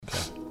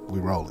We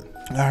rolling.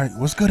 All right,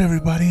 what's good,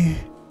 everybody?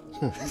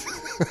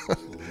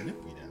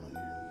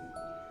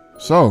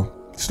 So,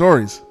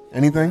 stories.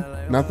 Anything?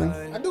 Nothing?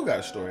 I do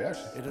got a story,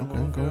 actually.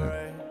 Okay, go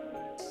ahead.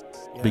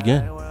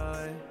 Begin.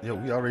 Yo,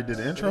 we already did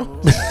the intro?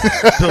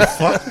 The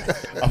fuck?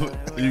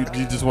 You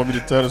just want me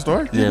to tell the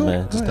story? Yeah,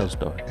 man. Just tell the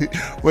story.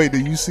 Wait,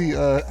 did you see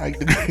Ike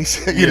the Great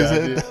shaking his I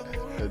head? did.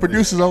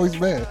 Producer's always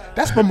mad.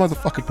 That's my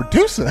motherfucking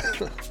producer.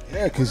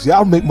 Yeah, because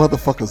y'all make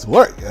motherfuckers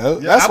work, yo.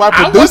 Yeah, That's why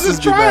I producers wasn't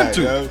be trying mad,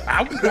 to. yo.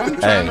 I'm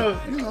trying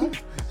to, you know.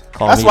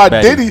 Call That's me why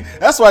Betty.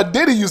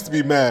 Diddy used to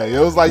be mad.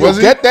 Yo. It was like, Was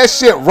yo, he? get that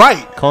shit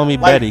right. Call me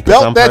Like, Betty, 'cause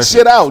belt I'm that perfect.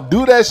 shit out.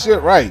 Do that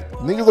shit right.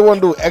 Niggas don't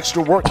want to do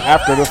extra work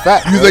after the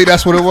fact. You yo. think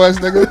that's what it was,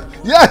 nigga?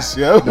 Yes,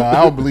 yo. No,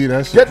 I don't believe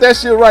that shit. Get that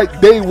shit right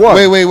day one.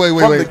 Wait.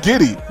 From the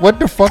giddy. What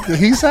the fuck did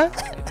he say?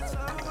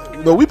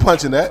 No, we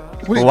punching that.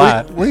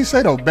 Why? What he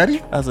say though,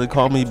 Betty? I said,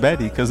 call me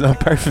Betty, because I'm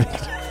perfect.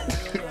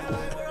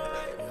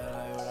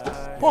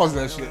 Pause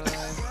that shit.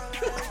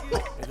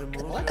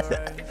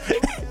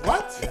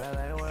 What?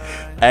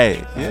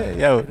 Hey, yeah,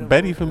 yo,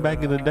 Betty from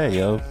back in the day,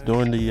 yo,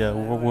 during the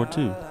World War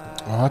II.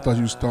 Oh, I thought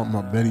you was talking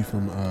about Betty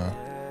from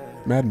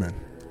Mad Men.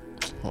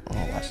 Oh,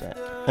 watch that.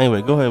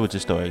 Anyway, go ahead with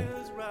your story.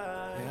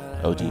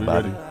 OG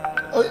Bobby.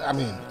 Oh, I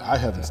mean, I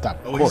haven't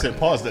stopped. Oh, he said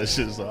pause that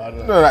shit, so I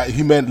don't know. No,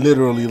 he meant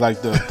literally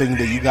like the thing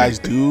that you guys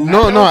do.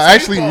 No, I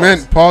actually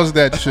meant pause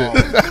that shit.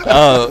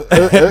 Oh,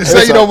 You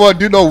say you don't want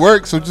to do no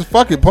work, so just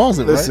fucking pause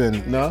it, right?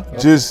 Listen, No?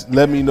 just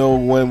let me know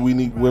when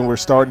we're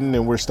starting,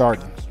 and we're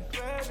starting.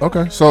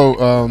 Okay, so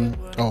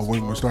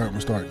when we're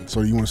starting.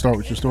 So you want to start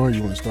with your story? Or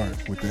you want to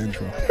start with the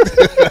intro?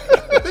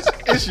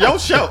 It's your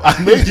show. I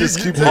may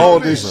just keep all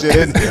this shit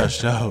in there. your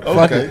show.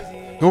 Fuck Okay.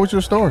 it. Go with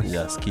your story.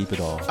 Yes, keep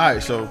it all. All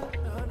right, so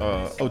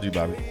OG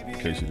Bobby, in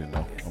case you didn't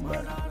know, I'm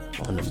back.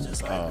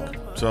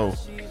 So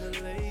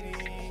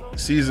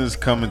season's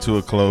coming to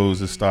a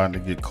close. It's starting to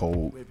get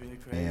cold,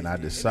 and I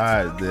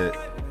decide that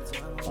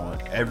on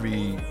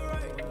every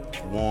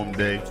warm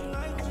day,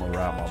 I'm gonna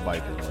ride my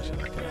bike as much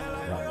as I can,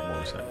 ride my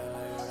motorcycle.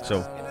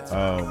 So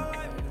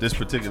this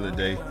particular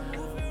day,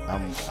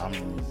 I'm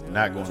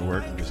not going to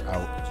work. I'm just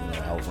out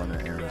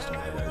running errands, doing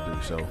what I gotta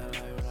do. So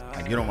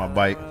I get on my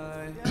bike,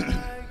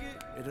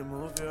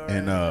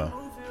 and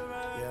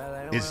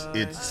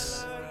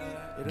it's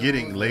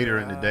getting later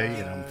in the day,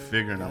 and I'm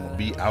figuring I'm gonna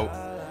be out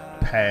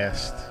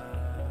past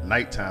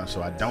nighttime,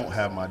 so I don't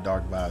have my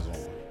dark visor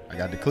on. I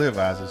got the clear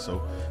visor,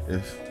 so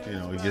if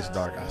it gets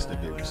dark, I still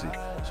be able to see.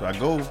 So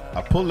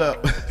I pull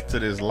up to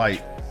this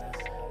light,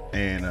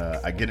 and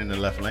I get in the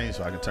left lane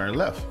so I can turn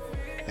left.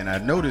 And I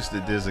noticed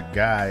that there's a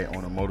guy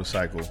on a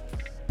motorcycle,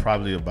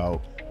 probably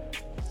about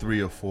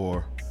 3 or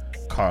 4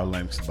 car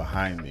lengths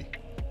behind me,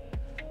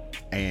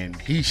 and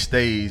he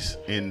stays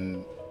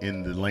in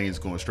the lanes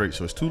going straight.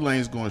 So it's 2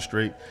 lanes going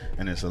straight,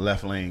 and it's a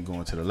left lane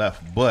going to the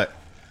left. But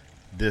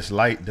this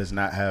light does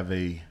not have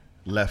a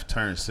left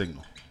turn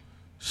signal,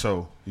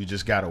 so you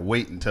just gotta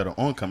wait until the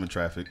oncoming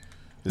traffic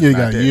is You not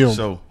gotta there. yield.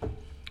 So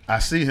I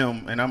see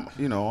him, and I'm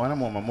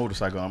on my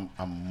motorcycle.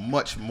 I'm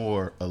much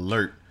more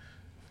alert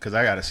because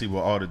I gotta see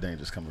where all the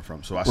danger's coming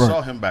from. So I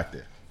saw him back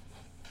there.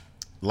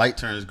 Light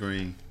turns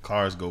green,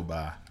 cars go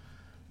by.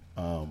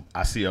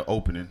 I see an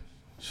opening,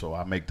 so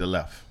I make the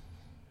left.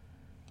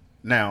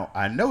 Now,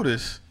 I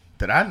noticed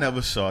that I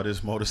never saw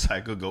this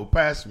motorcycle go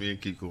past me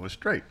and keep going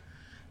straight.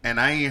 And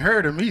I ain't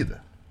heard him either.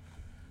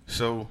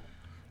 So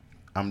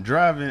I'm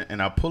driving,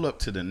 and I pull up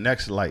to the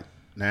next light.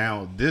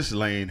 Now, this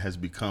lane has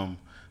become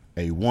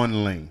a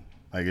 1 lane.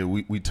 Like,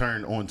 we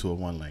turned onto a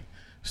 1 lane.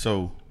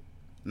 So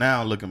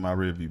now, look in my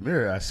rearview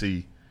mirror, I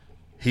see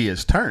he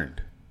has turned.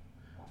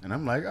 And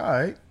I'm like, all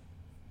right,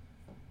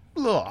 a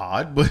little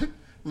odd, but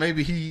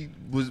maybe he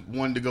was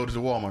wanting to go to the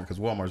Walmart because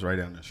Walmart's right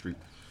down the street.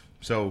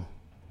 So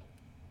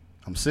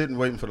I'm sitting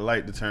waiting for the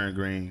light to turn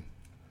green,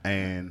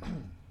 and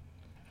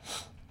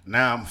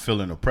now I'm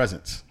feeling a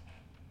presence.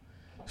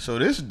 So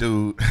this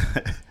dude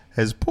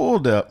has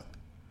pulled up,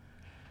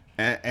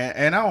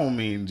 and I don't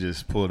mean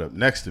just pulled up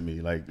next to me.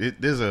 Like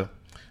there's a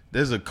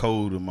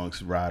code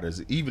amongst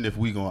riders. Even if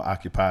we gonna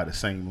occupy the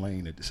same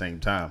lane at the same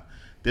time,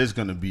 there's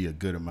gonna be a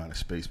good amount of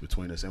space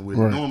between us, and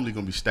we're normally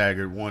gonna be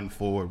staggered, 1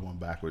 forward, 1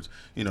 backwards.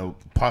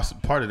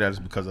 Part of that is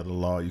because of the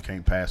law. You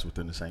can't pass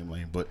within the same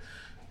lane, but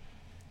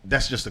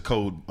that's just a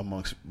code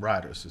amongst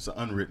riders. It's an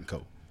unwritten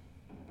code.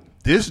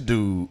 This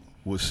dude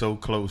was so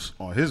close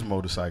on his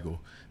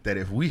motorcycle that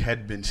if we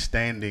had been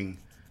standing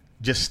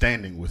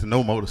with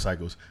no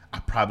motorcycles, I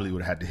probably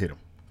would have had to hit him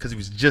because he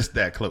was just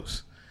that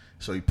close.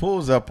 So he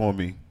pulls up on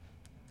me,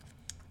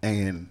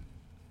 and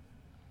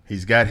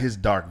he's got his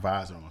dark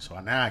visor on. So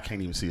now I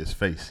can't even see his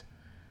face.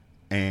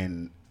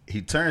 And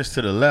he turns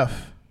to the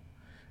left,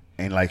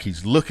 and like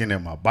he's looking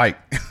at my bike.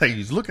 Like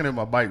he's looking at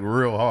my bike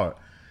real hard.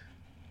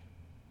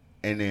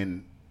 And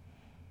then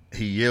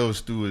he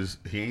yells through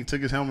he ain't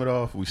took his helmet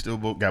off. We still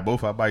got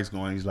both our bikes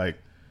going. He's like,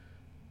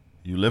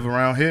 "You live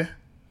around here?"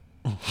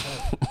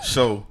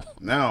 So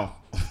now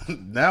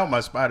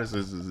my spider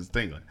sense is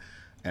tingling.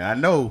 And I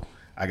know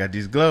I got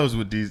these gloves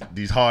with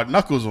these hard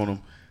knuckles on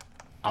them.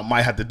 I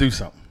might have to do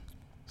something.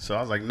 So I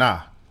was like,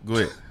 nah, go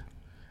ahead.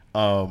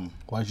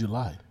 Why'd you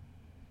lie?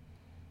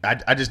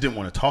 I just didn't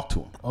want to talk to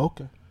him.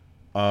 Okay.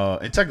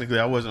 And technically,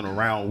 I wasn't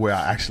around where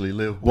I actually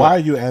live. Why are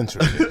you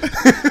answering?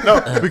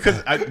 No,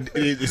 because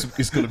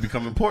it's going to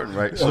become important,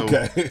 right? So,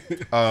 Okay.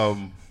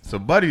 So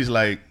Buddy's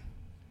like,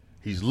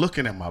 he's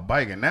looking at my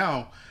bike, and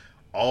now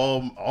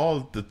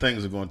all the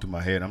things are going through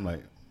my head. I'm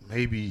like,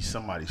 maybe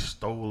somebody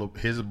stole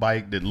his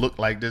bike that looked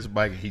like this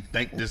bike, and he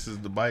think this is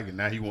the bike, and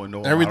now he want to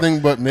know Everything,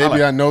 but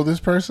maybe I know this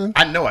person.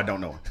 I know I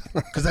don't know him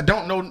because I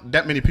don't know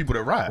that many people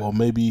that ride. Well,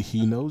 maybe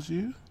he knows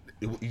you.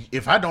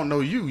 If I don't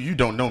know you, you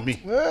don't know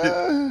me.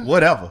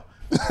 Whatever.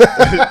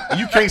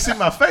 You can't see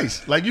my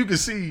face. Like, you can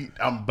see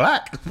I'm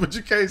black, but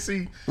you can't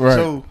see. Right.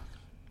 So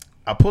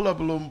I pull up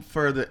a little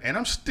further, and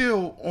I'm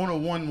still on a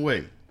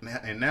one-way.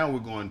 And now we're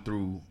going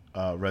through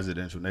a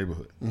residential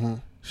neighborhood. Mm-hmm.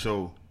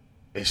 So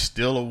it's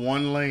still a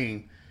one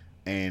lane,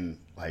 and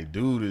like,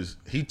 dude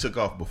he took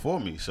off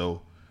before me.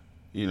 So,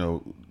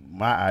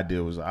 my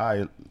idea was, all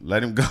right,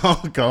 let him go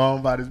on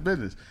about his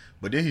business.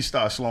 But then he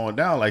started slowing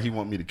down like he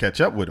want me to catch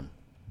up with him.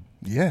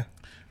 Yeah.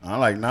 I'm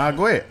like, nah,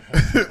 go ahead.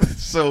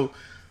 So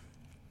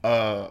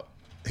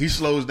he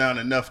slows down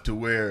enough to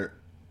where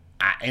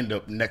I end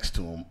up next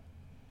to him.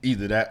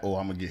 Either that or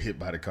I'm going to get hit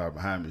by the car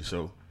behind me.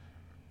 So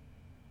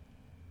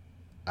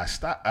I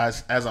stop.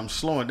 As I'm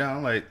slowing down,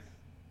 I'm like,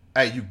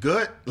 hey, you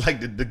good? Like,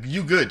 the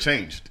you good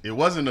changed. It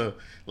wasn't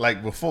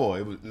like before.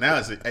 It was now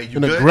it's hey, you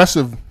good?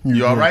 Aggressive.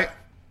 You all right?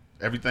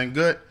 Everything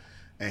good?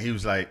 And he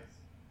was like,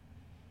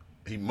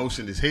 he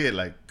motioned his head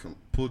like,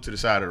 pull to the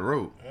side of the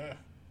road.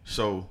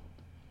 So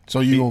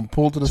you gonna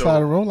pull to the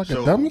side of the road like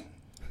a dummy?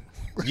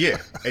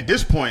 Yeah. At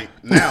this point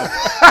now,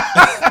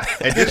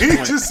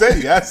 Just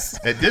say yes.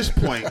 At this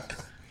point,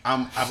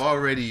 I've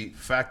already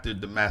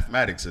factored the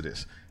mathematics of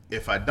this.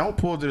 If I don't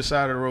pull to the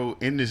side of the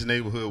road in this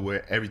neighborhood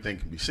where everything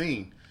can be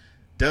seen,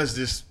 does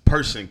this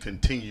person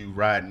continue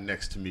riding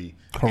next to me,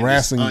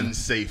 harassing in this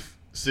unsafe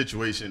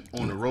situation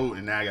on the road,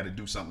 and now I got to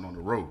do something on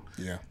the road?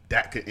 Yeah,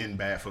 that could end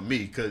bad for me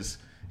because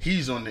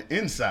he's on the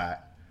inside.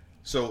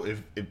 So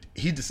if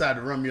he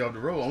decided to run me off the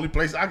road, only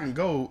place I can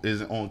go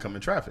is in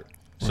oncoming traffic.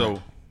 Right.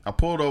 So I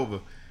pulled over,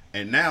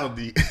 and now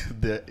the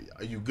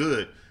are you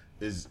good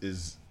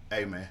is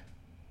hey man,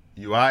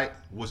 you all right?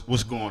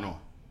 What's going on?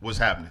 What's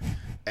happening?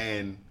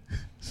 And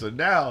so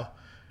now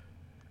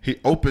he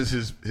opens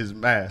his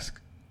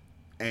mask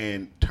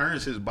and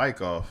turns his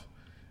bike off,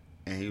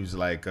 and he was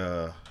like,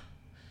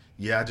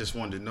 yeah, I just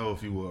wanted to know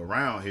if you were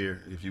around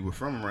here, if you were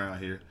from around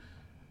here.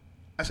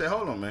 I said,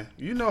 hold on, man.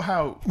 You know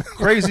how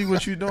crazy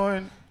what you're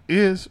doing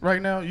is right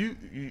now?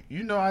 You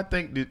know, I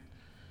think that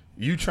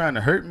you trying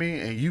to hurt me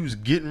and you was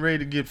getting ready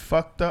to get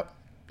fucked up.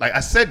 Like, I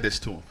said this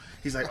to him.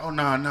 He's like, oh,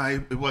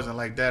 no, it wasn't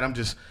like that.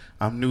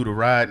 I'm new to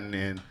riding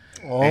and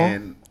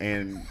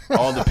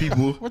all the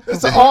people.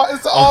 it's an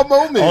all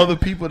moment. All the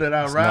people that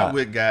I ride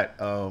with got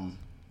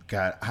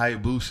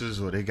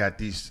Hayabusas, or they got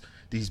these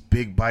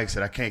big bikes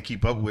that I can't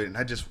keep up with, and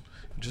I just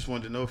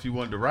wanted to know if you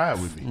wanted to ride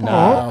with me.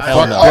 Nah,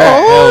 hell no.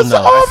 Hell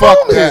no. Fuck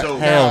that. So,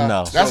 Hell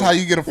no. That's how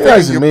you get a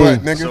foot in your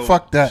butt, nigga.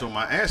 Fuck that. So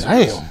my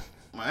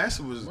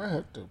answer was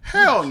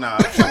hell nah.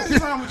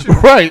 What's wrong with you?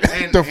 Right.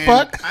 And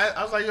fuck?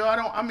 I was like, yo, I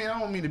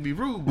don't mean to be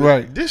rude, but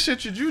right. This shit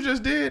that you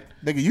just did,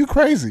 nigga, you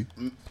crazy.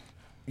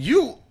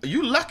 You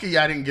lucky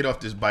I didn't get off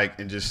this bike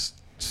and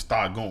just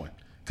start going,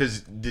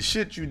 because the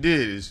shit you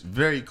did is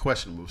very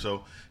questionable.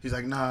 So he's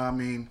like, nah, I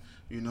mean,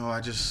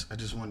 I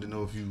just wanted to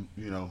know if you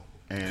know.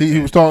 And he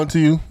was talking to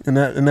you in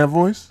that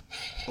voice.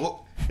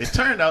 Well, it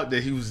turned out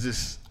that he was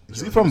this. Is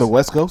he from the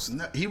West Coast?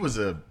 No, he was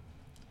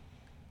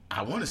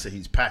I want to say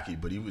he's Paki,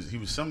 but he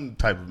was some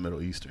type of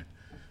Middle Eastern,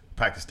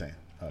 Pakistan.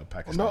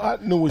 No, I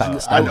knew what you.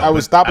 I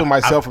was stopping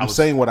myself from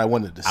saying what I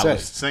wanted to say. I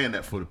was saying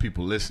that for the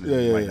people listening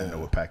who might not know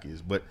what Paki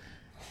is, but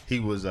he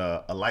was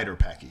a lighter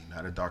Paki,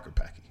 not a darker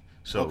Paki.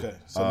 So okay,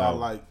 so not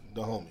like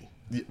the homie.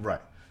 Yeah,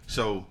 right.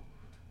 So,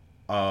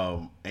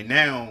 and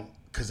now,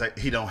 because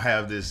he don't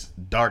have this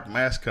dark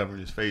mask covering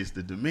his face,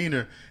 the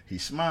demeanor,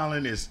 he's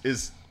smiling.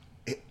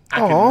 I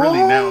can really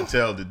now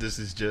tell that this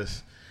is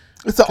just.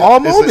 It's an all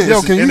moment.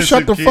 Yo, can you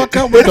shut the kid. fuck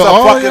up with the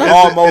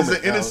all moment? It's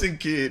an innocent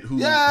kid who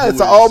it's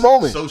an all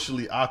moment.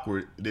 Socially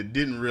awkward that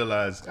didn't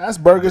realize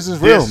Asperger's is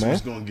real, man.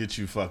 Was going to get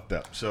you fucked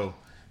up. So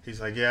he's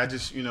like, yeah, I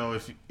just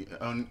if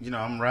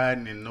I'm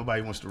riding and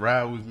nobody wants to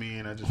ride with me,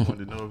 and I just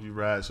wanted to know if you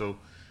ride. So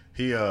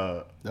he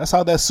that's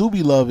how that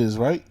Subi love is,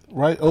 right?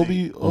 Right,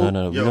 Obi?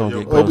 No, we don't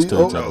get close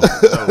to each other.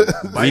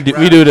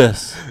 We do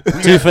this.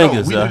 Two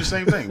fingers. We do the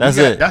same thing. That's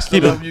it. That's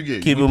the love you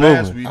get. Keep it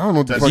moving. I don't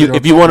know what the fuck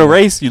if you want to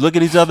race, you look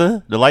at each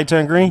other. The light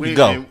turn green, you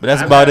go. But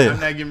that's about it. I'm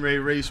not getting ready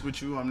to race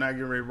with you. I'm not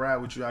getting ready to ride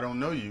with you. I don't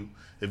know you.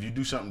 If you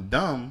do something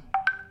dumb,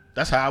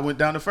 that's how I went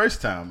down the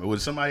first time. It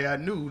was somebody I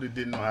knew that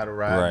didn't know how to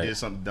ride, did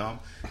something dumb,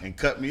 and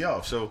cut me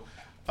off. So,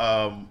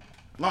 long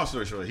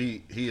story short,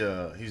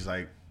 he's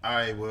like, all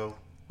right, well,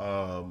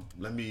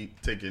 let me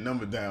take your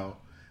number down.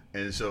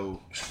 And so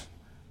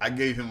I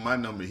gave him my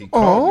number. He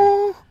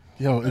called me.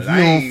 Yo, if you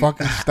don't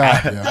fucking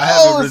stop, yo.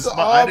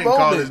 I didn't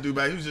call this dude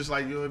back. He was just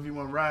like, yo, if you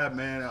want to ride,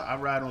 man, I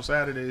ride on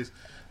Saturdays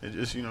and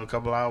just, a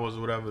couple hours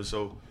or whatever.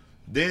 So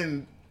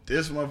then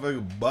this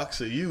motherfucker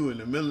bucks at you in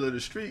the middle of the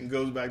street and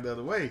goes back the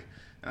other way.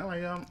 And I'm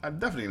like, I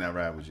definitely not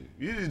ride with you.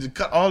 You need to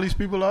cut all these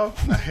people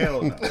off? Nah,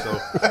 hell no.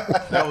 So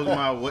that was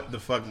my what the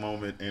fuck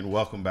moment, and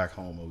welcome back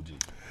home, OG.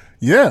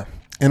 Yeah.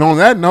 And on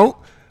that note,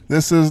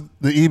 this is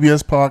the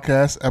EBS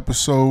Podcast,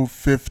 episode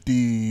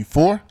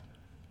 54.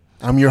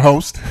 I'm your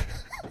host,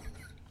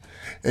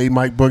 A.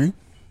 Mike Boogie.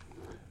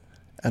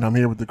 And I'm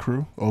here with the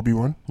crew,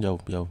 obi-ONE. Yo,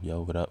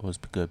 what up? What's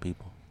good,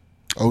 people?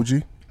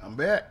 OG. I'm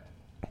back.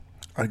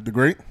 Ike the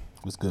Great.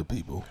 What's good,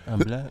 people? I'm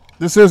black.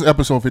 This is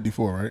episode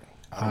 54, right?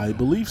 I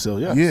believe so,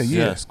 yes. Yeah.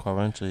 Yes,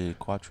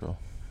 44.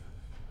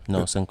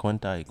 No,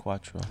 54.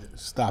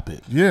 Stop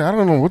it. Yeah, I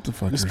don't know what the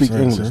fuck You you're speak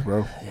saying, English, sir.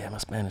 bro. Yeah, my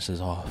Spanish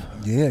is off.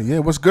 Yeah.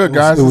 What's good,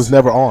 guys? It was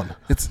never on.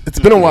 It's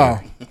been a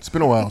while. It's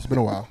been a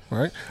while,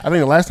 right? I think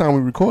the last time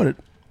we recorded,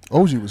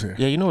 OG was here.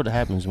 Yeah, you know what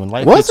happens when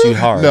life Was hits you it?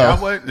 hard. No.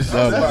 That's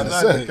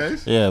not the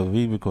case. Yeah,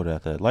 we recorded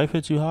after that. Life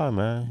hits you hard,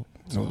 man.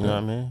 You know what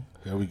I mean?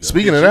 There we go.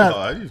 Speaking of that,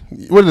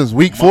 what is this,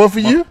 week 4 for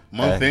you?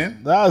 Month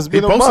in. Nah, it's He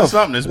been a posted month.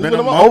 something. It's been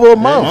a month. Over a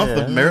month. Month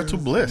of marital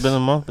bliss. It's been a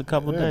month, a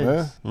couple days.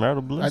 man.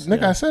 Marital bliss.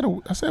 Nigga, yeah.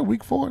 I said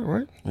week 4,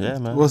 right? Yeah,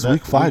 man. It was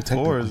week 5, Week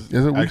 4 technically.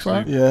 Is it week actually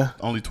 5? Yeah.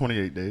 only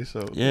 28 days.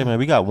 So Yeah, man.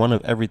 We got one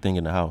of everything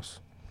in the house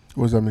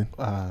What does that mean?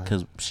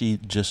 because she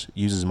just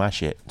uses my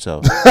shit.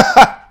 So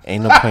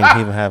ain't no point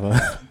in even having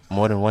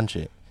more than one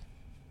shit.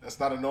 That's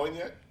not annoying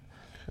yet?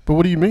 But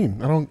what do you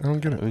mean? I don't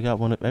get it. We got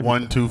one of everything.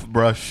 one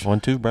toothbrush, One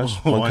toothbrush,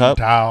 one one cup.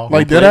 towel.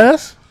 Like plate. dead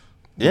ass?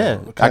 Yeah,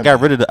 No, I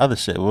got rid of the other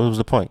shit. What was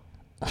the point?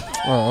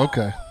 Oh,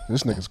 okay.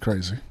 This nigga's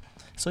crazy.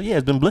 So yeah,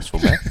 it's been blissful,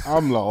 man.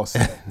 I'm lost.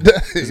 yeah, been I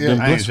ain't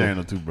blissful. sharing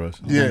no toothbrush.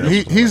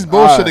 he's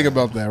bullshitting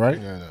about that, right?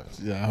 Yeah, no.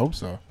 Yeah, I hope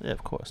so. Yeah,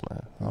 of course,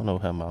 man. I don't know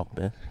how my mouth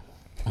been.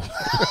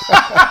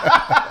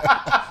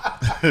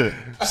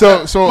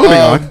 So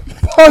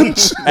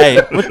punch.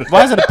 Hey,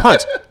 why is it a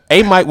punch?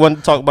 A might want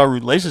to talk about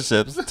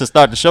relationships to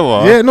start the show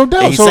off. Yeah, no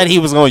doubt. And he So- said he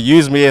was going to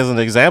use me as an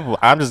example.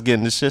 I'm just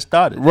getting this shit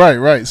started.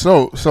 Right.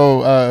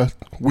 So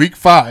week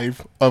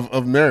 5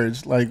 of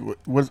marriage, like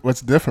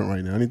what's different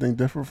right now? Anything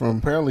different from?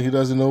 Apparently, he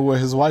doesn't know where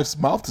his wife's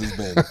mouth has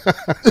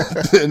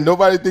been. And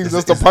nobody thinks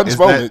that's a punch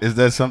moment. Is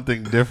that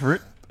something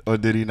different, or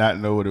did he not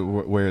know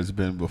where it's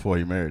been before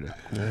he married her?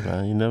 Yeah,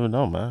 man, you never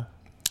know, man.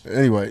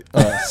 Anyway,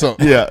 so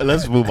Yeah,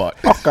 let's move on.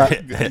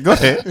 okay. Go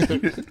ahead.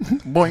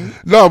 Boing.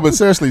 No, but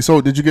seriously, so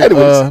did you get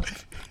Anyways.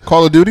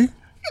 Call of Duty?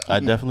 I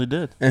definitely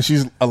did. And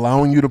she's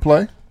allowing you to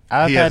play?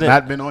 I've He had has it.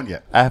 not been on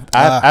yet. I've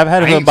had it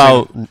I for ain't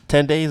about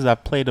 10 days. I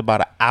played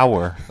about an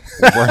hour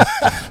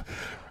worth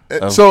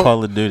of So-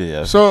 Call of Duty.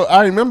 Yeah. So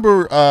I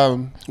remember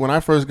when I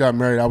first got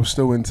married, I was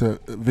still into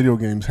video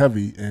games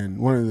heavy, and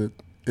one of the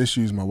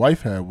issues my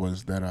wife had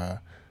was that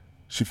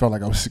she felt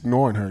like I was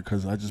ignoring her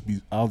because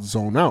I'll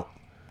zone out.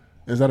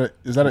 Is that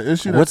an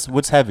issue?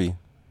 What's heavy?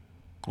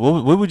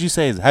 What would you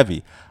say is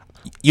heavy?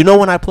 You know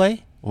when I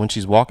play? When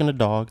she's walking the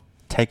dog,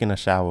 taking a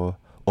shower,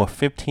 or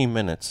 15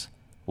 minutes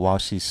while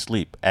she's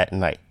asleep at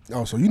night.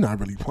 Oh, so you're not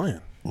really playing?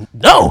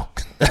 No,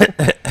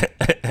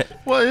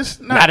 Well, it's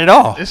not at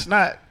all. It's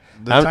not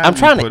the time I'm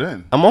trying you put to.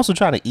 in. I'm also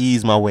trying to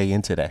ease my way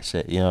into that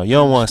shit. You know, you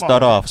don't want to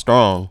start off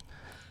strong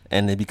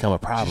and it become a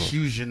problem. Just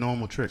use your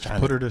normal tricks.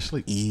 Put her to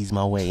sleep. Ease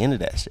my way into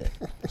that shit.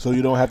 So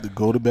you don't have to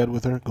go to bed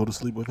with her, go to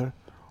sleep with her?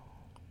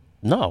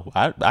 No,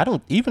 I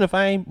don't. Even if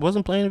I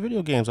wasn't playing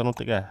video games, I don't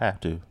think I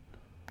have to.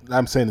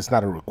 I'm saying it's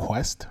not a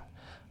request.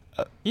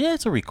 Yeah,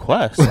 it's a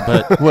request,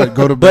 but What?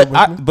 Go to bed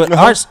with me?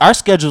 our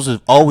schedules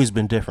have always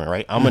been different,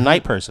 right? I'm a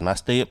night person. I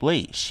stay up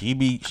late. She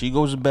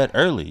goes to bed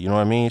early. You know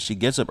what I mean? She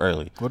gets up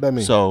early. What that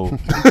mean? So,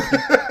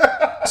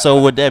 so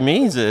what that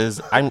means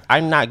is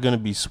I'm not gonna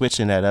be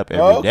switching that up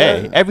every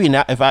day. Every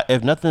night,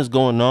 if nothing's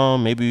going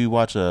on, maybe we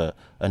watch a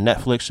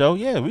Netflix show.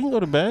 Yeah, we can go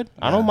to bed.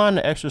 I don't mind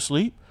the extra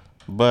sleep,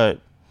 but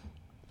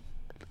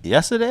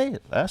yesterday,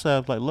 that's why I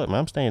was like, look, man,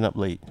 I'm staying up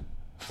late.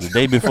 The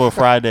day before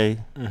Friday,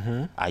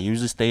 I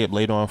usually stay up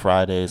late on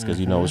Fridays because,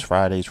 you know, it's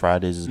Fridays.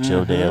 Fridays is a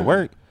chill day at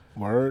work.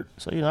 Word.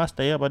 So, you know, I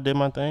stay up, I did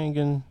my thing,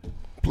 and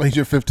Played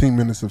your 15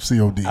 minutes of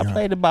COD. I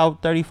played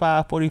about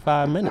 35,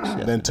 45 minutes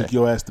yesterday. Then took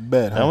your ass to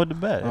bed, I huh? went to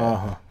bed.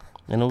 Uh-huh.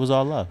 And it was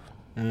all love.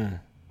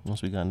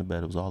 Once we got into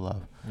bed, it was all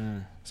love.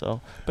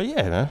 So, but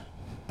yeah, man.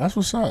 That's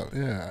what's up.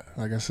 Yeah,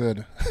 like I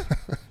said,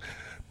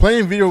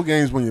 playing video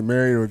games when you're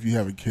married or if you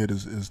have a kid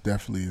is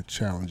definitely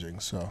challenging.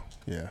 So,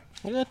 yeah.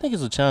 Yeah, I think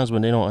it's a challenge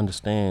when they don't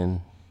understand.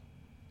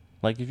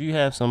 Like, if you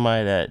have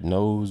somebody that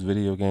knows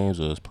video games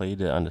or has played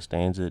it,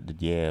 understands it,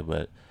 yeah,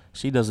 but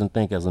she doesn't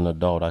think as an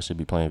adult I should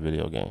be playing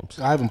video games.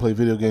 I haven't played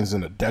video games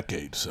in a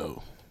decade,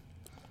 so.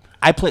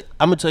 I'm going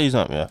to tell you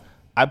something, yeah.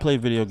 I play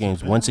video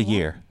games once a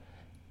year.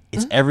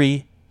 It's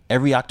every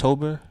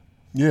October,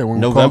 Yeah, when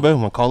November,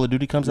 when Call of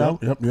Duty comes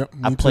out. Yep. Me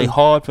I play too.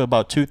 hard for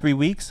about 2-3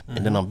 weeks,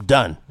 and then I'm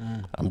done.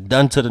 I'm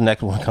done till the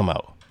next one come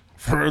out.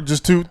 For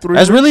just 2-3.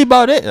 That's really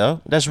about it,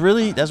 yo. That's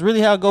really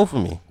how it go for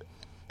me.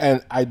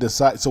 And I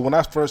decided, so when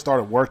I first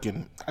started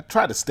working, I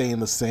tried to stay in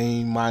the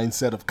same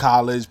mindset of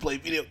college, play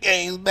video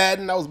games,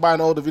 Madden. I was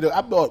buying all the video.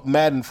 I bought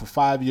Madden for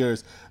 5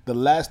 years. The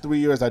last 3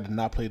 years, I did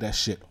not play that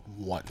shit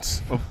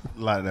once. A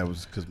lot of that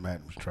was because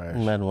Madden was trash.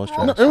 Madden was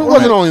trash. No, it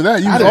wasn't only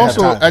that. You was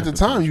also, at the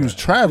time, you was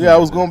traveling. Yeah, I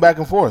was going back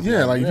and forth.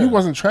 Yeah, like if you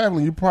wasn't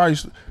traveling, you probably,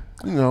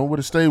 would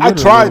have stayed with I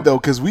tried, though,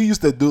 because we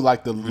used to do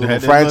like the little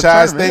had that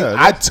franchise little thing.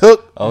 tournament, I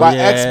took my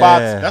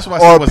Xbox That's why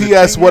I or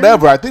said, PS,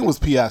 whatever. I think it was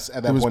PS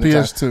at that was point in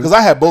time. PS2. Because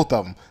I had both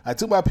of them. I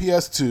took my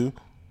PS2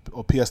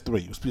 or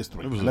PS3. It was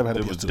PS3. I never had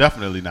a It was PS2.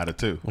 definitely not a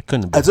 2. It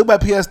couldn't have I been. took my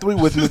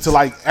PS3 with me to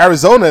like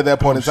Arizona at that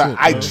point in time. shit,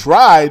 I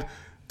tried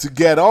to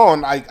get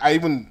on. I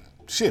even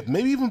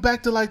maybe even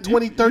back to like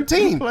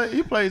 2013.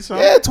 You played some.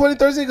 Yeah,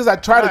 2013 because I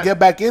tried to get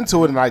back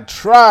into it and I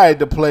tried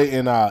to play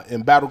in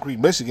Battle Creek,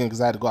 Michigan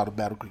because I had to go out to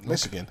Battle Creek,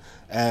 Michigan,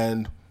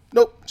 and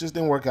nope, just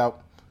didn't work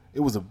out.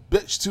 It was a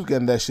bitch too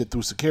getting that shit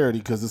through security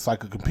because it's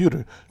like a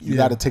computer. You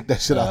got to take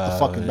that shit off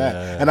the fucking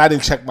mat, and I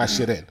didn't check my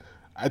shit in.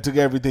 I took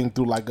everything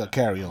through like a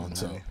carry-on.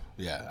 So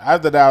yeah,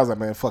 after that I was like,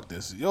 man, fuck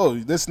this. Yo,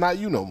 this not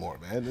you no more,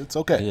 man. It's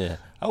okay. Yeah,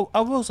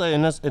 I will say,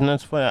 and that's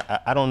funny.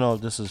 I don't know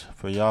if this is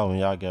for y'all when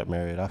y'all get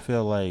married. I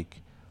feel like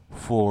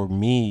for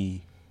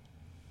me,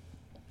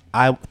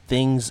 I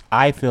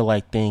feel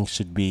like things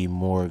should be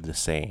more of the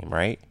same,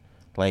 right?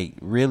 Like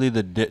really,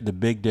 the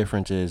big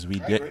difference is we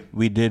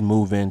did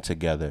move in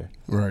together,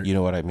 Right. You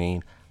know what I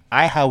mean?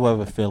 I,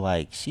 however, feel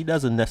like she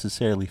doesn't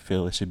necessarily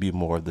feel it should be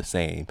more of the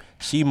same.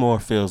 She more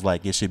feels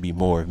like it should be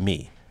more of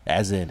me,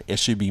 as in it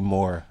should be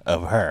more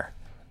of her.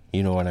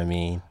 You know what I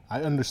mean?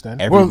 I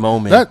understand. Every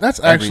moment, that's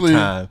actually, every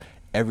time,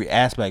 every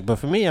aspect. But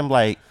for me, I'm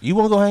like, you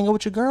want to go hang out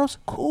with your girls?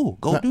 Cool,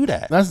 go do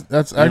that. That's You know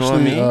what I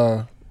actually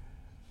mean?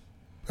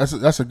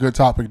 that's a good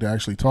topic to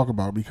actually talk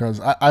about because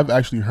I've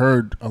actually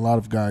heard a lot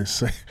of guys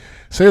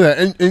say that,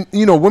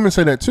 and women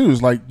say that too.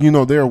 Is like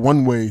they're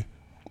one way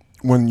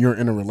when you're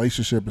in a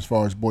relationship as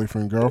far as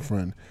boyfriend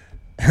girlfriend,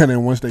 and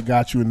then once they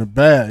got you in the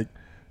bag,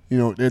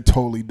 they're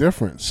totally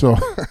different. So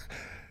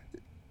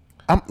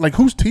I'm like,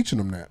 who's teaching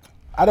them that?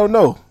 I don't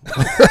know.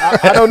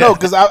 I don't know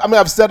because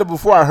I've said it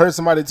before. I heard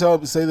somebody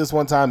say this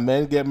one time: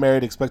 men get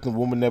married expecting a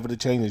woman never to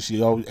change,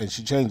 and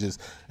she changes,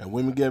 and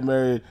women get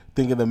married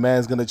thinking the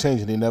man's gonna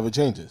change, and he never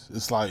changes.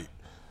 It's like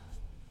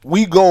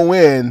we go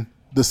in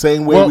the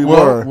same way we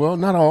were. Well,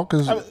 not all,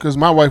 because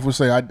my wife would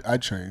say I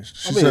changed.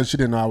 She said she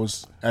didn't know I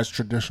was as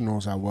traditional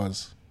as I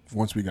was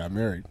once we got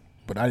married,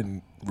 but I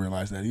didn't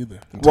realize that either.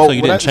 So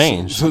you didn't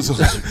change. It was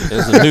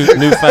a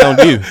newfound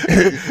you.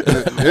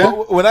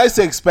 Well, when I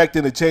say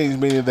expecting to change,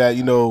 meaning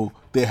that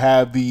they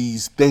have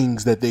these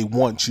things that they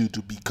want you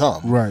to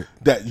become, right?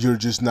 That you're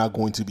just not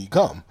going to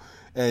become,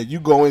 and you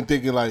go in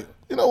thinking like,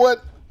 you know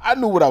what? I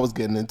knew what I was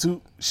getting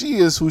into. She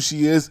is who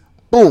she is.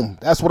 Boom.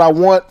 That's what I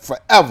want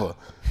forever.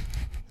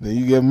 Then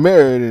you get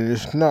married and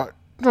it's not.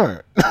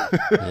 Yeah.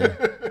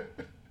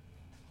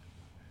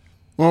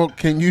 Well,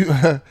 can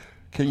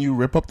you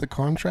rip up the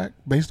contract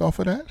based off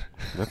of that?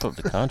 Rip up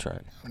the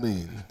contract. I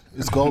mean,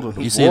 it's called a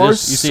divorce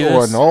You see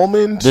or this?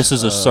 annulment. This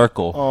is a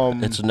circle.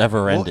 It's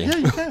never ending. Yeah,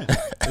 you can.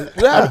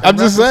 I'm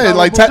just saying,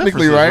 like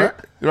technically,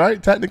 differences,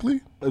 right? Technically,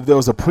 if there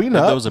was a prenup.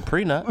 If there was a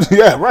prenup.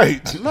 Yeah,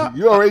 right.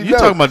 You already You know.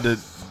 talking about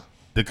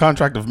the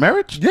contract of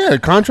marriage? yeah,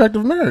 contract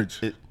of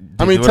marriage. They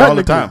I mean, do it all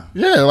the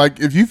technically, time. yeah. Like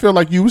if you feel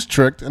like you was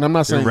tricked, and I'm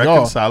not saying y'all,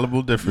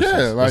 Irreconcilable differences.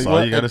 Yeah, like, That's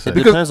all you gotta say.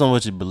 It depends on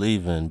what you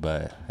believe in,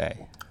 but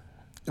hey.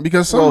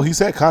 because some, Well, he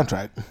said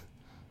contract.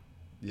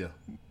 Yeah.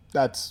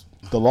 That's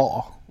the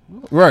law.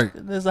 right.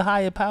 There's a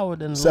higher power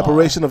than the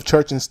Separation law of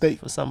church and state.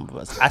 for some of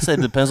us. I said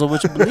it depends on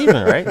what you believe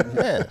in, right?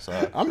 Yeah.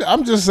 So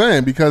I'm just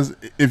saying because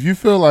if you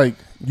feel like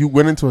you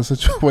went into a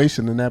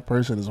situation and that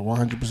person is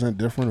 100%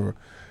 different or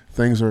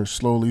things are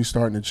slowly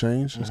starting to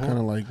change, it's kind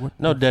of like what?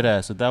 no, dead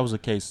ass. If that was the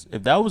case,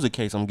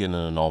 I'm getting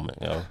an annulment,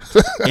 yo.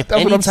 If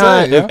That's what I'm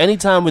saying, if yeah.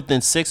 anytime within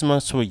 6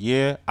 months to a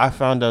year, I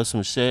found out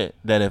some shit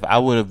that if I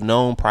would have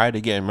known prior to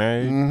getting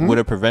married would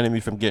have prevented me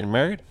from getting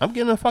married, I'm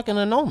getting a fucking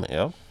annulment,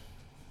 yo.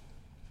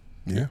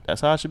 Yeah.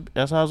 That's how it's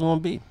gonna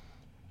be.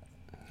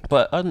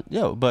 But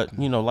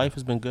life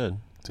has been good.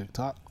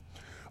 TikTok.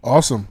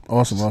 Awesome.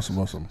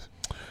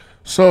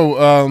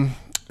 So,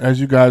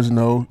 as you guys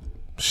know,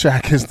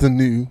 Shaq is the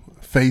new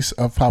face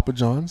of Papa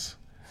John's,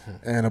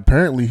 and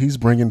apparently he's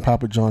bringing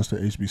Papa John's to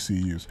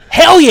HBCUs.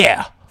 Hell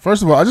yeah!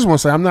 First of all, I just want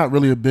to say I'm not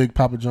really a big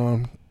Papa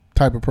John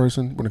type of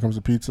person when it comes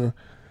to pizza,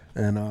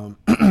 and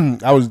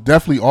I was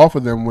definitely off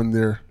of them when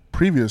their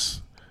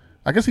previous.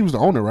 I guess he was the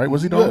owner, right?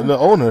 Was he the owner? The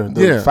owner,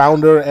 the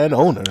founder and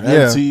owner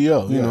and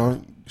CEO. You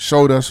know,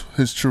 showed us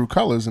his true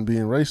colors and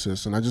being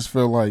racist, and I just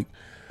feel like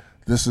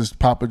this is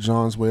Papa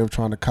John's way of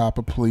trying to cop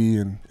a plea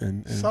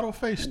and Subtle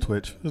face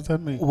twitch. What does that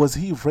mean? Was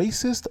he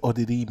racist or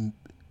did he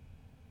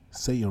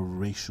say a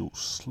racial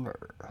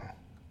slur?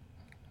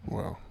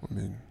 well, I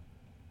mean,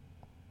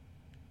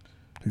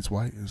 he's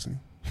white, isn't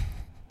he?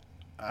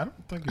 I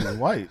don't think he's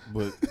white,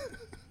 but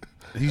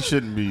he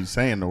shouldn't be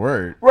saying the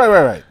word.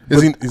 Right.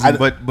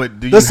 But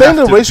do you the same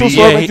have to racial be-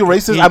 slur make you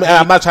racist?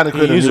 I'm not trying to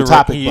create a new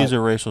topic. He used a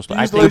racial slur. He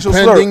I used a think racial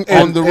slur depending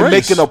on the and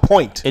race. making a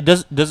point. it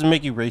doesn't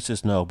make you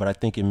racist, no, but I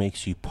think it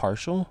makes you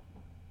partial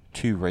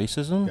to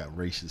racism. got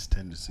racist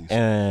tendencies.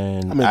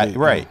 And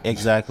they-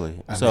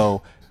 exactly.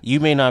 So you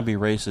may not be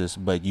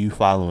racist, but you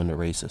following the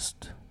racist.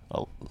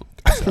 Oh,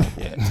 so,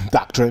 yeah.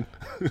 Doctrine.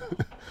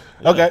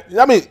 Okay.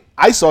 I mean,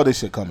 I saw this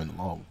shit coming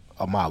along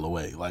a mile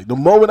away. Like, the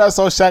moment I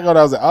saw Shaq out,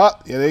 I was like, oh,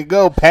 yeah, they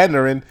go,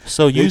 pandering.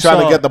 So They you trying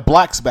saw- to get the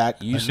blacks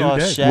back. You new saw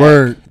day. Shaq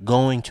Word.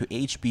 going to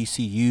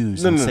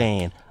HBCUs No, and no.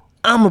 saying,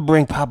 "I'm gonna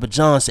bring Papa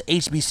John's to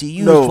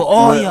HBCUs for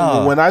all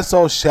y'all." When I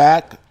saw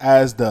Shaq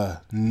as the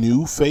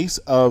new face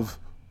of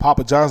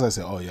Papa John's, I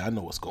said, oh, yeah, I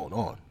know what's going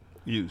on.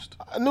 Used.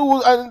 I knew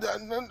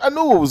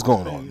what was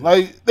going on.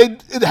 Like,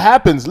 it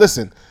happens.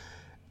 Listen,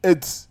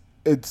 it's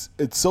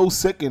so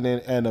sickening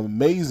and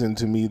amazing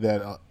to me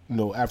that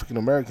African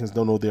Americans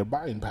don't know their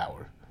buying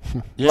power.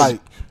 Yeah.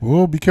 Like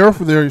Well, be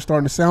careful there. You're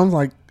starting to sound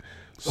like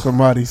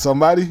somebody.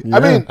 somebody. Yeah. I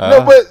mean,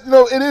 no,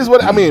 but it is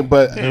what I mean.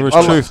 But There was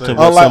truth to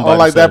what unlike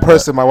somebody that said,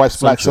 person, my wife's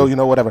so black, true.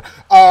 so whatever.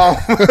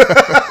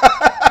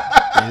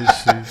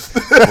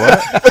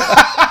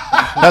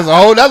 That's a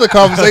whole other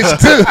conversation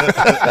too.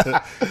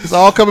 It's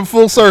all coming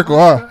full circle,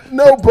 huh?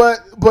 No, but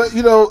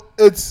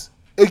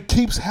it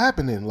keeps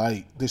happening.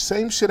 Like, the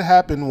same shit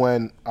happened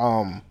when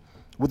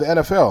with the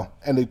NFL,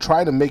 and they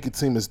try to make it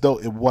seem as though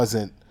it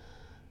wasn't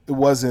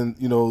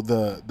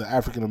the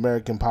African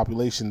American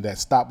population that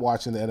stopped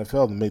watching the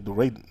NFL and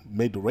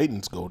made the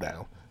ratings go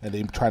down, and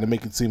they try to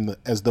make it seem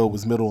as though it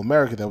was Middle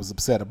America that was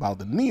upset about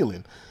the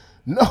kneeling.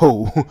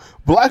 No,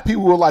 black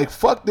people were like,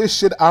 fuck this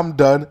shit, I'm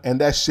done,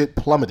 and that shit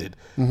plummeted.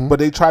 But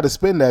they try to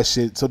spin that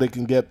shit so they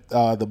can get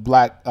the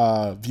black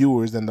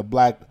viewers and the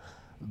black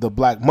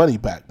money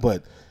back.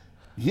 But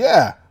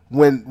yeah,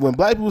 when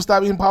black people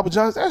stop eating Papa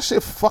John's, that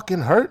shit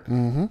fucking hurt.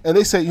 And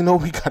they say,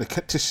 we gotta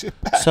get this shit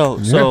back.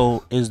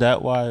 So is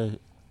that why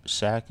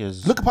Shaq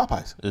is Look at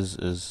Popeyes.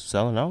 is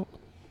selling out?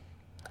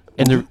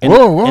 And the reason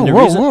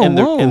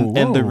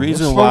Let's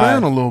slow why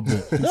down a little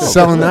bit.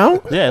 Selling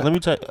out? Yeah, let me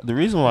tell you the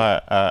reason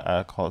why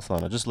I call it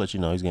selling out. Just to let you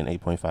know, he's getting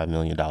 $8.5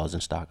 million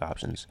in stock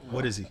options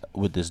What is he?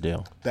 with this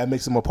deal. That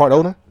makes him a part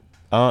owner.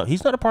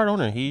 He's not a part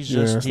owner. He's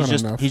Yeah, just it's not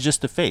enough. he's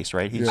just the face,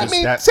 right? He's Yeah. I just,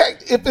 mean, that-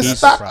 if it's he's-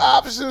 stock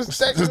options,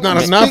 It's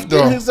not enough,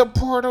 though. He's a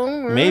part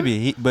owner.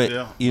 maybe, but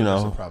Yeah, you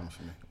that's a know. problem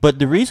for me. But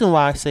the reason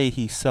why I say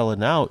he's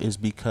selling out is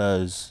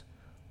because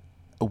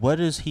what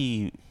is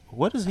he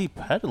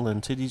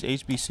peddling to these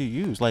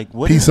HBCUs? Like,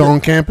 what Peace is the-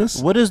 on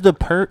campus? What is the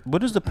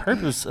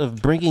purpose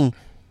of bringing?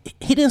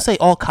 He didn't say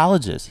all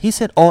colleges. He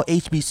said all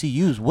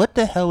HBCUs. What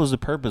the hell is the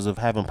purpose of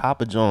having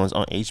Papa John's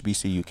on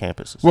HBCU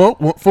campuses? Well,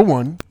 for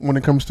one, when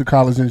it comes to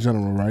college in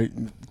general, right?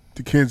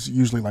 The kids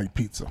usually like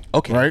pizza.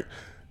 Okay. Right?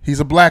 He's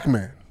a black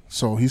man.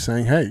 So he's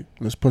saying, hey,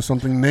 let's put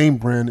something name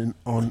brand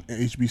on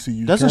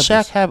HBCU Doesn't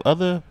campus. Shaq have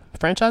other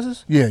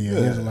franchises? Yeah, he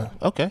has a lot.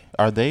 Okay.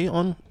 Are they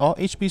on all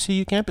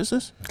HBCU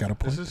campuses? Got a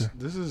point This there.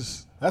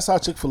 is That's how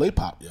Chick-fil-A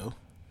pop, yo.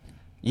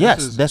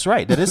 Yes, that's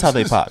right. That is how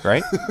they pop,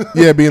 right?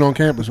 Yeah, being on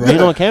campus, right? Being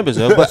on campus,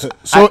 though. But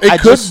So I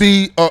it could just-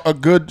 be a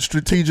good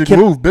strategic Can-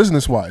 move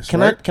business wise.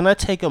 Can I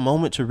take a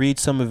moment to read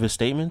some of his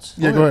statements?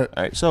 Yeah, go ahead.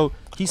 All right. So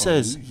he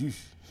says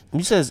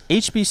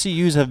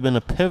HBCUs have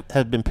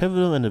been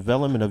pivotal in the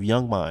development of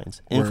young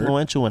minds,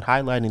 influential in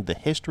highlighting the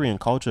history and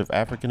culture of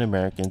African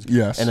Americans,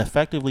 Yes. and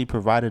effectively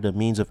provided a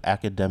means of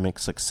academic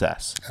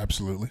success.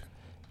 Absolutely.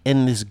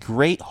 In these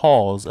great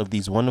halls of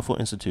these wonderful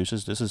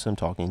institutions, this is him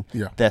talking,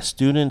 Yeah. that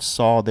students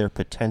saw their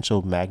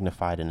potential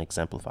magnified and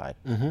exemplified.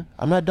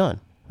 I'm not done,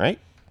 right?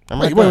 I'm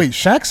not done. Wait.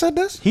 Shaq said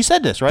this? He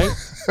said this, right?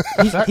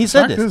 He said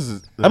Shaq this. is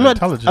an I'm not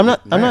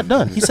intelligent man.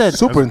 done. He said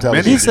Super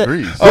intelligent. He said,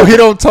 degrees. Oh, he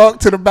don't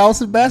talk to the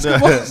bouncing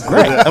basketball?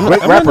 right.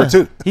 Great rapper,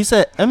 too. He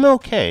said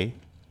MLK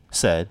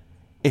said,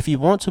 if you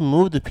want to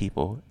move the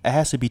people, it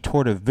has to be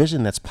toward a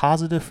vision that's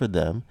positive for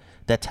them,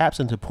 that taps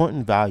into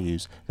important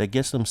values, that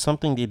gives them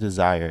something they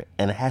desire,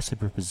 and it has to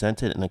be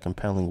presented in a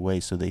compelling way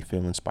so they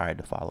feel inspired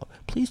to follow.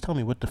 Please tell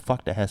me what the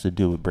fuck that has to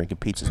do with bringing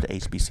pizzas to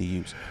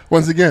HBCUs.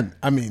 Once again,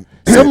 I mean,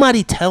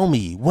 Somebody tell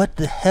me what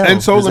the hell.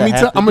 and so does let that me have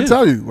tell. to I'm gonna do?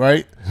 tell you,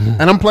 right?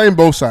 And I'm playing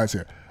both sides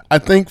here. I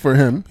think for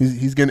him,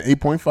 he's getting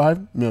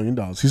 $8.5 million.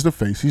 He's the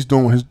face. He's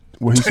doing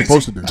what he's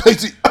supposed to do.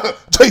 JC.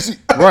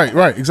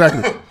 Right,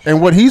 exactly. And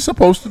what he's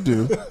supposed to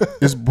do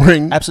is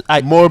bring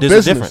more There's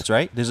business. a difference,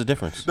 right? There's a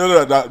difference.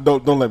 No,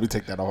 don't let me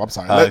take that off. I'm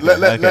sorry. Okay,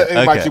 Let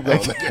everybody keep going.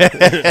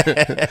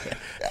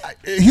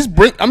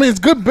 I mean, it's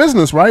good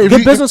business, right?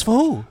 Good business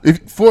for who?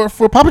 For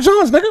Papa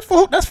John's, nigga. For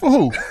who? That's for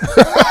who?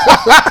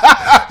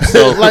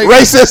 So, like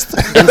Racist.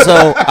 and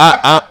so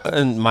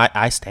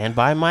I stand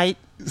by my.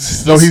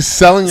 So he's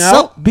selling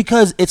out.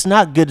 Because it's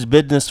not good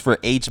business for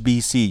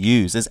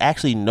HBCUs. It's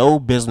actually no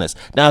business.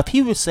 Now, if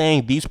he was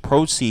saying these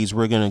proceeds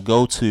were going to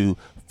go to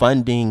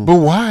funding, But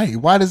why?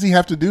 Why does he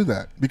have to do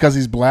that? Because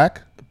he's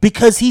black.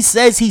 Because he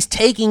says he's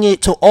taking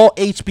it to all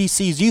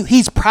HBCUs.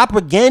 He's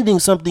propaganding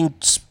something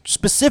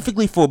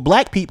specifically for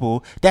black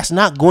people that's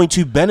not going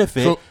to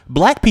benefit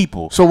black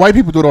people. So white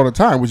people do it all the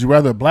time. Would you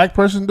rather a black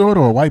person do it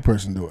or a white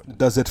person do it?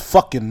 Does it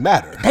fucking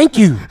matter? Thank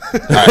you.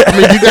 I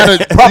mean, you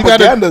gotta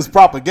propaganda is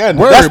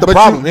propaganda. That's the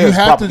problem. You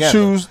have to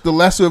choose the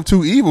lesser of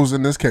two evils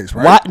in this case,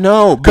 right? Why?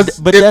 No, but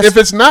if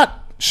it's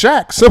not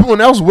Shaq, someone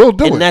else will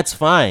do it, and that's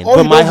fine. Or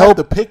but you my don't have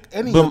to pick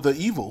any of the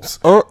evils.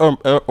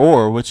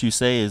 Or what you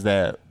say is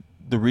that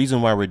the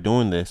reason why we're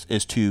doing this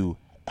is to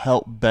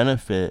help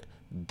benefit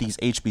these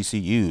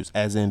HBCUs,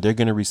 as in they're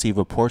going to receive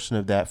a portion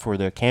of that for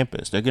their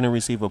campus. They're going to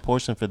receive a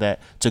portion for that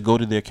to go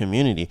to their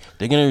community.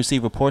 They're going to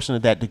receive a portion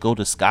of that to go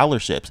to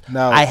scholarships.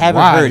 Now, I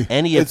haven't heard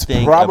any of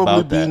things about that. It's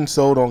probably being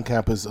sold on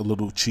campus a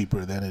little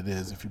cheaper than it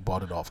is if you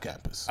bought it off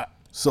campus.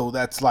 So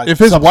that's like, if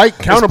his white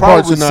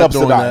counterparts are not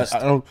doing that,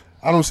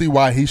 I don't see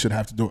why he should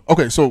have to do it.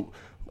 Okay, so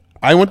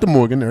I went to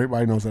Morgan.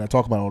 Everybody knows that I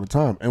talk about it all the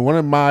time. And one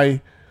of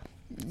my,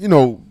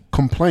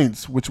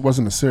 complaints, which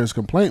wasn't a serious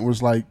complaint,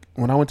 was like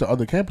when I went to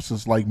other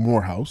campuses like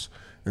Morehouse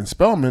and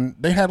Spelman,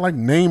 they had like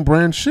name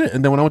brand shit.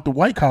 And then when I went to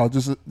white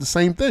colleges, the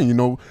same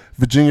thing,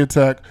 Virginia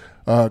Tech,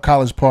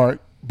 College Park.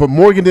 But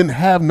Morgan didn't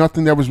have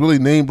nothing that was really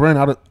name brand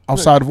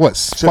outside of what?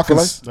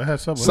 Chick-fil-A? They had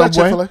Subway.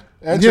 Chick-fil-A.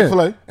 And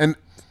Chick-fil-A. And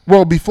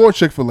well, before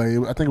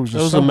Chick-fil-A, I think it was just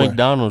there was Subway. a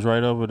McDonald's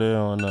right over there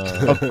on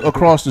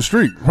across the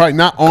street, right?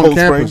 Not on Cold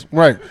campus, Spring.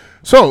 right?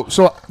 So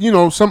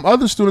some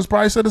other students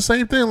probably said the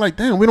same thing. Like,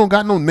 damn, we don't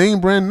got no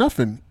name brand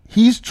nothing.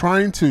 He's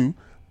trying to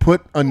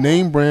put a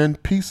name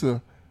brand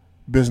pizza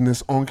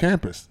business on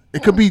campus.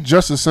 It could be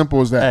just as simple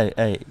as that.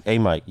 Hey,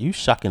 Mike, you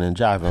shucking and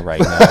jiving right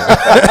now.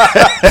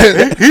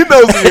 He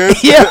knows he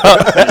is. Yeah.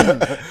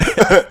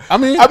 I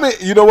mean,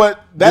 you know what?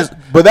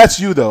 But that's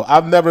you though.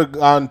 I've never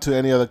gone to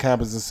any other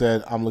campus and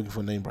said I'm looking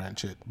for name brand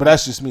shit. But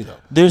that's just me though.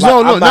 There's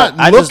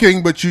not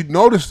looking, but you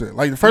noticed it.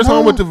 Like the first time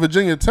I went to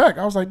Virginia Tech,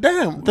 I was like,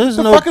 damn, what the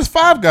fuck is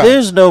Five Guys?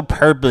 There's no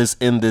purpose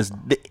in this.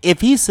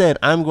 If he said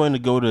I'm going to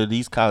go to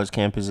these college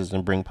campuses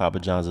and bring Papa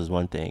John's is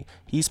one thing.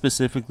 He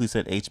specifically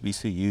said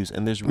HBCUs,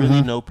 and there's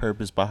really no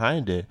purpose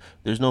behind it.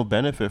 There's no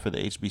benefit for the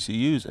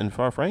HBCUs, and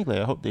far frankly,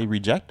 I hope they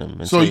reject them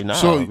and say,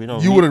 "Nah, we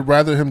don't." You would have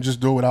rather him just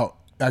do it without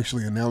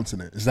actually announcing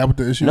it. Is that what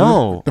the issue is?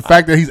 No. The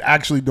fact that he's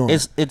actually doing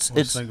it. It's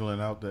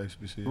singling out the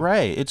HBCUs.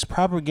 Right. It's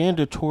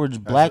propaganda towards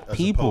black as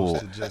people.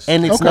 just,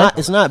 and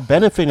it's not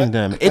benefiting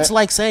them. It's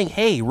like saying,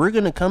 hey, we're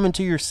going to come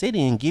into your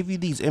city and give you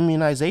these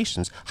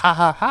immunizations. Ha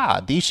ha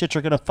ha. These shits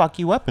are going to fuck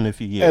you up in a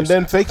few years. And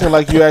then faking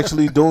like you're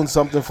actually doing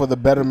something for the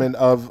betterment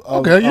of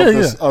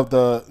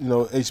the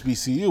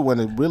HBCU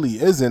when it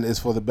really isn't. It's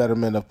for the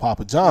betterment of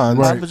Papa John's.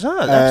 Right. Papa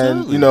John's, and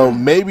absolutely.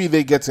 maybe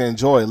they get to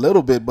enjoy a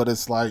little bit, but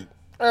it's like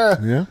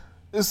yeah.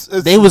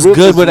 They was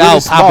good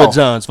without Papa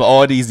John's for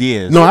all these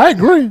years. No, I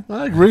agree,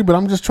 but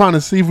I'm just trying to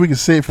see if we can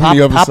say it from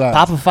the other side.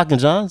 Papa fucking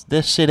John's,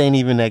 this shit ain't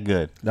even that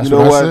good. That's you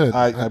know what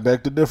I said. I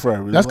beg to differ. I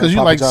really That's because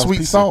you like John's sweet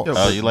pizza. sauce. Yeah,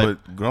 Oh,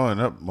 but growing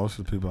up, most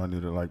of the people I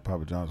knew that like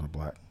Papa John's were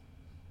black.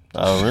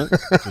 Oh, really?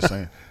 Just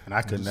saying. And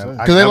I could never.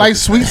 Because they like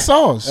sweet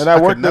sauce. And I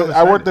worked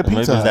at Maybe Pizza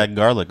there's Hut. that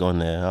garlic on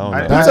there. I don't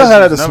know. Pizza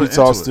Hut had a Never sweet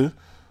sauce into too.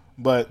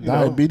 But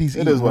Diabetes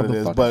it is what it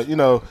is. But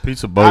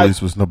Pizza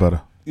Bowley's was no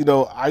better.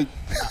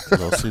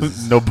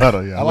 No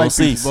better. Yeah, I like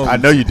pizza Bowley's. I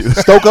know you do.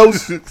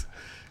 Stoko's.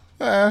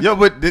 Yo,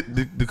 but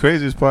the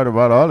craziest part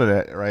about all of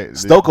that, right?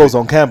 Stoko's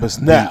on campus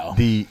now.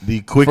 The For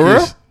real?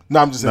 quickest. No,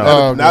 I'm just saying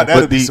No, now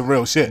that'd but be the- some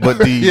real shit. But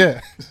the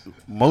Yeah.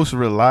 most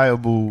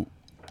reliable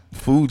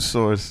food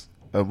source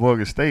of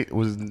Morgan State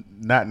was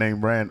not name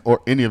brand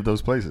or any of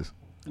those places.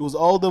 it was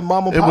all the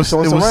mom and It pop was-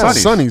 joints it was around.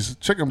 Sonny's. Sonny's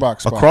chicken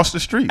box spot. Across the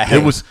street, Hey.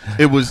 it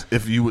was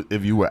if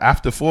you were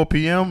after 4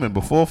 p.m. and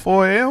before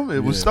 4 a.m.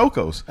 it was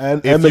Stoko's,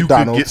 And if you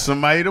McDonald's. could get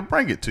somebody to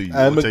bring it to you,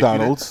 And we'll take you there.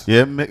 McDonald's.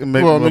 Yeah,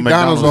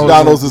 McDonald's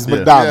McDonald's is Yeah.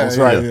 McDonald's,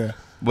 Yeah, right? yeah.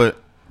 But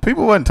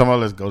people wasn't talking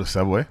about let's go to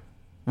Subway.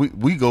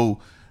 We go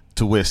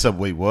to where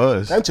Subway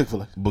was And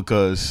Chick-fil-A.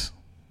 because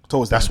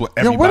Towards that's that. what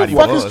Yo, where everybody the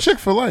fuck was. is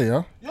Chick-fil-A,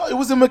 yo? Yo, it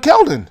was in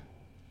McKeldin.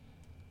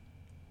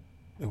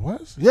 It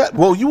was? Yeah,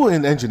 well, you were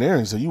in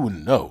engineering, so you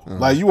wouldn't know.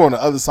 Like you were on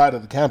the other side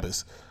of the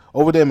campus,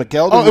 over there in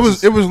McKeldin. Oh, it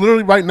was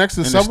literally right next to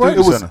in the Subway?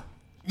 student was- center.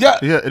 yeah,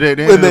 Yeah, they in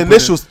ended the up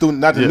initial putting- student,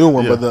 not the Yeah, new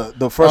one, yeah. but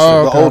the first Oh,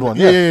 one, okay. the old one.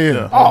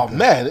 Yeah. Oh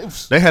man, it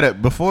was, They had it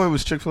before it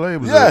was Chick-fil-A.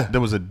 It was Yeah. there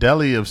was a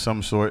deli of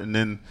some sort, and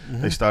then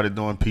they started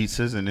doing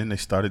pizzas, and then they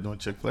started doing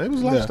Chick-fil-A. It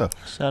was a lot of Yeah. stuff.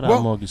 Shout out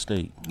Well- Morgan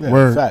State. yeah,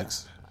 Word.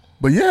 facts.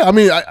 But yeah, I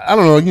mean, I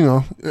don't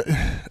know,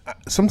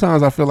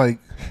 sometimes I feel like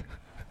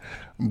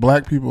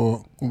black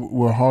people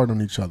were hard on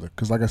each other.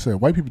 Because like I said,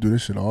 white people do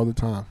this shit all the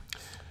time.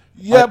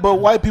 Yeah, but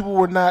white people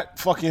were not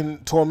fucking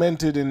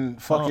tormented and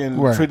fucking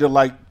Right. treated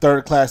like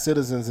third class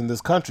citizens in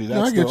this country.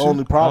 That's I get the you. only I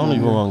don't problem.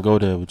 even want to go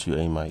there with you,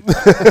 Mike.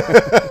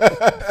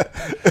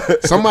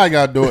 Somebody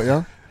got to do it,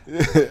 yo.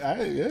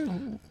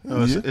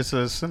 No, it's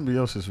a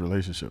symbiosis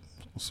relationship.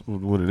 That's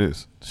what it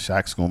is.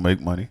 Shaq's gonna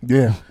make money.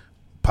 Yeah,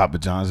 Papa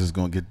John's is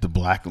gonna get the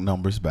black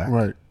numbers back.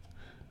 right.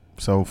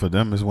 So for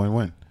them, it's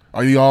win-win.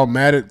 Are you all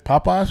mad at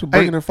Popeyes for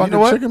bringing their you fucking know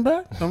what? chicken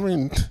back? I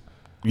mean,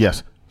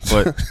 Yes,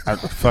 but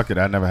fuck it,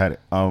 I never had it.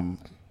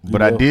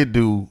 But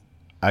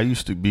I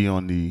used to be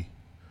on the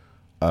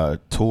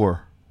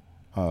tour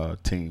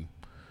team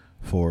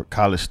for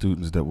college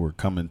students that were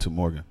coming to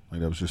Morgan. Like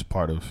that was just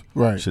part of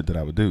shit that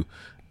I would do.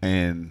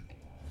 And,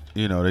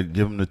 you know, they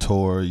give them the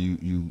tour.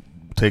 You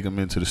take them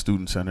into the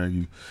student center.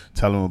 You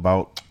tell them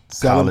about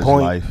college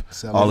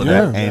life, all of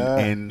that,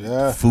 and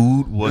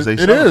food was a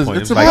selling point.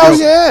 It's like,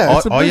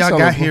 all y'all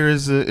got here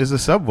is a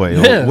Subway.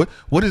 Yeah.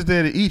 What is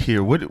there to eat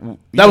here?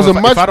 That was a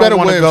much better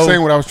way of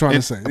saying what I was trying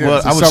to say.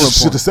 Well, I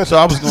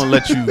was going to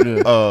let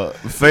you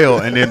fail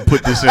and then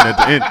put this in at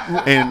the end.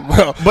 And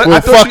but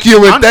I fuck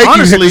you and thank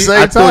you at the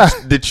same I time.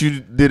 thought that you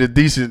did a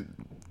decent.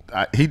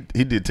 He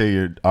did tear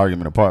your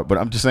argument apart, but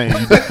I'm just saying I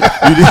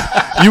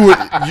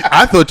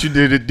thought you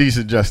did a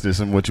decent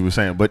justice in what you were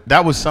saying. But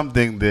that was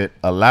something that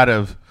a lot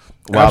of.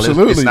 While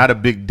it's not a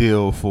big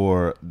deal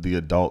for the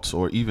adults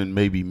or even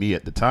maybe me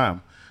at the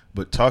time,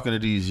 but talking to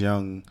these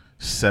young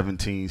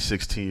 17,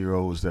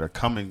 16-year-olds that are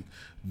coming,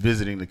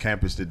 visiting the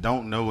campus that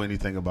don't know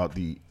anything about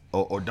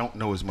or don't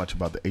know as much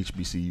about the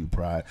HBCU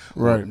pride,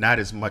 or not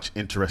as much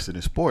interested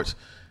in sports,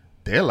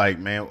 they're like,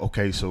 man,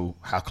 okay, so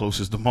how close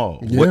is the mall?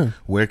 Yeah.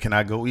 Where can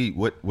I go eat?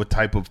 What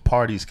type of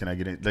parties can I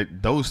get in?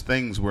 Like, those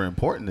things were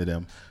important to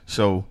them.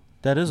 So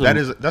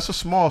that's a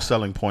small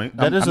selling point.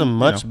 That is a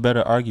much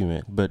better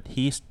argument, but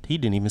he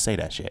didn't even say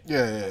that shit.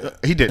 Yeah.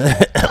 He did.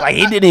 Like,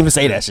 he didn't even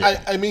say that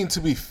shit. I mean, to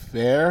be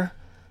fair,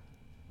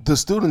 the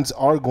students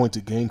are going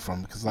to gain from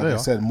it because, like I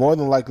said, more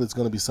than likely it's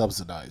going to be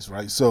subsidized,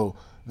 right? So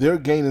they're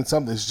gaining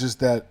something. It's just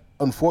that,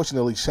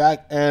 unfortunately, Shaq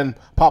and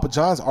Papa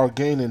John's are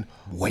gaining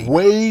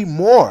way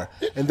more,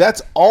 and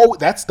that's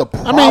the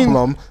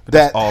problem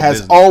that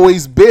has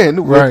always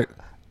been with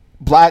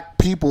black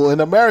people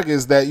in America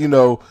is that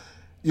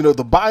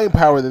the buying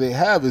power that they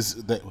have is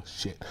that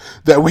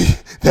we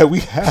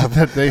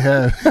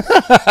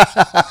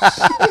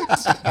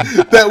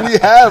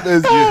have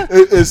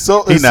is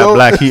so. He's not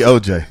black. He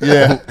OJ.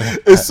 Yeah,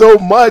 it's so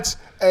much,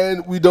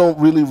 and we don't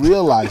really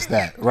realize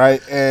that,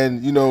 right?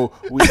 And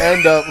we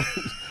end up.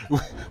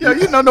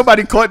 Yeah,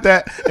 nobody caught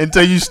that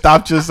until you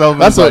stopped yourself.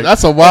 That's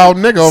a wild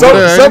nigga over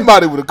there.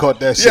 Somebody would have caught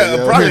that shit.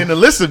 Yeah, probably in the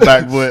listen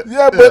back, but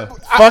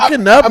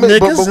fucking up,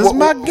 niggas. This is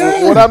my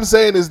game. What I'm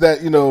saying is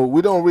that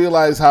we don't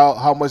realize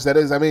how much that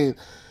is. I mean,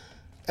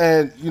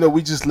 and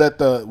we just let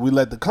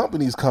the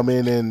companies come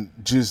in and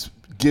just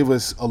give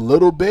us a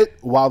little bit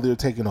while they're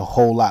taking a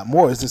whole lot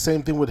more. It's the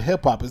same thing with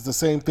hip hop. It's the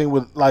same thing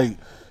with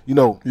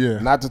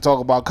not to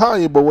talk about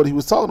Kanye, but what he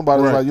was talking about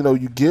is like,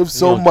 you give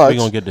so much. We're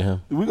going to get to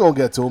him. We're going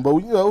to get to him, but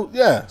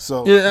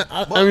so. Yeah,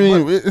 I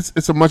mean,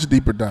 it's a much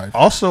deeper dive.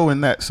 Also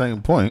in that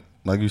same point,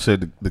 like you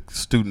said, the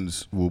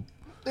students will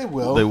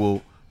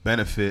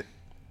benefit,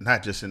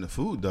 not just in the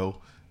food though,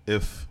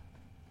 if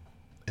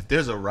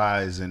there's a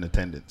rise in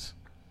attendance,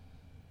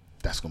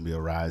 that's going to be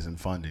a rise in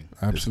funding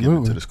that's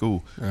given to the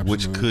school,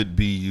 which could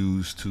be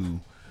used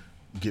to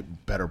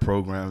get better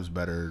programs,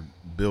 better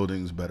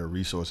buildings, better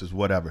resources,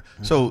 whatever.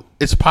 Mm-hmm. So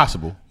it's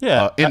possible.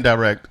 Yeah,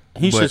 indirect.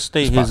 He should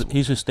state his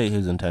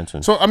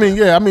intention. So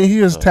he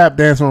is tap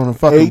dancing on the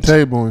fucking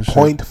table and shit.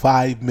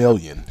 $8.5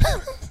 million.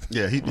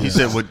 Yeah, he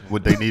said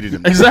what they needed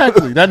him.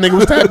 Exactly. That nigga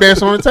was tap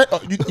dancing on the table.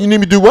 You need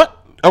me to do what?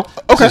 Oh,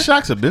 okay.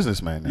 Shaq's a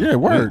businessman now. Yeah,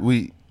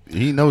 word.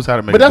 He knows how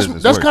to make. But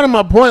business that's work. kind of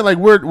my point. Like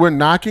we're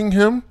knocking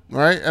him,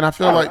 right? And I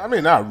feel I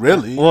mean, not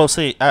really. Well,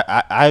 see,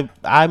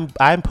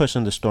 I'm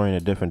pushing the story in a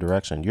different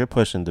direction. You're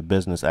pushing the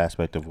business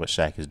aspect of what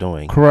Shaq is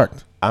doing.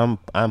 Correct. I'm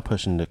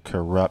pushing the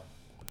corrupt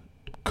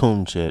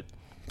coon shit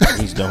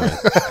he's doing.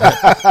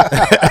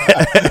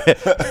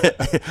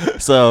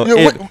 So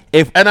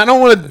if and I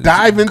don't want to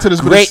dive into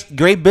this.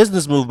 Great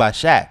business move by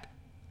Shaq.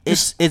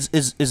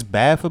 It's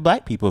bad for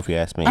black people if you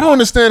ask me. I don't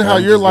understand how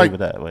you're like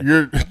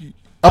you're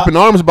up in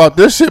arms about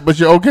this shit, but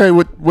you're okay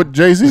with what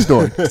Jay-Z's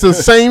doing. It's the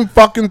same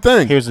fucking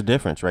thing. Here's the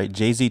difference, right?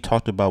 Jay-Z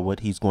talked about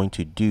what he's going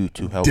to do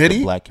to help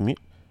the black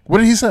community. What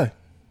did he say?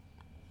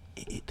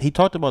 He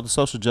talked about the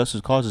social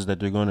justice causes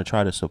that they're going to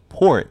try to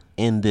support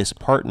in this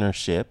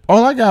partnership.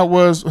 All I got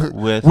was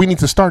we need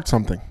to start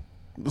something.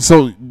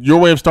 So your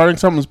way of starting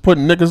something is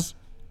putting niggas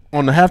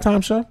on the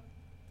halftime show?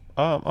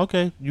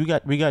 Okay, we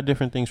got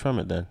different things from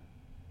it then.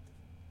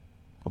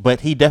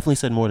 But he definitely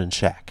said more than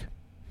Shaq.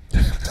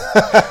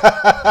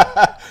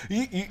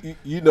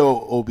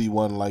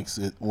 Obi-ONE likes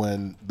it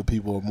when the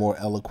people are more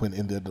eloquent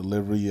in their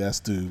delivery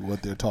as to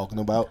what they're talking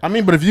about. I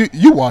mean, but if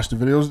you watch the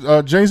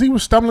videos, Jay-Z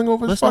was stumbling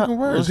over his fucking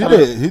words.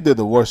 He did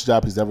the worst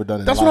job he's ever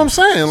done in his life. That's what I'm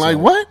saying. Like,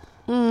 what?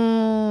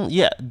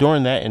 Yeah,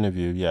 during that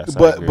interview, yes.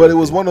 But it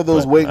was one of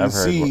those waiting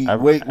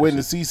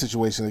to see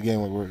situation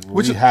again where we're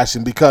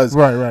rehashing because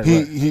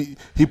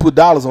he put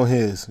dollars on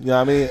his. You know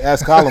what I mean?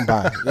 Ask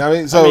Columbine. You know what I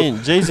mean? So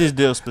Jay's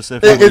deal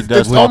specifically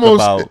does talk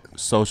about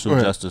social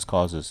justice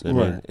causes. I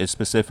mean, it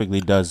specifically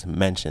does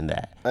mention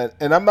that.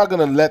 And I'm not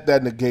gonna let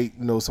that negate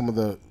some of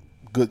the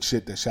good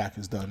shit that Shaq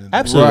has done.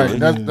 Absolutely,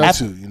 that's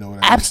too. You know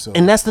what I mean? So.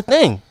 And that's the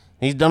thing.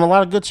 He's done a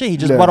lot of good shit. He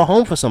just bought a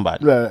home for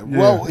somebody. Yeah.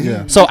 Well,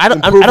 so I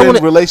don't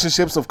want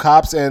relationships of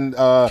cops and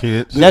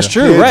kids. That's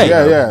true, right?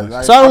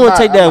 Yeah. So I don't want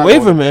to take that away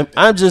from him.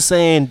 I'm just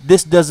saying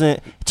this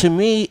doesn't. To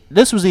me,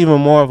 this was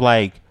even more of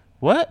like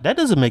What? That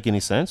doesn't make any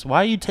sense.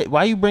 Why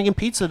are you bringing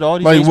pizza to all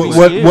these Like,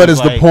 HBCUs? what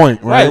is the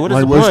point, right? What is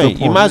Like, the what's the point? You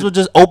point? might as well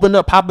just open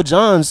up Papa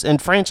John's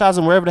and franchise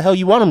them wherever the hell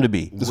you want them to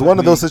be. It's one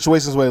of those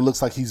situations where it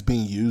looks like he's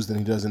being used and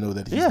he doesn't know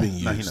that he's being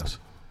used. No, he knows.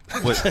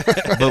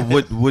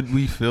 But would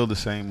we feel the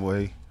same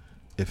way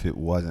if it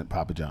wasn't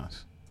Papa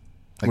John's?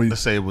 Like,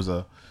 let's say it was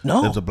a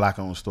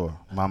black-owned store,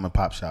 mom and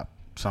pop shop,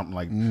 something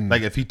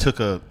like if he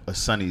took a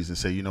Sonny's and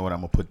say, you know what,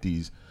 I'm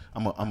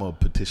gonna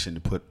petition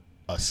to put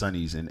a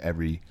Sonny's in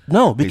every.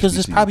 No, because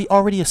there's HBCU. probably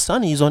already a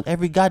Sonny's on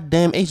every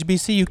goddamn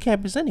HBCU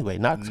campus anyway.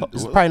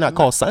 It's probably not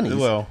called Sonny's.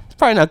 Well, it's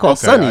probably not called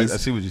Sonny's. I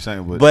see what you're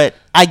saying, but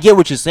I get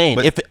what you're saying.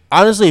 If it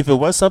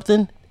was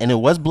something and it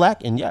was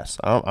black, and yes,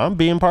 I'm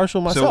being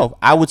partial myself,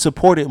 I would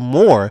support it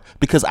more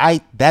because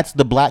that's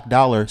the black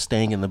dollar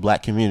staying in the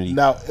black community.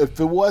 Now, if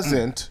it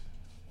wasn't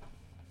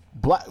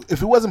black,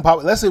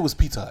 let's say it was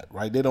Pizza Hut,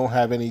 right? They don't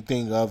have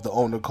anything of the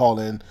owner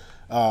calling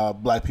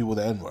black people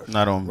the N-word.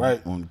 Not on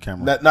right on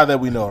camera. Not that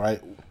we know,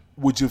 right?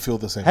 Would you feel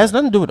the same? Has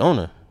nothing to do with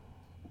owner.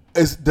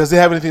 Does it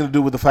have anything to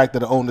do with the fact that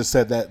the owner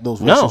said that those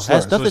No, racial it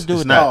has slurs? nothing to do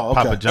with not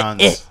that. Papa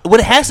John's.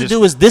 What it has to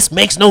do is this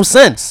makes no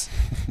sense.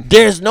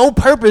 There's no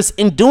purpose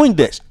in doing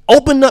this.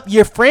 Open up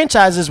your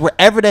franchises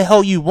wherever the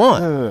hell you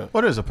want.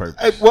 What is a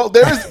purpose? Well,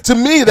 there is. To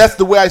me, that's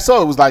the way I saw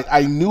it. It was like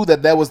I knew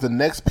that was the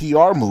next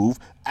PR move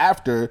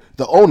after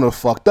the owner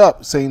fucked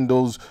up saying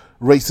those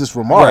racist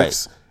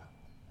remarks,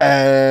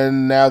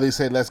 and now they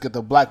say let's get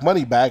the black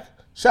money back,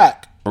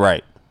 Shaq.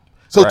 Right.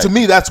 So to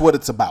me, that's what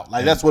it's about.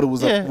 Like that's what it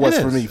was it for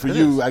is. me. For It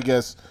you, is. I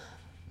guess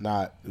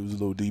not. It was a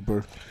little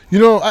deeper. You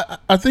know,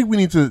 I think we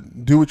need to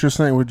do what you're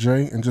saying with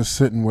Jay and just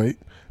sit and wait,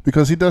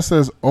 because he does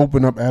says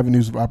open up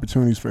avenues of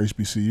opportunities for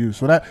HBCUs.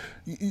 So that,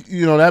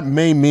 you know, that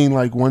may mean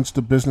like once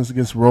the business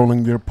gets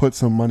rolling, they'll put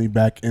some money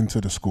back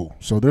into the school.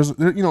 So there's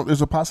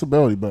a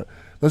possibility, but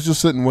let's just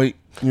sit and wait.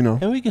 You know,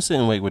 And we can sit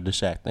and wait with the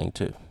Shaq thing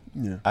too.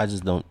 Yeah. I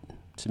just don't.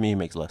 To me, it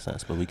makes less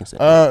sense, but we can sit.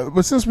 And wait.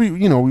 But since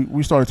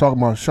we started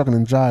talking about shucking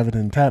and jiving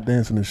and tap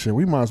dancing and shit,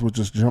 we might as well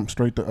just jump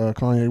straight to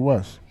Kanye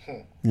West.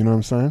 You know what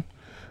I'm saying?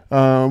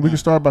 We can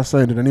start by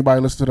saying, did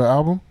anybody listen to the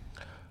album?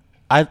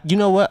 You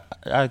know what?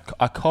 I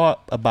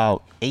caught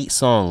about 8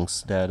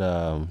 songs that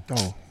Oh,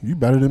 you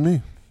better than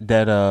me.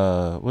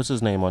 what's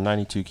his name on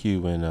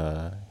 92Q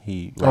when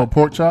he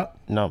Pork chop.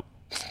 no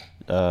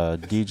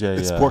DJ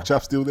Is Pork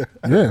Chop still there?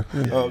 Yeah.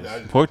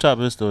 Pork Chop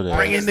is still there.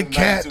 Bring in the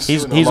cats.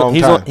 He's He's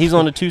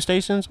on the 2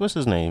 stations. What's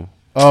his name?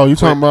 Oh, you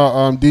talking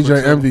about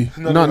DJ Envy?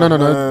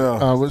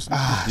 No. What's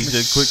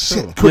DJ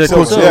Quick.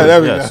 Quicksilver. Yeah,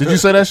 there we Yes. go. Did you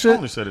say that I shit?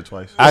 only said it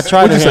twice. I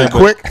tried to What'd you hear say,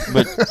 it,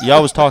 Quick? but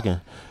y'all was talking.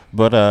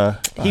 But he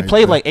Alright,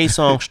 played good. like 8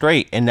 songs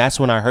straight, and that's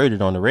when I heard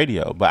it on the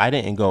radio. But I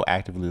didn't go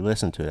actively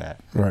listen to that.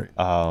 Right.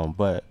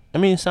 But I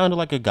mean, it sounded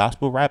like a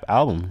gospel rap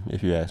album,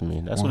 if you ask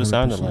me. That's what it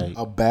sounded like.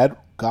 A bad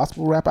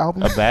gospel rap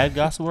album? A bad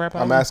gospel rap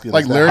album? I'm asking,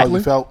 Like is that how lyrically?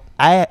 you felt?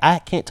 I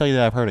can't tell you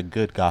that I've heard a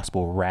good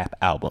gospel rap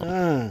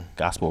album.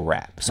 Gospel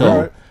rap. So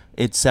Alright.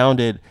 it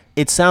sounded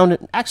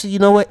actually, you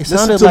know what? It Listen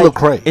sounded to like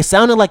Lecrae. it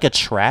sounded like a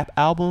trap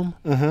album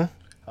I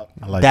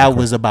like that the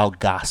was about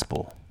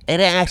gospel. It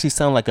didn't actually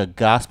sound like a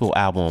gospel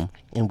album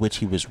in which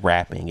he was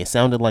rapping. It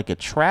sounded like a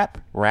trap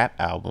rap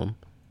album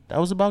that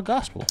was about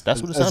gospel.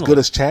 That's what it As sounded good like.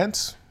 as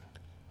Chance?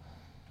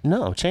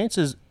 No,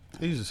 chances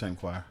He's the same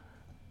choir.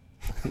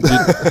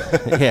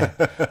 yeah.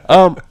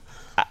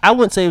 I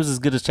wouldn't say it was as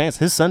good as Chance.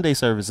 His Sunday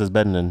service is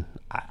better than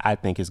I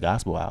think his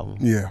gospel album.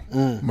 Yeah.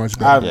 Much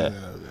better.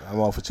 I'm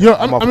off with Yo,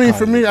 I'm off I with mean,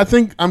 for Kanye. me, I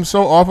think I'm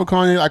so off of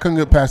Kanye, I couldn't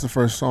get past the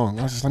first song.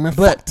 I was just like, man,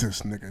 fuck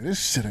this nigga. This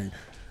shit ain't.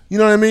 You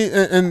know what I mean?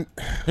 And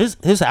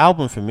His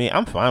album for me,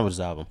 I'm fine with his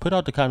album. Put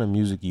out the kind of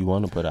music you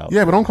want to put out.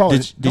 yeah, but don't call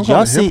it. Did don't call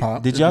y'all it see?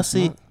 hip-hop Did if y'all it's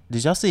see? not.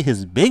 Did y'all see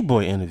his Big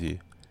Boy interview?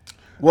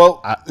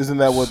 Well, isn't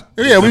that what?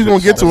 Yeah, we're gonna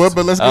get to it,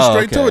 but let's get Oh,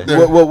 straight to okay. it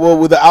then. Well,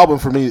 with the album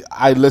for me,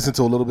 I listened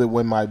to a little bit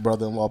when my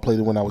brother-in-law played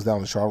it when I was down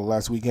in Charlotte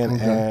last weekend,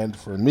 and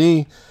for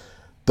me,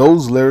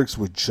 those lyrics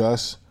were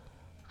just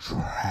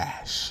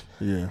trash.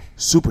 Yeah.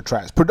 Super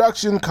trash.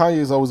 Production, Kanye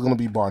is always going to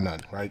be bar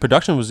none, right?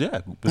 Production was bar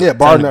sounded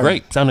none.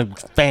 great. Sounded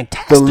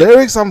fantastic. The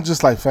lyrics, I'm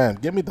just like, fam,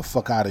 get me the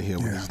fuck out of here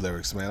with these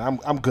lyrics, man.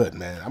 I'm good,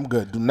 man. I'm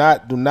good. Do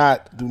not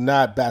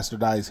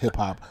bastardize hip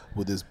hop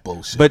with this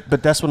bullshit.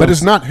 But that's what. But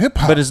it's not hip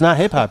hop. But it's not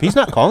hip hop. He's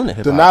not calling it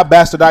hip do hop. not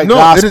bastardize No,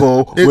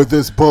 gospel it is- with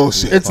this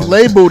bullshit. It's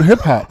labeled hip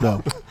hop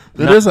though.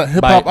 It is a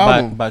hip hop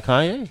album. by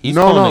Kanye. He's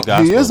No, calling no, it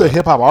gospel. He is a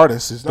hip hop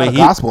artist. He's not a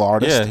gospel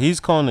artist. Yeah, he's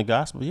calling it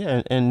gospel.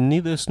 Yeah, and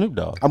neither is Snoop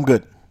Dogg. I'm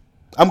good.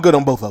 I'm good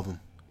on both of them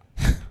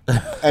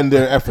and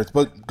their efforts.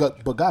 But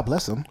God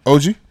bless them.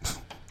 OG,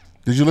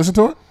 did you listen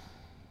to it?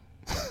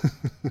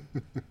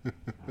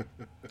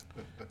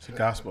 It's a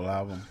gospel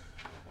album.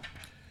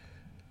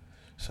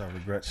 So I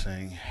regret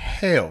saying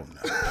hell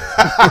no.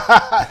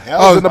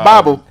 Hell's in the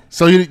Bible.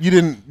 So you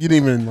didn't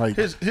even like.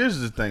 Here's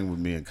the thing with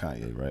me and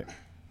Kanye, right?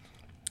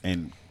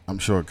 And I'm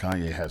sure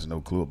Kanye has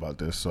no clue about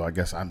this, so I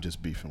guess I'm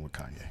just beefing with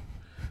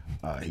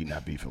Kanye. He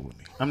not beefing with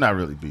me. I'm not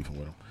really beefing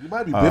with him. He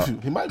might be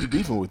beefing. He might be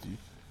beefing with you.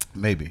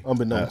 Maybe.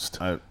 Unbeknownst.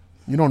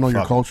 You don't know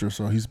your Fuck. culture,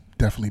 so he's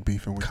definitely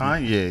beefing with you.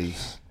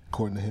 Kanye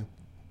According to him.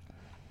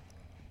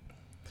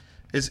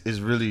 It's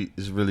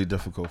really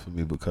difficult for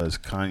me because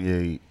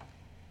Kanye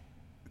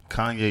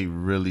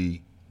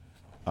really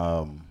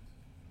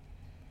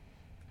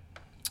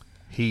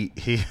he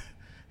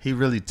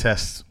really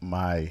tests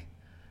my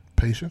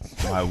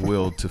Patience. my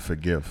will to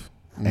forgive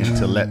and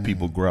to let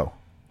people grow,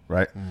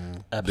 right?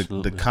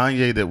 Absolutely. The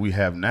Kanye that we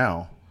have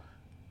now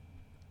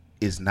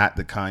is not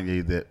the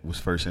Kanye that was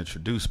first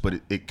introduced, but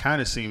it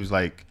kind of seems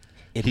like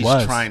he's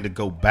trying to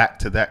go back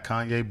to that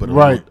Kanye, but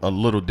a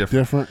little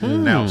different.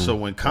 Now, so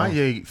when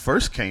Kanye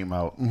first came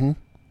out,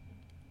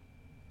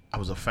 I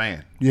was a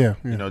fan. Yeah.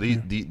 You know,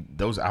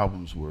 those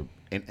albums were,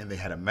 and they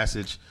had a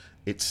message.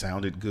 It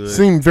sounded good.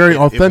 Seemed very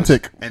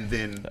authentic. And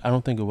then I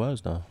don't think it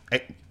was though.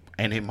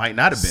 And it might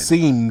not have been.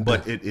 Seemed.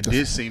 But it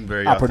did seem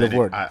very operative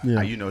authentic.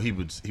 word. You know, he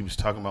was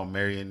talking about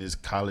marrying his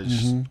college.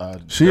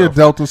 She a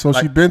Delta, so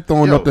she been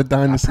throwing up the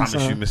dynasty I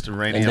promise sign. you, Mr.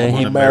 Rainey, And I'm then going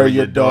he to marry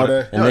your your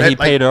daughter. daughter. And then he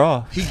paid her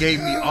off. He gave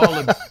me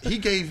he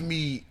gave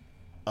me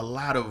a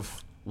lot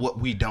of what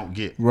we don't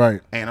get.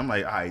 Right. And I'm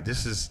like, all right,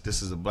 this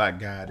is a black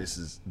guy. This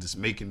is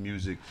making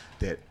music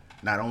that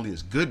not only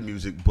is good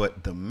music,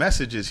 but the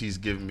messages he's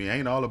giving me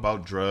ain't all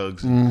about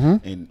drugs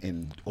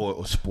and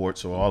or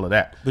sports or all of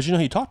that. But you know,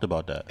 he talked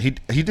about that. He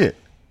did.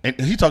 And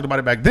he talked about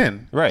it back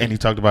then. Right. And he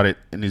talked about it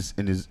in his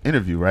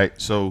interview, right?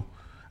 So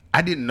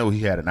I didn't know he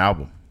had an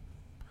album.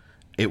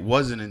 It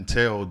wasn't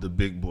until the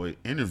Big Boy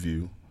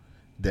interview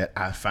that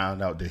I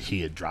found out that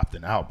he had dropped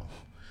an album.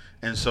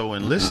 And so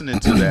in listening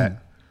to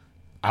that,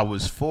 I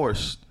was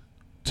forced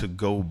to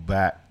go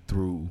back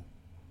through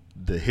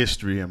the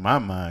history in my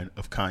mind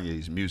of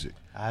Kanye's music.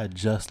 I had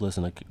just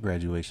listened to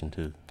Graduation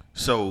too.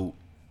 So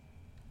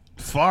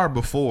far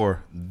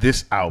before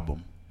this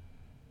album,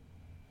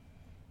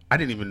 I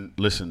didn't even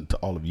listen to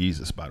all of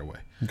Yeezus, by the way.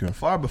 Okay.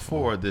 Far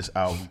before this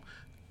album,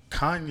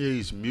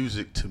 Kanye's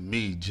music to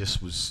me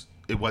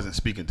it wasn't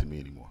speaking to me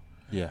anymore.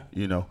 Yeah.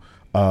 You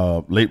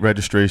know, Late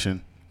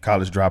Registration,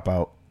 College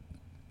Dropout,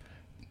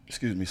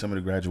 some of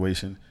the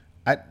Graduation.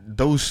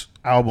 Those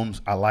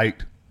albums I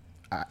liked.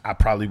 I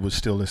probably would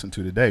still listen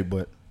to today,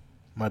 but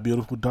My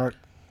Beautiful Dark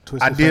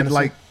Twisted I did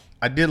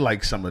Fantasy.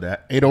 like some of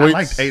that. 808s? I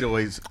liked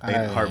 808s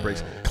and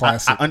Heartbreaks.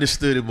 Classic. I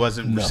understood it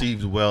wasn't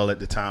received well at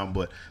the time,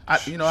 but I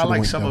like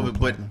went some of double it.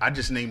 But platinum. I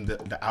just named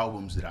the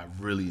albums that I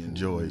really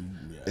enjoyed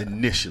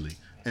initially,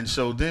 and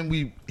so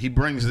then he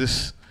brings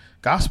this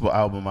gospel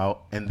album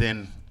out, and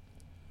then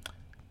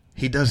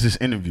he does this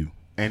interview,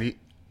 and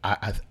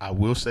I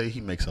will say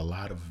he makes a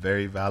lot of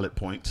very valid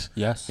points.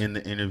 Yes. In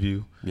the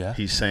interview, Yeah.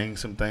 he's saying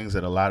some things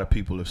that a lot of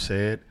people have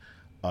said.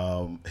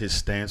 His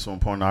stance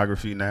on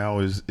pornography now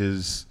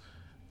is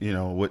you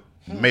know what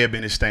may have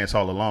been his stance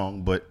all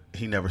along, but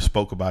he never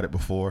spoke about it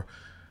before.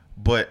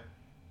 But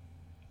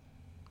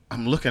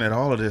I'm looking at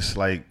all of this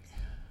like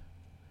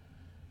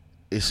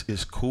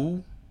it's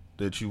cool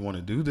that you want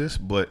to do this,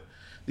 but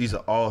these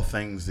are all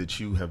things that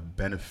you have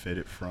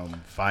benefited from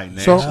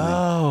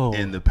financially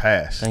in the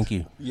past. Thank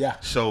you. Yeah.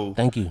 So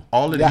Thank you.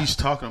 all of these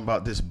talking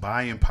about this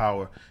buying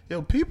power,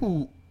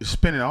 people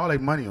spending all their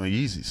money on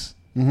Yeezys.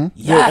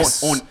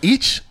 Yes. On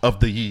each of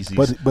the Yeezys.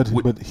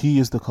 But he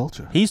is the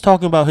culture. He's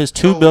talking about his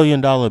 $2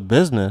 billion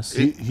business.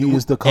 He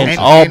is the culture. And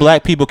all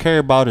black people care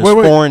about is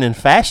foreign and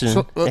fashion.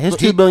 So, and his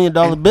 $2 billion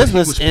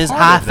business is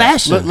high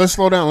fashion. Let's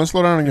slow down. Let's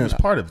slow down again. was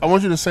part of it. I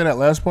want you to say that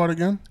last part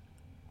again.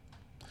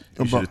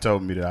 You should have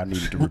told me that I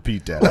needed to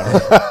repeat that.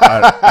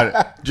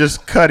 I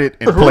just cut it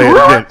and play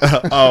it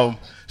again.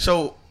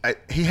 So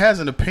he has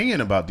an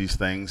opinion about these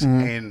things,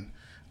 and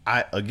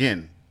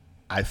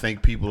I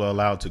think people are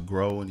allowed to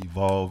grow and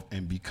evolve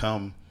and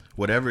become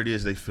whatever it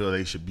is they feel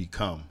they should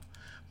become.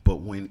 But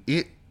when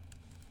it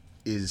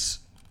is,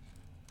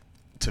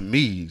 to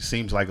me,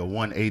 seems like a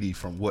 180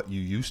 from what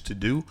you used to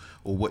do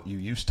or what you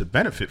used to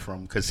benefit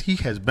from, because he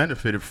has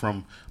benefited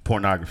from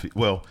pornography.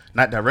 Well,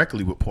 not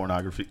directly with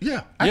pornography.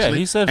 Yeah, actually,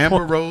 he said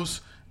Amber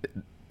Rose,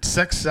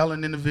 sex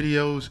selling in the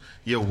videos.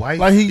 Your wife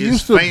Like he is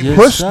used to famous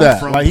push that.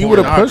 from Like he would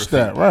have pushed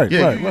that. Right.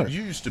 Yeah, Right.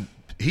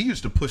 He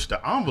used to push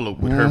the envelope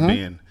with her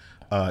being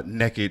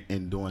naked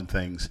and doing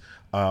things.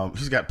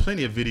 He's got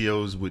plenty of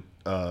videos with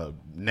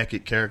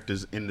naked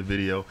characters in the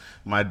video.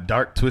 My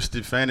Dark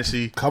Twisted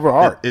Fantasy Cover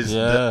art. is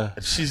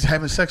she's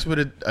having sex with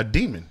a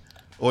demon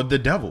or the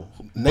devil,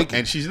 Naked.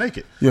 and she's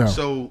naked. Yeah.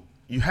 So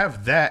you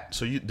have that.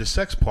 So the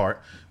sex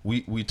part.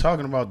 We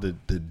talking about the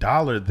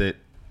dollar that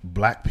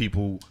black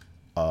people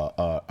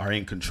are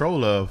in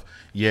control of.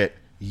 Yet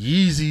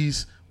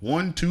Yeezys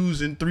 1,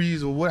 2s, and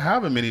 3s, or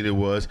however many there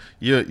was.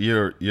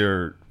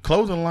 Your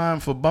clothing line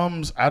for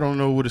bums. I don't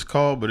know what it's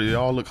called, but they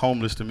all look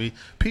homeless to me.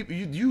 People,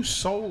 you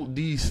sold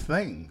these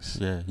things.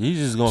 Yeah, he's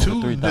just going for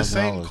To $3,000. the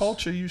same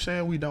culture you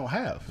saying we don't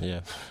have. Yeah.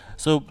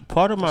 So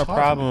part of my hard for me.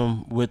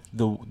 problem with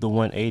the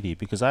 180,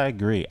 because I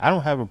agree, I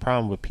don't have a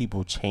problem with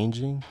people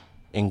changing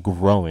and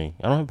growing.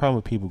 I don't have a problem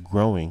with people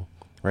growing,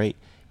 right?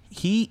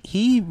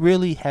 He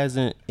really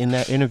hasn't, in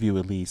that interview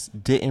at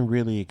least, didn't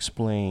really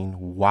explain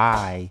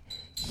why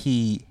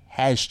he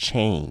has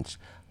changed,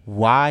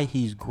 why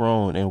he's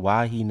grown, and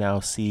why he now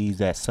sees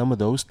that some of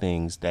those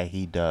things that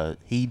he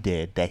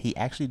did that he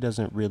actually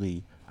doesn't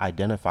really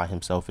identify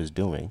himself as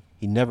doing.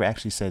 He never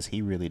actually says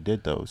he really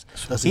did those.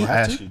 Does he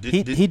have to?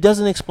 He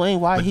doesn't explain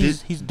why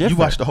he's different. You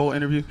watched the whole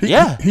interview?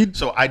 Yeah.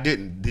 So I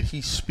didn't. Did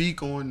he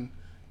speak on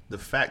the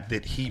fact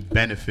that he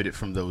benefited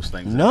from those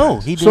things? No,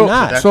 he did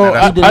not. So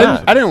He did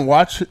not. I didn't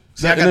watch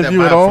that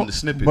interview at all, from the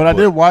snippet, but I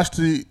did watch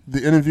the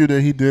interview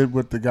that he did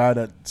with the guy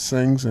that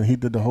sings, and he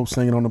did the whole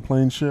singing on the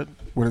plane shit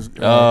with his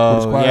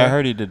choir. Yeah, I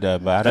heard he did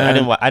that, but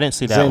I didn't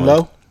see that Zane one.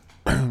 Lowe?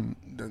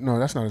 No,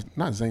 that's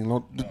not Zane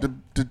Lowe.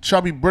 The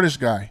chubby British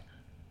guy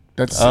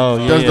does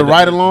the the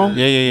ride along.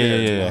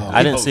 Yeah.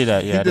 I didn't see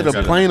that. Yeah, He did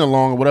a plane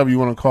along or whatever you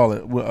want to call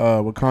it with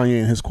Kanye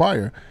and his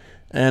choir,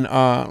 and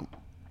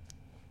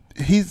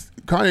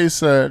Kanye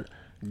said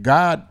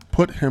God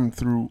put him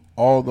through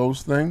all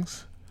those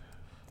things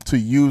to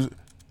use.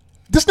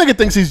 This nigga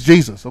thinks he's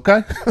Jesus,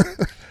 okay?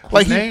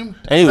 Like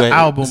the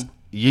album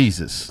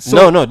Jesus.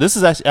 No, this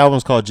is actually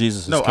album's called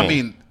Jesus is King. I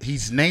mean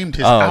he's named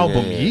his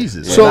album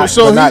Jesus. Yeah,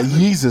 so not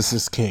Jesus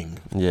is King.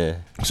 Yeah.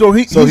 So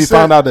he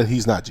found out that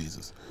he's not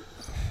Jesus.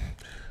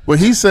 Well,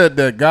 he said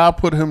that God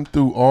put him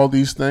through all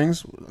these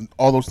things,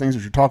 all those things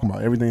that you're talking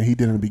about, everything he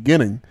did in the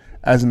beginning,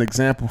 as an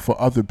example for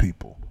other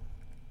people.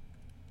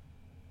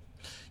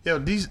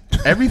 Yo,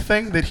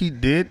 everything that he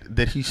did,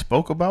 that he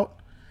spoke about,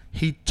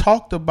 he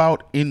talked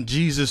about in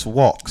Jesus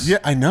Walks. Yeah,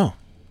 I know.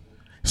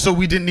 So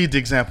we didn't need the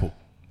example.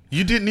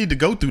 You didn't need to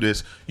go through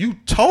this. You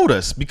told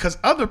us because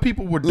other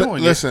people were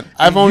doing Listen,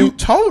 it. You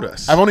told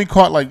us. I've only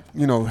caught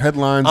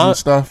headlines and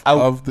stuff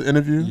of the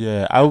interview.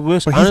 Yeah, I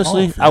wish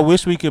I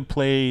wish we could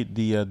play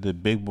the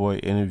Big Boy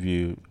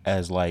interview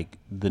as like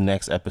the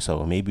next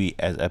episode, maybe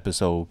as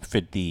episode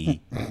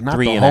 53 Not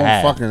the and a whole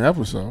half. fucking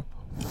episode.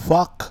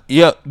 Fuck.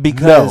 Yeah,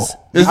 because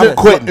Is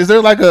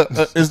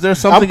there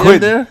something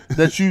in there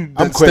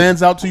that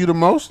stands out to you the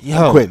most?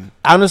 I'm quitting.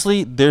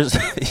 Honestly, there's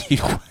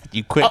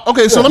you quit.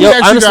 Okay, so let me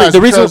ask honestly, you guys.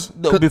 The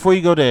reason before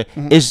you go there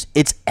is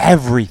it's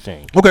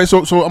everything. Okay, so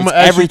I'm gonna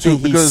ask everything you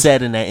too, because he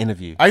said in that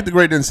interview. Ike the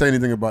Great didn't say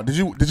anything about it. Did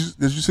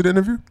you see the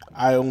interview?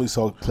 I only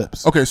saw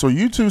clips. Okay, so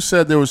you two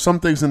said there was some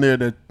things in there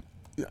that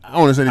I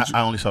want to say that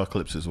I only saw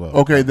clips as well.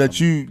 Okay,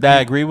 that I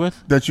agree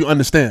with, that you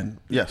understand.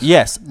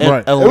 Yes, and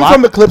right.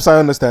 From the clips I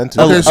understand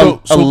too. Okay,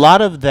 so a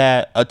lot of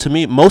that to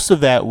me, most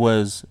of that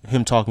was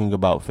him talking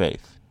about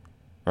faith,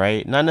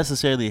 right? Not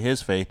necessarily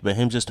his faith, but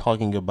him just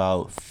talking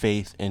about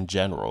faith in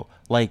general.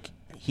 Like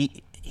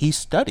he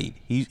studied.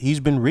 He's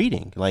been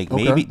reading. Like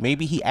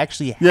maybe he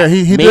actually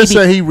he did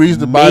say he reads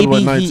the Bible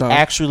at nighttime. Maybe he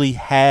actually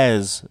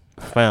has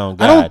found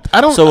God.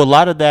 So a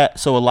lot of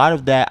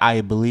that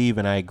I believe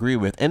and I agree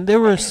with. And there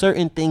were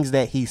certain things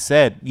that he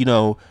said,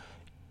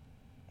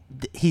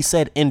 he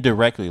said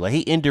indirectly. Like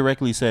he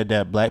indirectly said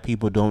that black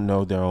people don't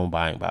know their own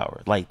buying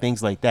power. Like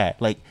things like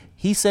that. Like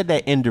he said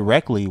that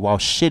indirectly while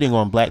shitting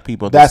on black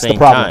people at the same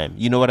time.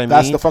 You know what I mean?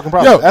 That's the fucking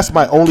problem. Yo, that's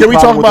my only problem. Can we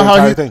talk about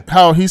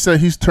how he said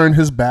he's turned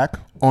his back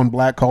on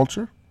black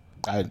culture?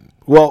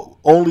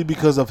 Only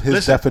because of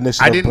his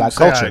definition of black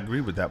culture. I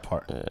agree with that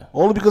part. Yeah.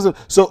 Only because of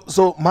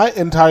so my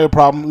entire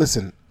problem.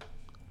 Listen,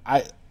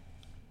 I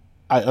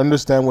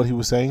understand what he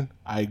was saying.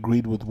 I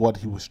agreed with what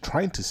he was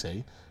trying to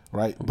say.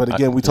 Right, but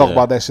again, we talk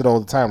about that shit all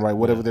the time, right?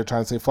 Whatever they're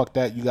trying to say, fuck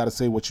that. You got to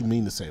say what you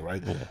mean to say,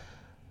 right? Yeah.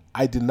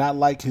 I did not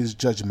like his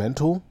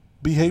judgmental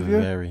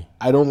behavior.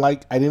 I didn't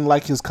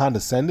like his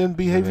condescending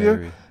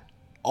behavior.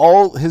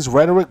 All his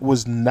rhetoric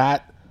was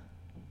not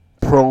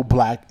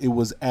pro-black; it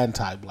was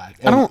anti-black.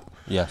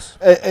 Yes.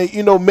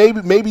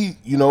 Maybe maybe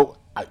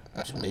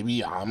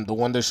I'm the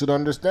one that should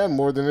understand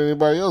more than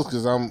anybody else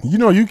because I'm.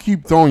 You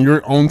keep throwing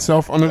your own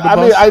self under the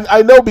bus. I mean,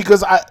 I know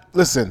because I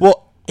listen.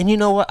 Well, and you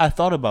know what? I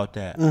thought about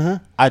that.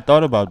 Mm-hmm. I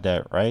thought about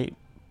that, right?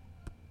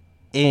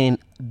 And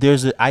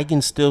I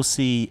can still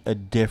see a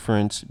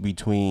difference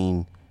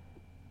between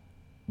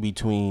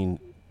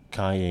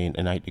Kanye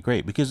and Ike the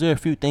Great because there are a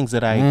few things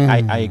that I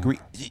agree.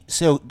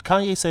 So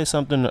Kanye says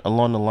something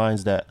along the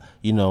lines that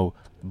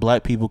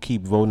black people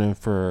keep voting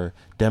for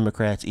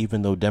Democrats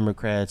even though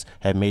Democrats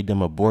have made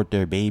them abort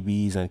their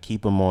babies and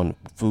keep them on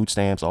food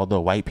stamps, although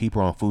white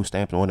people are on food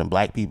stamps more than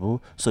black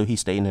people. So he's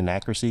stating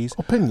inaccuracies.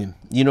 Opinion.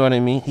 You know what I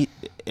mean?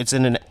 It's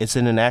an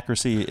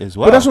inaccuracy as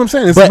well. But that's what I'm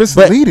saying. It's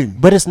misleading.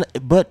 But it's not,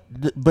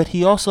 but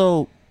he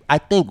also, I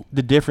think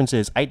the difference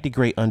is Ike the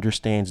Great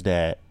understands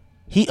that.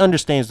 He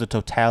understands the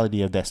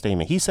totality of that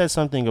statement. He says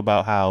something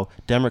about how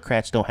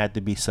Democrats don't have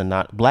to be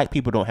black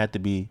people don't have to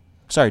be.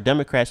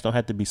 Democrats don't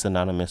have to be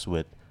synonymous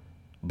with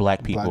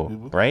black people,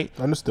 right?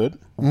 Understood.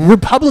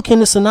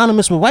 Republican is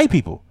synonymous with white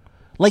people.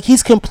 Like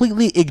he's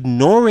completely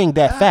ignoring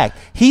that fact.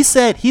 He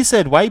said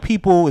white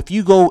people, if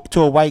you go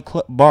to a white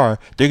bar,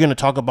 they're going to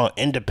talk about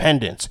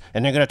independence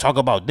and they're going to talk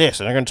about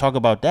this and they're going to talk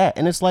about that.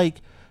 And it's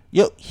like,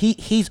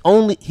 he's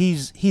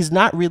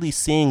not really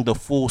seeing the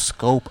full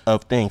scope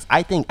of things.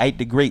 I think Ike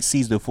the Great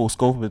sees the full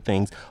scope of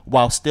things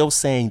while still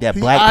saying that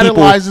black people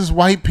idolizes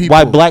white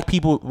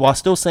people. While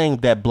still saying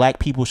that black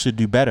people should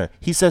do better.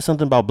 He said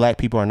something about black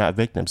people are not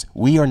victims.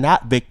 We are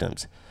not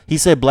victims. He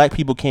said black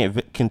people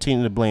can't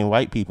continue to blame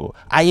white people.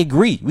 I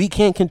agree. We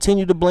can't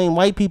continue to blame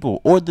white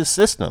people or the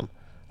system.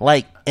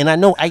 Like, and I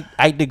know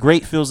I the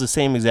Great feels the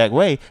same exact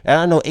way, and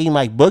I know A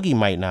Mike Boogie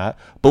might not.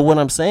 But what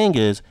I'm saying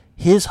is,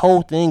 his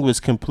whole thing was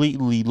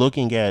completely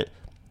looking at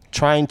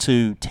trying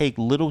to take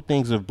little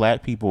things of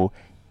black people,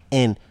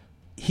 and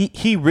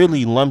he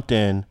really lumped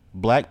in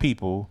black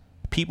people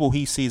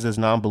he sees as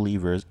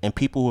non-believers, and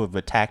people who have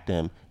attacked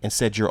him and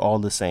said you're all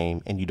the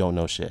same and you don't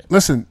know shit.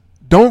 Listen,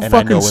 don't And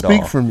fucking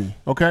speak for me,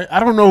 okay?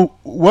 I don't know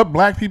what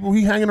black people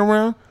he hanging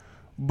around,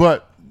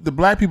 but the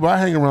black people I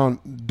hang around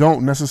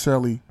don't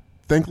necessarily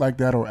think like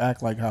that or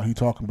act like how he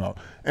talking about.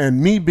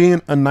 And me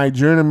being a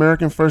Nigerian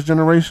American first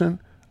generation,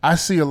 I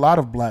see a lot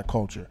of black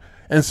culture.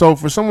 And so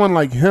for someone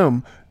like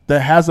him that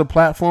has a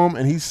platform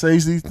and he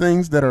says these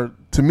things that are,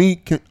 to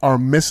me, are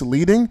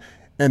misleading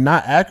and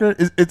not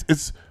accurate,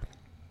 it's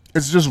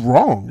just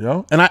wrong,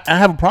 yo. And I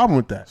have a problem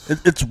with that.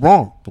 It's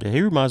wrong. Yeah,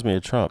 he reminds me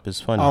of Trump.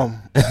 It's funny.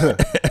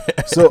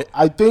 So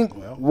I think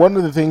one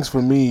of the things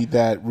for me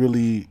that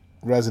really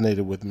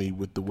resonated with me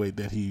with the way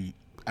that he,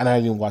 and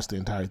I didn't watch the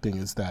entire thing,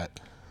 is that,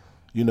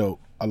 you know,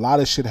 a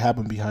lot of shit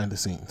happened behind the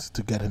scenes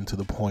to get him to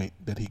the point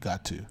that he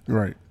got to.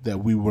 Right. That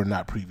we were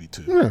not privy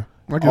to. Yeah.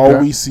 I get All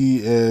that. we see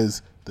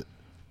is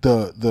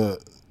the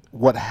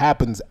what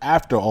happens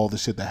after all the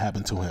shit that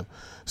happened to him.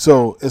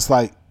 So it's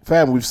like,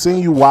 fam, we've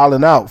seen you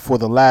wilding out for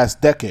the last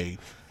decade,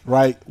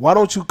 right? Why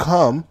don't you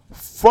come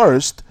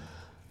first,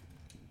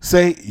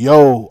 say,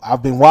 yo,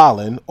 I've been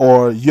wilding,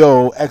 or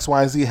yo, X,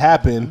 Y, and Z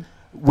happened.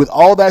 With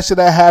all that shit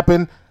that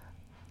happened,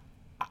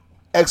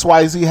 X,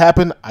 Y, Z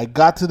happened. I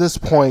got to this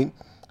point,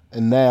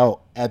 and now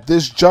at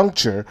this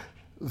juncture,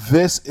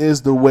 this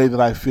is the way that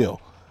I feel.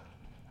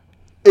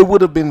 It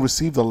would have been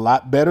received a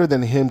lot better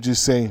than him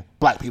just saying,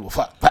 black people,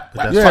 fuck.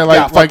 Yeah,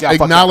 like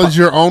acknowledge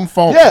your own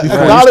fault. Yeah,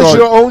 acknowledge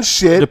your own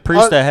shit. The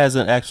priest that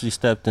hasn't actually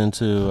stepped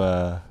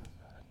into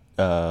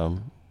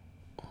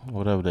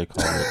whatever they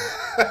call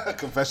it.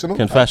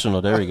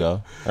 Confessional, there we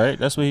go. Right?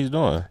 That's what he's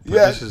doing. But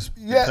this is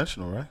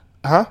intentional, right?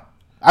 Huh?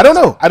 I don't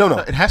know.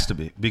 It has to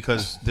be,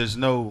 because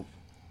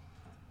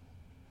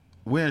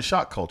we're in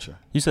shock culture.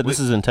 You said this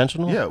is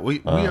intentional? Yeah,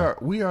 we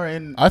are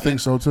in. I think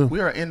so too. We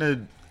are in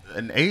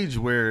an age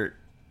where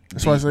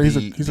that's why I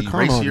say he's a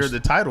con racier artist. the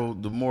title,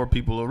 the more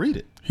people will read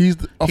it. He's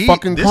a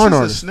fucking con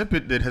artist. This is a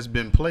snippet that has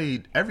been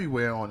played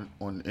everywhere on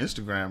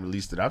Instagram, at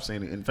least that I've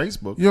seen it in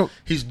Facebook. Yo,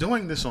 he's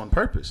doing this on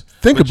purpose.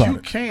 Think about it. You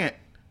can't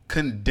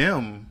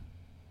condemn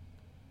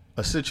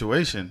a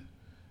situation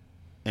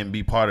and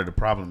be part of the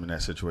problem in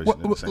that situation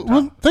at the same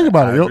time. Think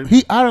about it, yo.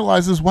 He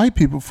idolizes white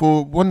people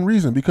for one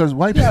reason, because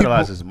white people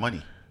idolizes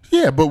money.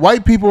 Yeah, but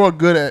white people are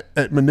good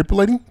at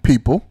manipulating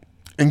people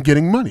and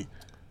getting money.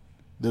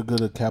 They're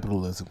good at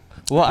capitalism.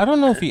 Well, I don't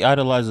know if he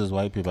idolizes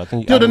white people. I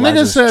think the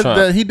nigga said Trump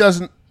that he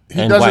doesn't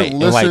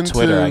listen to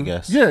Twitter, I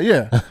guess.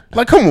 Yeah.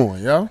 Like, come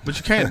on, yo. But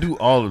you can't do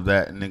all of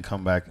that and then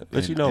come back.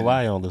 But you know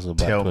why I don't listen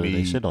to tell Twitter? me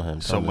They shit on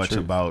him. so much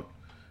about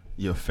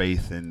your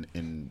faith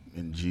in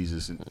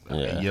Jesus and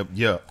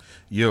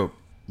your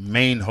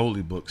main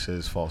holy book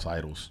says false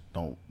idols.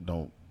 Don't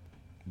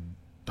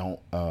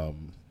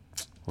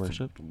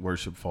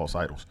worship false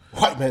idols.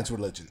 White man's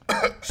religion.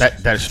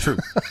 That is true.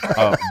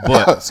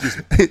 But excuse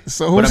me.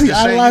 So who's he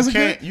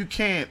idolizing? You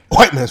can't.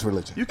 White man's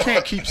religion. You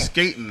can't keep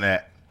skating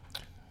that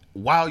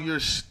while you're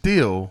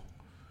still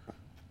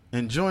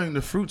enjoying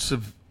the fruits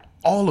of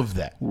all of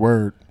that.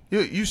 Word.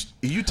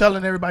 You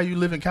telling everybody you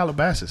live in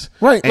Calabasas,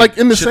 right? And like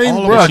in the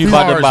same breath, you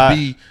about to buy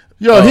be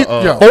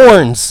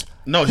horns.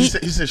 No, he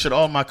said should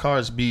all my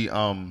cars be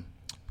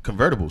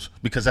convertibles,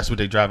 because that's what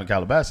they drive in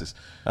Calabasas.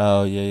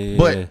 Oh yeah.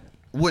 But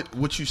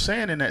what you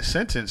saying in that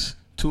sentence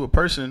to a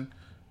person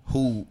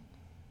who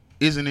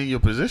isn't in your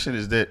position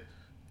is that,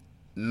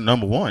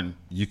 number one,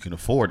 you can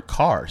afford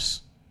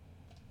cars.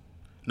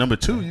 Number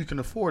two, you can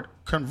afford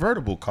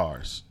convertible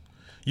cars.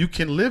 You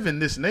can live in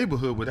this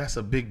neighborhood where that's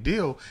a big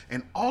deal,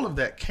 and all of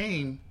that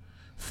came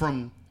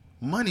from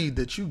money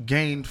that you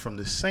gained from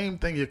the same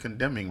thing you're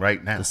condemning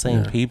right now. The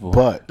same people.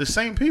 But the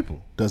same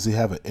people. Does he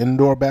have an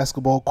indoor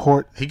basketball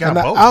court? He got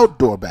and both. An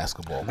outdoor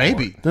basketball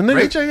Maybe. court?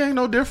 Ray J ain't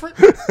no different.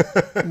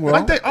 Well,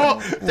 like they're all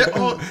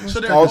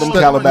so all them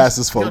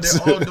Calabasas doing, folks.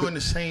 they're all doing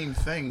the same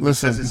thing.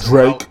 Listen, because it's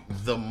Drake.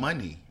 about the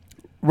money.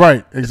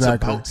 Right, exactly.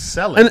 It's about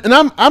selling. And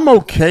I'm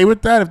okay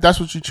with that if that's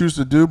what you choose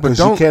to do, but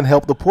you can't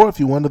help the poor if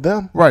you one of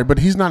them. Right, but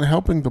he's not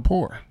helping the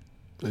poor.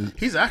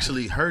 He's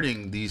actually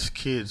hurting these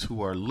kids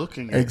who are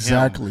looking at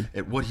him,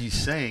 at what he's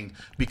saying,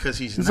 because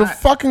he's not a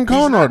fucking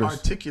con artist,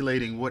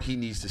 articulating what he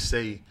needs to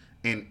say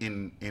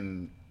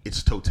in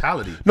its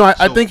totality. No,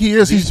 I think he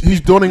is.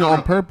 He's doing it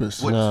on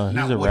purpose. No,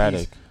 he's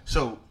erratic.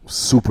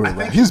 Super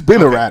erratic. He's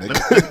been erratic.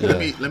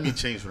 Let me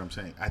change what I'm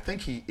saying. I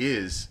think he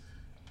is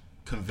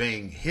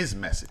conveying his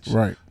message,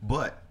 right?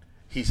 But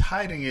he's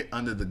hiding it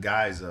under the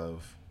guise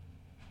of,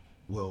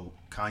 well,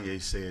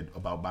 Kanye said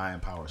about buying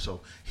power,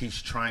 so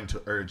he's trying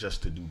to urge us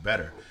to do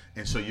better.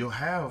 And so you'll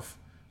have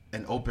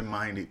an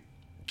open-minded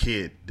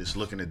kid that's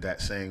looking at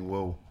that saying,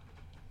 well,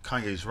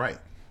 Kanye's right,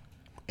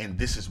 and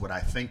this is what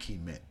I think he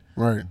meant.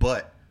 Right.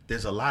 But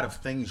there's a lot of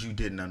things you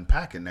didn't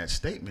unpack in that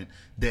statement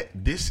that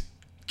this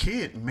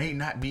kid may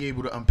not be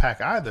able to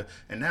unpack either,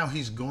 and now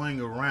he's going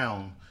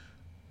around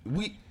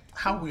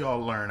how we all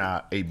learn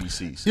our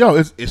ABCs. Yo,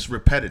 it's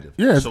repetitive.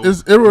 Yeah, so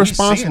it's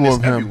irresponsible this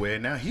of him. everywhere.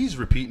 Now he's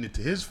repeating it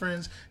to his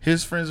friends.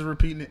 His friends are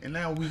repeating it, and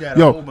now we got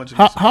Yo, a whole bunch of.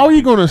 How are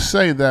you going to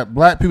say that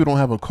black people don't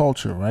have a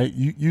culture, right?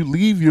 You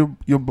leave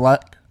your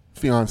black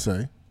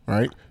fiance,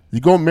 right? You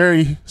go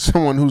marry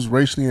someone who's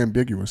racially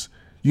ambiguous.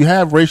 You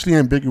have racially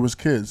ambiguous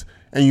kids,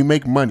 and you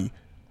make money,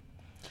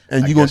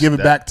 and you're gonna give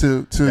it back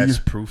to that's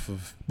you. proof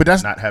of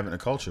not having a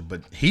culture.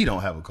 But he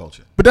don't have a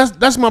culture. But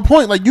that's my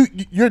point. Like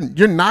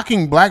you're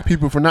knocking black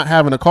people for not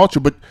having a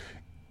culture, but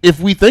if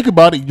we think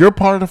about it, you're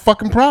part of the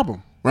fucking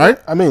problem, right?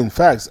 I mean,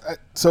 facts.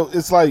 So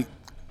it's like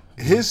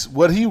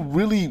what he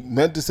really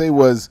meant to say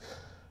was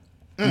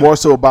more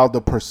so about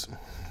the person.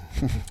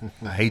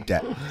 I hate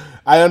that.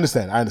 I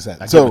understand. I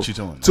get what you're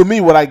doing. To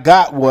me, what I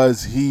got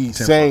was he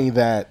saying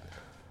that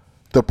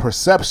the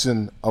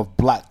perception of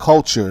black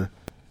culture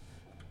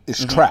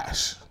is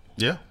trash.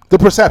 Yeah. The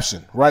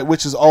perception, right?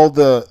 Which is all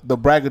the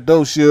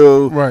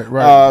braggadocio,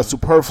 right.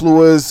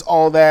 Superfluous,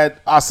 all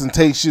that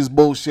ostentatious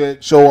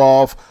bullshit, show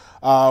off,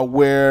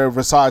 wear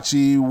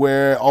Versace,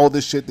 wear all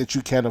this shit that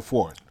you can't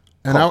afford.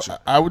 And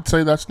I would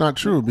say that's not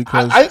true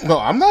because no,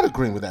 I'm not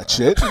agreeing with that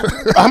shit.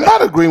 I'm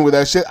not agreeing with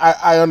that shit.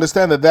 I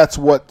understand that that's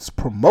what's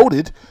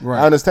promoted.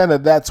 Right. I understand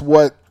that that's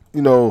what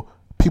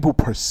people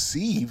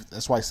perceive.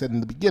 That's why I said in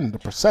the beginning, the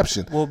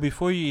perception. Well,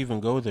 before you even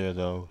go there,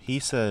 though, he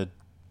said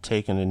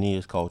taking a knee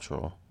is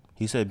cultural.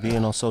 He said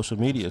being on social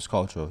media is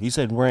cultural. He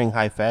said wearing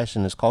high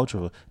fashion is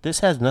cultural. This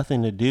has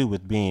nothing to do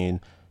with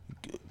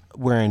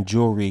wearing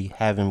jewelry,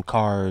 having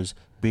cars,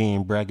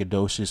 being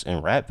braggadocious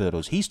in rap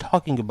videos. He's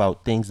talking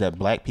about things that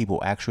black people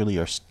actually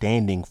are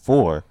standing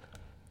for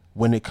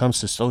when it comes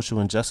to social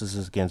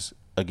injustices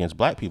against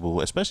black people,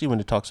 especially when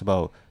it talks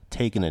about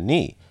taking a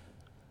knee.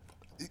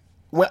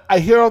 When I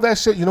hear all that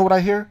shit, you know what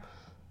I hear?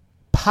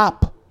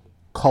 Pop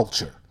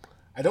culture.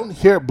 I don't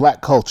hear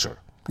black culture.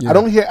 Yeah. I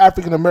don't hear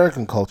African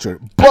American culture.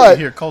 But I didn't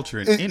hear culture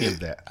in any of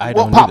that. I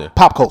don't either.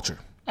 Pop culture.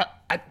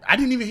 I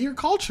didn't even hear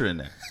culture in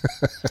that.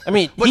 I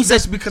mean, but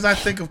that's because I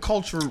think of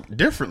culture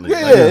differently.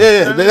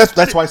 Yeah.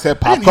 That's why I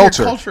said pop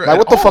culture. Like,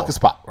 what the fuck is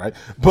pop, right?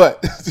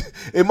 But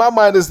in my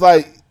mind, it's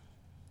like,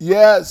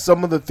 yeah,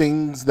 some of the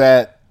things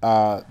that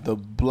the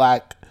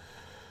black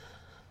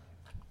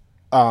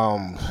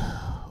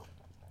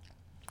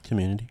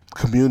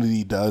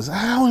community does.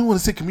 I don't even want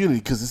to say community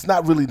because it's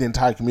not really the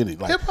entire community.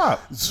 Like hip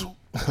hop.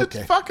 Okay.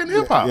 It's fucking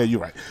hip hop. Yeah, you're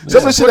right. Some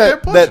of the shit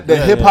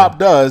that hip hop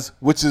does,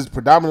 which is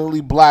predominantly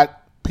black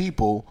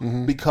people,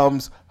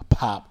 becomes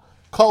pop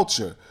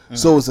culture.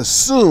 So it's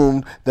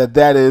assumed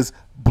that is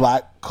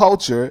black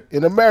culture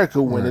in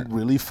America when it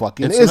really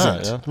fucking isn't.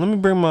 Not, yeah. Let me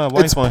bring my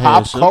wife on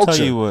here. She'll tell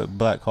you what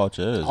black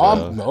culture is.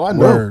 No, I know.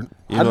 Word.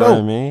 You know what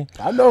I mean?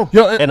 I know.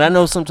 And I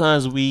know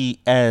sometimes we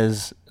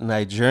as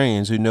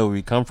Nigerians who know where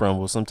we come from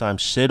will sometimes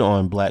shit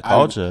on black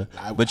culture.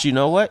 But you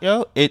know what,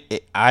 yo?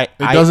 It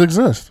does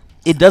exist.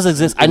 It does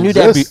exist. I knew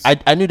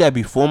that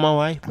before my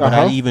wife, but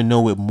I even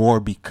know it more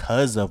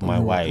because of my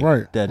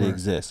wife that it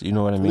exists. You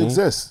know what I mean? It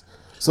exists.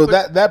 So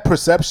that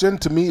perception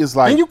to me is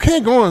like, and you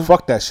can't go on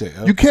fuck that shit.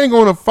 Yo. You can't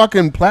go on a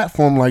fucking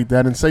platform like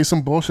that and say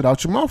some bullshit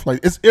out your mouth. Like,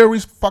 it's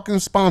fucking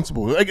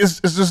responsible. Like, it's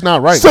just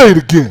not right. Say it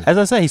again. As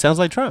I say, he sounds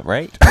like Trump,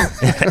 right?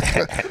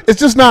 It's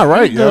just not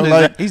right, yo.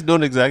 Like, he's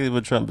doing exactly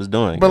what Trump is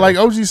doing. But like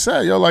OG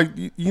said, yo, like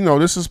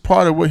this is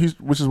part of what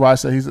which is why I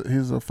say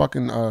he's a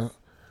fucking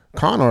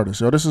con artist,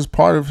 yo. This is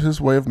part of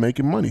his way of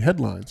making money,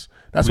 headlines.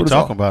 That's what we're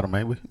talking about him,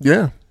 ain't we?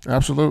 Yeah,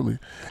 absolutely.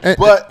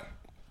 But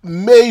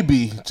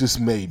maybe, just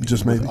maybe,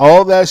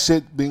 all that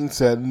shit being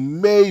said,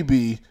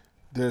 maybe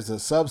there's a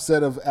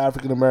subset of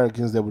African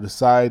Americans that would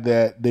decide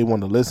that they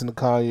want to listen to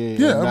Kanye.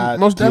 Yeah,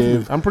 most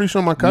definitely. I'm pretty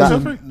sure my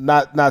cousin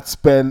not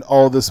spend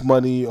all this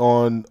money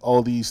on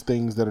all these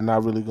things that are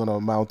not really going to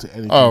amount to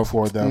anything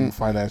for them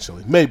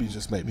financially. Maybe,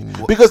 just maybe,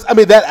 because I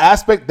mean that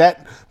aspect,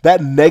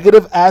 that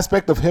negative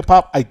aspect of hip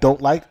hop, I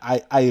don't like.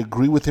 I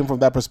agree with him from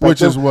that perspective.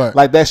 Which is what,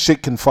 like, that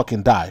shit can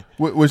fucking die.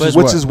 Which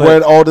is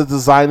when all the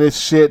designer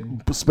shit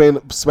spend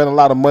a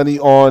lot of money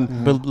on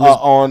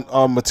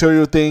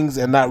material things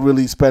and not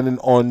really spending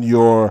on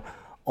your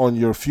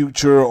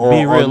future. Or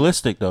be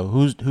realistic though.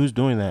 Who's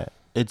doing that?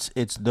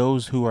 It's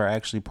those who are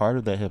actually part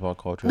of that hip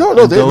hop culture.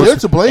 No, they're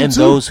to blame and too.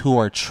 Those who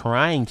are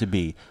trying to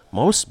be.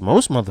 Most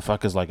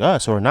motherfuckers like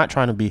us who are not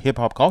trying to be hip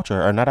hop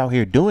culture are not out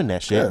here doing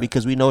that shit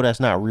because we know that's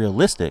not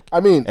realistic. I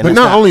mean, but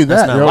not only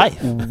that, yo,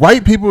 life.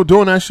 White people are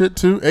doing that shit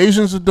too.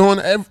 Asians are doing.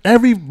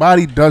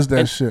 Everybody does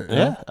that shit.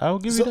 Yeah, I'll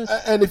give you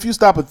that. And if you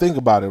stop and think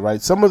about it,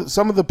 right? Some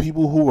of the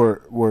people who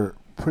were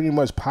pretty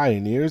much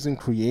pioneers in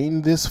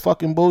creating this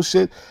fucking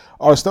bullshit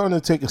are starting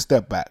to take a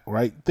step back,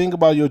 right? Think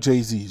about your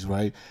Jay-Z's,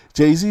 right?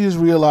 Jay-Z has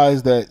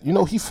realized that,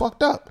 he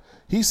fucked up.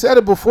 He said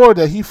it before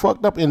that he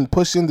fucked up in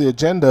pushing the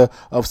agenda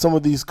of some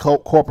of these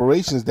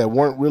corporations that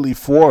weren't really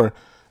for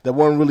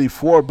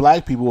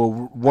black people,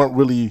 or weren't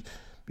really,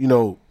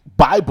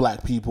 by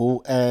black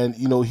people, and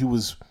he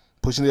was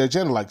pushing their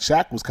agenda, like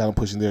Shaq was kind of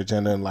pushing their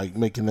agenda and like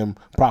making them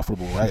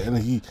profitable, right? And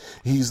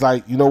he's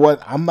like, you know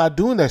what? I'm not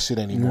doing that shit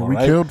anymore. We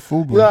right? killed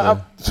Fubu.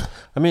 Yeah,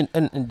 I mean,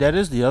 and that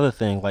is the other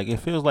thing. Like, it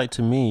feels like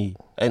to me,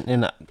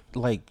 and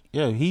like,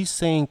 he's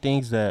saying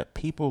things that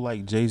people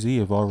like Jay-Z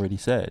have already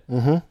said,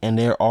 and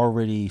they're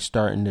already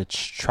starting to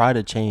try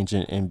to change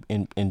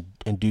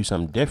and do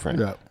something different.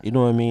 Yeah. You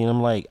know what I mean?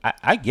 I'm like,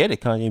 I get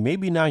it, Kanye.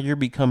 Maybe now you're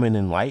becoming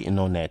enlightened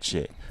on that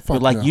shit.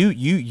 But like, yeah.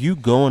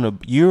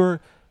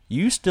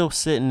 you still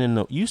sitting in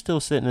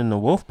the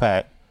wolf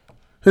pack.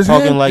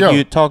 Talking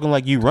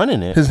like you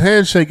running it. His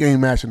handshake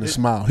ain't matching the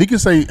smile. He can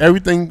say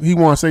everything he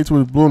wants to say to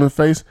his blue in the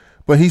face,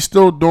 but he's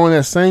still doing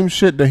that same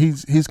shit that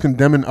he's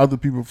condemning other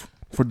people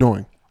for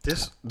doing.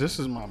 This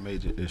is my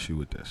major issue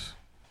with this.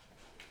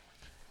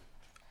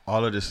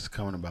 All of this is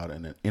coming about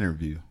in an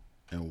interview,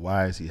 and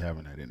why is he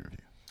having that interview?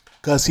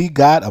 because he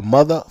got a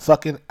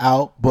motherfucking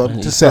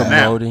album to sell.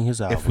 Promoting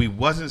his album. If we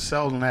wasn't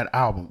selling that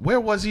album, where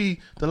was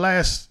he the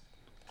last?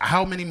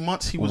 How many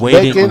months he was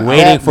waiting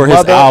for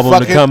his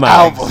album to come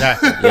out?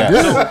 Exactly.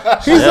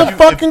 Yeah. He's a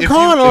fucking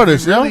con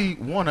artist, yo. yo. If you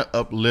really want to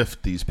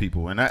uplift these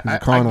people, and I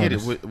get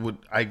it. What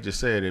I just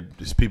said,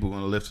 there's people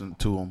going to listen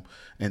to him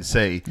and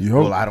say,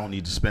 well, I don't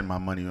need to spend my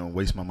money on,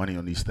 waste my money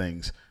on these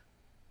things.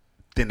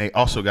 Then they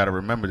also got to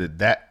remember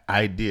that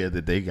idea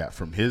that they got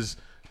from his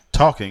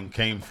talking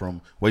came from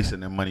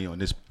wasting their money on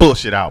this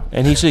bullshit album.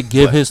 And he should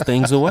give his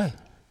things away.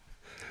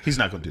 He's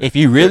not going to do that. If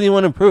you really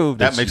want to prove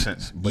that makes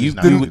sense. But the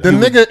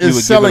nigga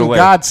is selling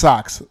God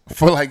socks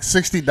for like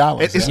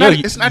 $60.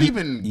 It's not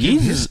even giving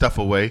his stuff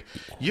away.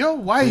 Your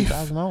wife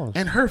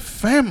and her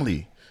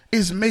family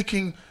is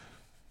making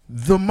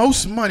the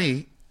most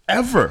money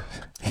ever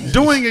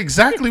doing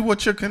exactly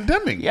what you're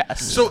condemning.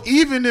 Yes. So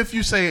even if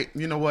you say,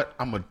 you know what,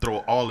 I'm going to throw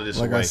all of this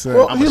like away. I said,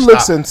 well, he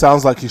looks and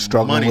sounds like he's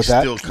struggling with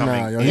that. Money's still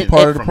coming he's in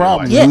part of the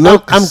problem. Yeah,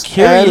 I'm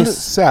curious. And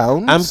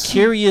sounds. I'm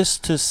curious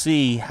to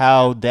see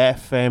how that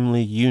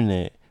family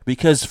unit,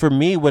 because for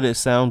me, what it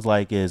sounds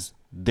like is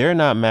they're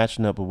not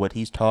matching up with what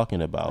he's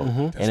talking about.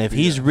 And if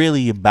he's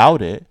really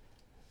about it,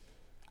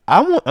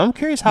 I'm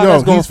curious how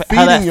how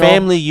that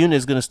family unit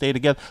is going to stay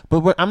together.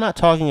 But I'm not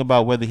talking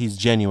about whether he's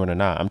genuine or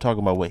not. I'm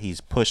talking about what he's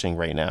pushing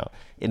right now.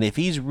 And if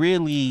he's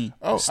really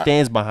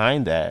stands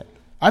behind that.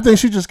 I think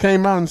she just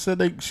came out and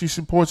said she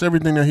supports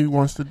everything that he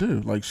wants to do.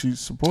 Like, she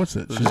supports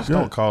it. She's just good.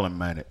 Don't call him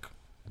manic.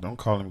 Don't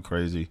call him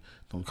crazy.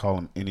 Don't call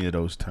him any of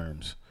those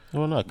terms.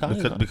 Well, no,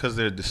 because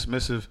they're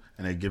dismissive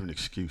and they give an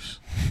excuse.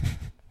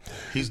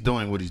 He's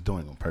doing what he's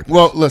doing on purpose.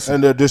 Well, listen,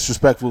 and they're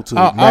disrespectful to.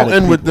 I'll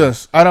end with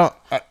this. I'm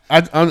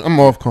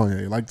off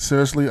Kanye. Like,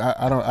 seriously,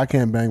 I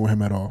can't bang with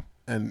him at all.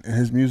 And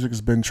his music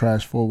has been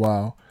trashed for a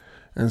while,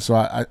 and so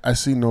I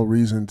see no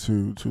reason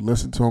to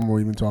listen to him or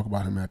even talk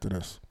about him after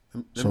this.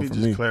 Let me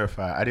just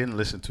clarify. I didn't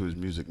listen to his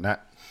music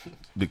not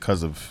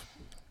because of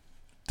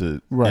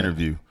the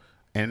interview.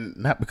 And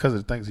not because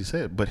of the things he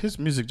said, but his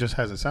music just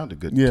hasn't sounded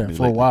good to me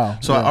for lately. a while.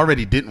 So I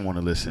already didn't want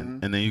to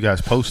listen. And then you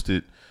guys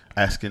posted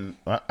asking,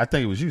 I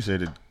think it was you said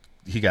that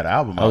he got an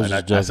album out. And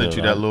I sent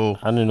you that little.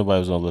 I knew nobody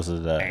was going to listen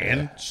to that.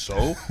 And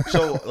so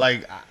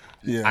like,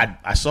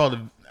 I saw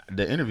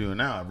the interview and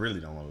now I really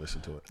don't want to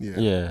listen to it.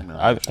 Yeah.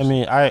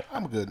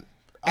 I'm good.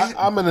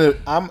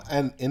 I'm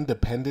an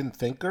independent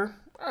thinker.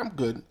 I'm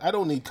good. I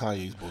don't need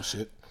Kanye's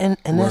bullshit. And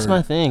that's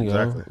my thing, yo.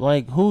 Exactly.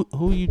 Like, who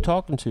are you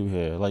talking to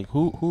here? Like,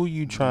 who are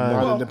you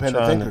trying?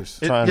 Independent thinkers.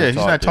 He's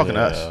not talking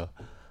to us.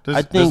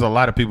 There's a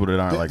lot of people that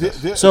aren't like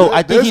us.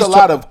 I think there's a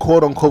lot of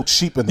quote unquote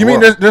sheep in the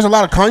world. You mean there's a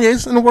lot of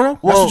Kanye's in the world?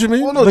 That's what you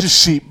mean? Well, no,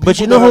 just sheep. But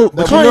you know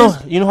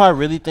who? You know who I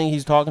really think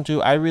he's talking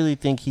to? I really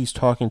think he's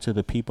talking to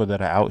the people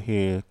that are out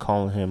here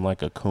calling him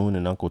like a coon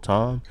and Uncle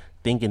Tom,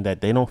 thinking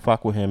that they don't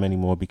fuck with him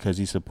anymore because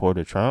he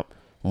supported Trump.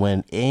 When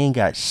it ain't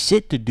got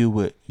shit to do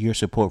with your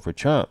support for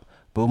Trump,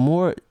 but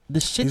more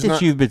the shit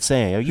you've been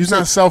saying. He's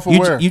not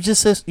self-aware. You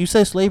just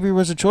said slavery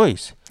was a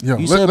choice. Yo,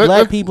 you said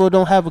black people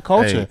don't have a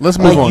culture. Hey, let's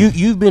move on.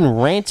 You've been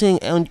ranting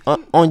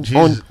on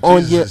Jesus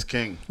your. Is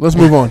king. Let's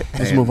move on.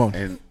 Let's move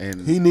on.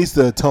 And he needs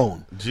to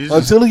atone.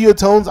 Until he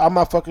atones, I'm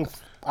not fucking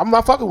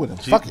with him.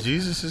 Fuck it.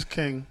 Jesus is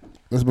king.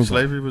 Let's move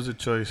Slavery was a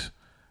choice,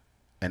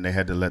 and they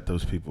had to let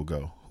those people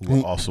go who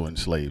were also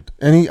enslaved.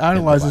 And he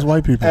idolizes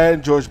white people.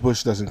 And George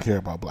Bush doesn't care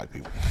about black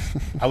people.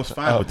 I was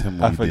fine with him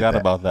when I forgot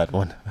about that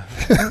one.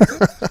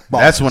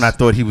 That's when I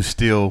thought he was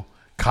still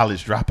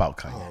college dropout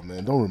Kanye. Oh,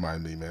 man, don't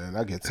remind me, man.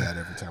 I get sad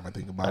every time I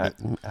think about it.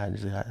 I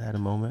had a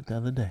moment the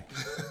other day.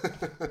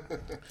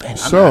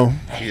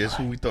 He is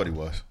who we thought he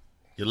was.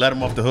 You let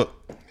him off the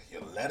hook.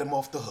 You let him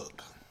off the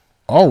hook.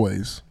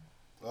 Always.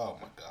 Oh,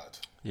 my God.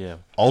 Yeah.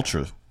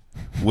 Ultra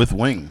with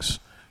wings,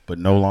 but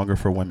no longer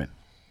for women.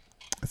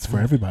 It's for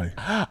everybody.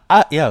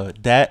 Yo,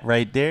 that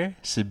right there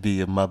should be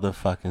a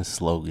motherfucking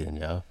slogan,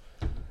 yo.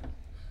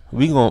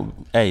 We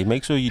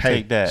make sure you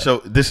take that. So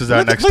this is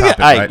our next topic.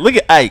 Ike, right? Look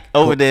at Ike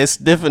over there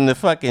sniffing the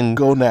fucking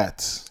Go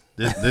Nats.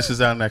 This is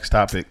our next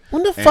topic.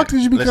 When the fuck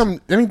did you become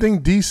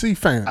anything DC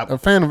fan? A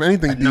fan of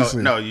anything DC?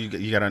 No,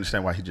 you got to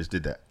understand why he just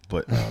did that.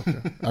 But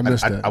I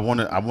missed that. I want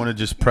to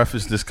just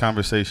preface this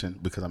conversation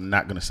because I'm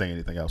not going to say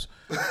anything else.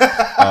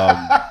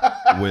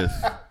 with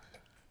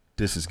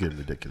this is getting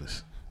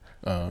ridiculous.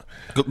 Go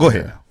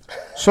ahead now.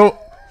 So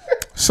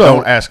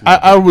Don't ask me.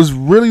 I was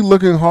really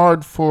looking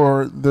hard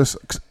for this.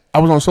 I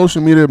was on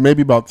social media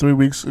maybe about 3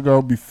 weeks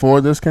ago before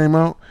this came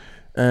out,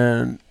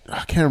 and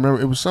I can't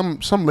remember. It was some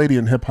lady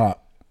in hip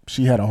hop.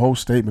 She had a whole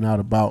statement out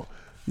about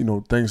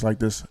things like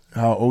this.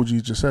 How OG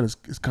just said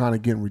it's kind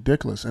of getting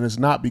ridiculous, and it's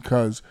not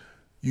because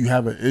you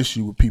have an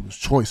issue with people's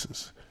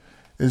choices.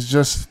 It's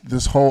just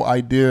this whole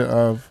idea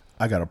of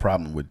I got a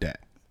problem with that.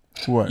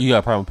 What? You got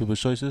a problem with people's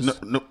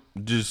choices? No,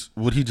 just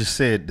what he just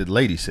said. The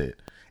lady said.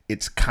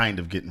 It's kind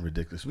of getting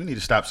ridiculous. We need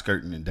to stop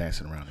skirting and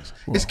dancing around this.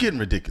 It's getting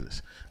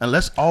ridiculous.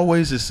 Unless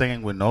always is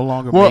saying we're no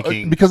longer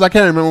making. Because I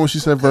can't remember what she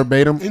said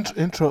verbatim.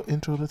 Intro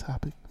the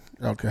topic.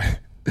 Okay.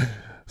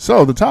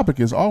 So the topic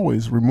is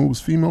always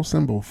removes female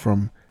symbol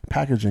from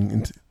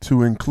packaging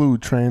to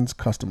include trans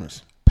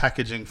customers.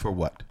 Packaging for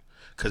what?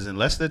 Because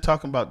unless they're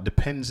talking about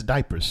Depends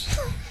diapers,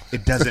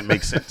 it doesn't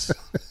make sense.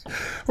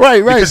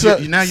 Right. Because So,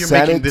 now you're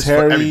making this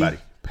for everybody.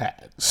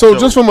 Pads. So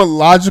just from a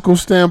logical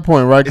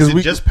standpoint, right? Is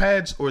it just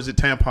pads or is it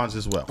tampons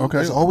as well? Okay.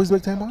 Does it always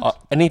make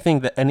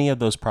tampons? Any of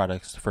those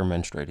products for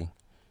menstruating.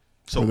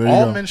 So there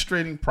all you go.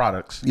 menstruating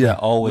products, Yeah,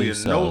 always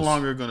we are no sells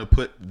longer going to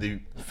put the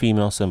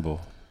female symbol.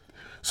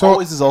 So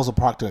Always is also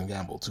Procter and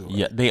Gamble too. Right?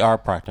 Yeah, they are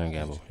Procter and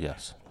Gamble.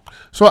 Yes.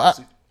 So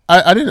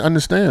I didn't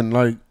understand.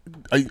 Like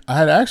I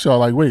had to ask y'all.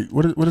 Like, wait,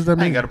 what does that I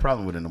mean? ain't got a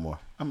problem with it no more.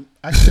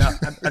 I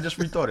just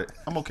rethought it.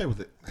 I'm okay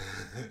with it.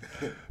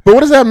 But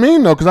what does that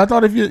mean though? Because I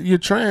thought if you're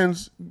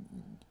trans,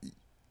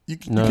 you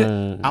can't.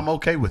 No. I'm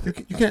okay with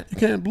it. You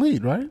can't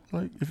bleed, right?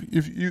 Like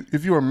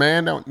if you're a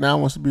man that now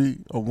wants to be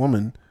a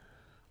woman,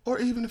 Or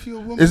even if you're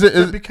a woman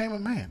that became a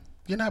man,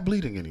 you're not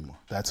bleeding anymore.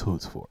 That's who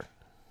it's for.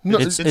 no,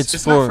 It's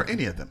It's for, not for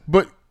any of them.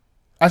 but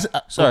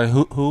sorry,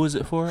 who is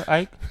it for,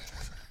 Ike?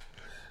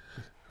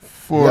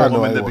 for Yeah, I woman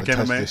know I that don't wanna became a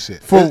touch man? this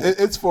shit. For-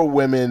 It's for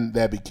women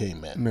that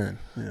became men. men,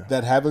 yeah.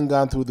 That haven't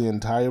gone through the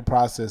entire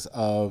process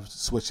of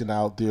switching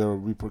out their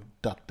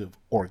reproductive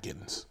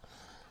organs.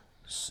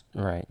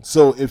 Right.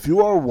 So if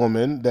you are a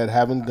woman that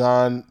haven't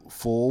gone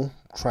full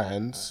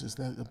trans, is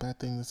that a bad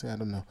thing to say? I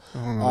don't know.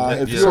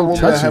 If Yeah, you're a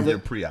woman that touchy. you're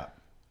haven't, pre-op.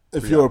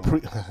 if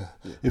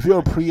you're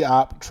a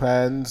pre-op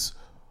trans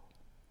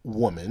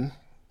woman,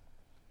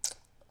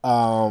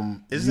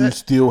 Is you that-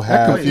 still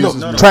have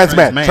confuses me. trans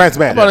man.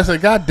 I'm about to say,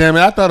 God damn it!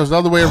 I thought it was the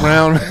other way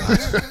around.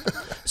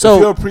 So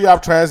if you're a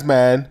pre-op trans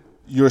man,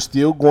 you're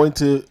still going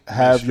to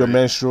have your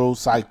menstrual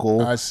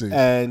cycle. I see.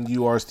 And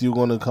you are still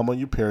going to come on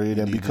your period.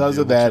 And need to because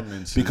deal of with that, your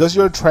menses. because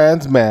you're a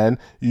trans man,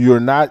 you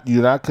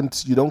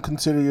don't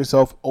consider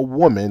yourself a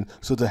woman.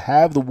 So to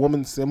have the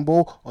woman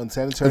symbol on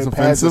sanitary It's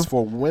pads is offensive?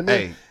 for women.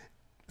 Hey,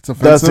 It's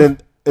offensive.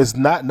 It's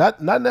not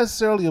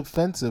necessarily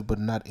offensive, but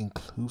not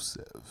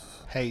inclusive.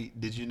 hey,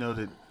 did you know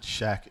that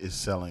Shaq is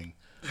selling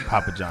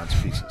Papa John's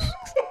pieces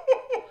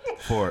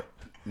for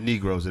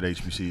Negroes at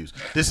HBCUs?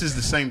 This is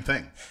the same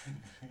thing.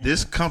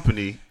 This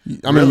company,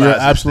 I mean, you're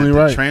realizes absolutely that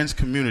the right. trans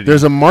community,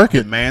 There's a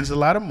market. demands a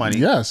lot of money.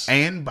 Yes.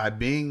 and by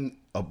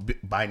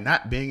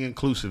not being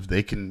inclusive,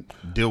 they can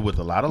deal with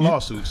a lot of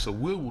lawsuits. So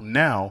we will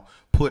now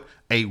put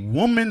a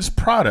woman's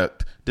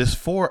product that's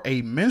for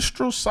a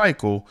menstrual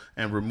cycle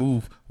and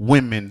remove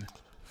women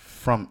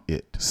from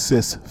it.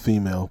 Cis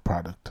female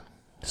product.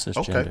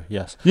 cisgender. Okay.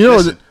 Yes. You know,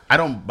 Listen, I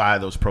don't buy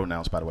those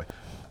pronouns, by the way.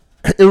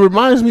 it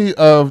reminds me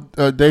of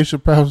Dave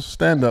Chappelle's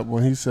stand-up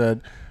when he said,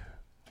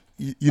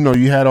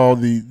 you had all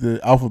the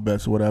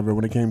alphabets or whatever.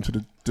 When it came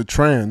to the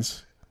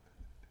trans,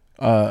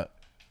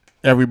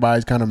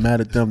 everybody's kind of mad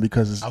at them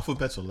because it's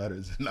Alphabets or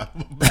letters? No.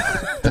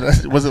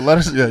 was it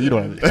letters? Yeah, you know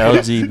what I mean.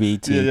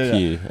 LGBTQ.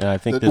 Yeah. And I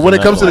think When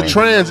it comes to the another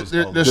one. trans,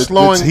 they're The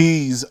slowing.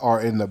 T's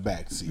are in the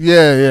backseat.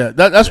 Yeah.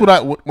 That's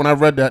what when I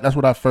read that, that's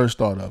what I first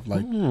thought of.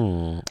 Like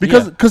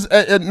because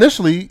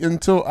initially,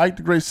 until Ike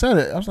the Great said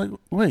it, I was like,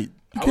 wait,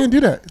 you can't do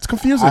that. It's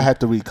confusing. I had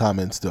to read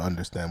comments to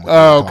understand what Oh, they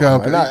were okay,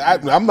 talking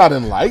about. I'm not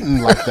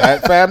enlightened like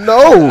that, fam. No.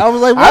 I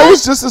was like, I what?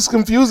 was just as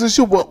confused as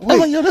you. But wait,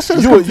 like, yo, this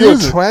is you're a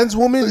confusing. trans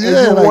woman Yeah,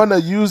 and you like- want to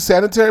use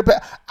sanitary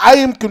pad? I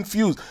am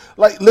confused.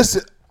 Like,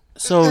 listen.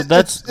 So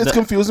It's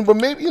confusing, but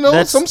maybe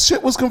that's- some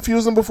shit was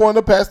confusing before in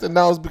the past, and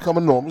now it's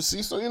becoming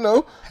normalcy. So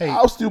Hey.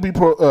 I'll still be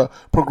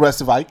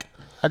progressive, Ike.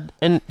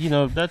 and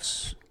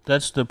that's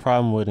the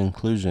problem with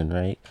inclusion,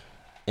 right?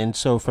 And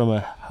so from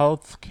a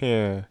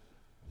healthcare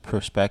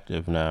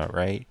perspective now,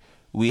 right,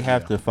 we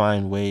have to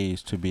find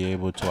ways to be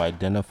able to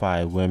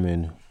identify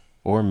women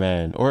or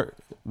men, or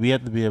we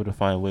have to be able to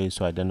find ways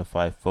to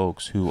identify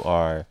folks who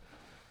are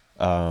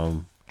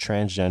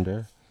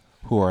transgender,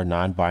 who are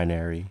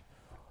non-binary,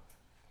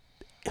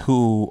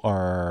 who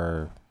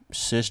are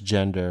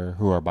cisgender,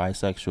 who are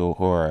bisexual,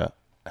 who are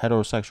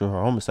heterosexual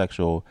or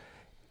homosexual.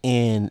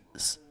 And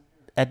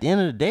at the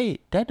end of the day,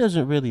 that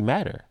doesn't really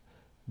matter,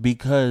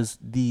 because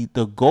the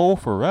goal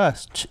for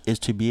us is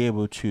to be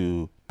able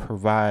to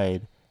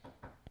provide.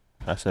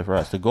 I said for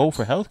us, the goal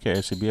for healthcare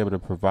is to be able to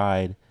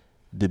provide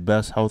the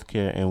best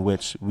healthcare in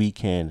which we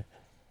can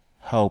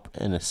help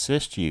and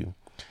assist you.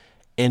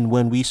 And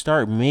when we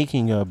start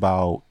making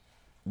about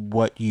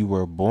what you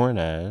were born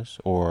as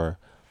or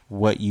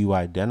what you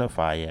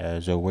identify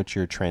as or what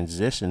you're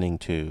transitioning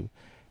to.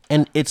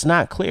 And it's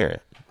not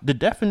clear. The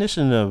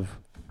definition of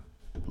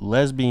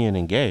lesbian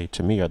and gay,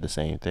 to me, are the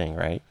same thing,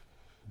 right?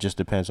 Just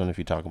depends on if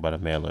you're talking about a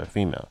male or a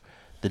female.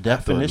 The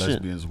definition. I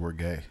thought lesbians were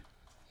gay.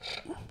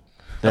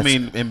 I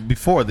mean, and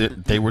before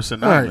they were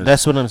synonymous. Right,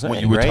 that's what I'm saying.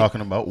 When you were right?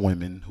 talking about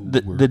women who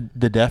were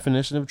the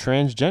definition of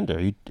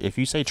transgender. If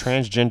you say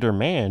transgender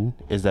man,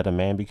 is that a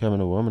man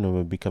becoming a woman or a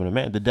woman becoming a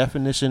man? The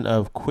definition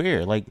of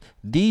queer, like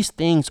these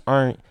things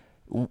aren't.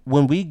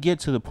 When we get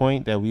to the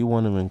point that we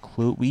want to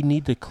include, we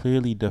need to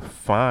clearly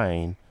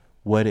define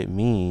what it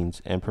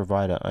means and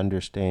provide an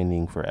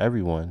understanding for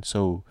everyone,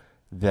 so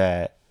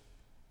that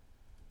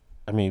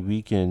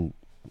we can,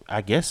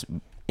 I guess,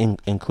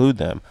 include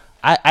them.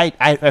 I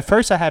at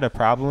first I had a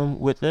problem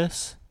with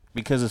this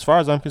because as far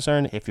as I'm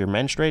concerned, if you're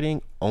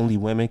menstruating, only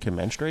women can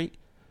menstruate.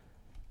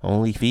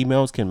 Only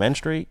females can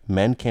menstruate.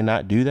 Men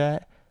cannot do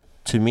that.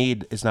 To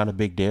me, it's not a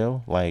big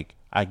deal. Like,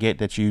 I get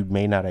that you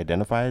may not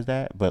identify as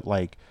that, but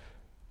like,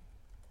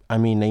 I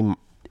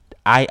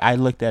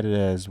looked at it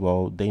as,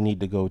 well, they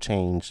need to go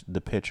change the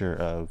picture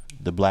of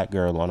the black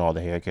girl on all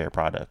the hair care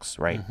products,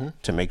 right? Mm-hmm.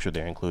 To make sure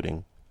they're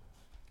including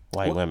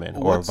white women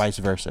or vice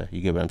versa.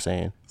 You get what I'm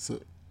saying?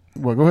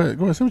 Well, go ahead.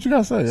 Say what you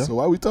gotta say. Yeah? So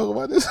why are we talking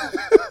about this?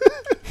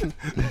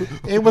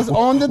 It was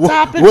on the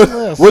topic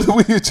list. What did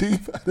we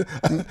achieve? I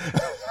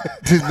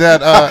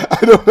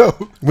don't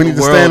know. We need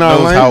to stay in our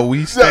lane. How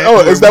we stand. Oh,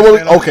 is that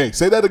what? Okay,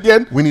 say that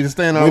again. We need to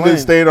stay in our lane. We need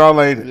to stay in our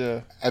lane.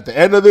 Yeah. At the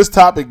end of this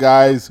topic,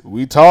 guys,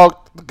 we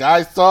talked. The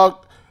guys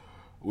talked.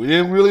 We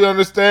didn't really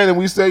understand, and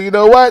we said, you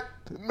know what,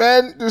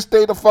 man, just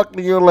stay the fuck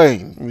in your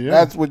lane. Yeah.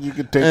 That's what you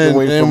can take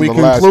away from the last 10 minutes. And we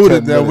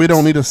concluded that we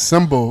don't need a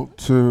symbol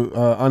to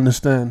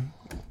understand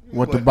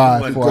what to buy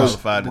for us.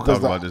 Qualified to talk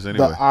about this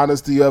anyway. The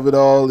honesty of it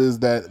all is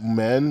that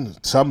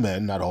some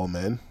men, not all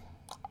men,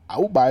 I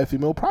will buy a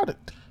female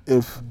product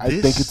if I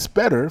think it's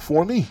better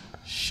for me.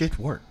 Shit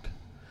worked.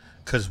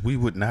 Because we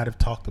would not have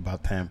talked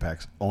about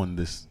Tampax on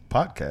this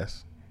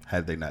podcast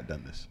had they not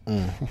done this.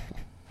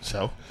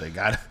 So they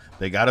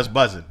got us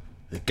buzzing.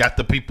 They got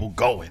the people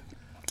going.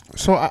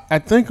 So I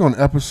think on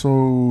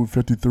episode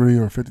 53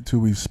 or 52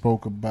 we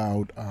spoke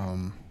about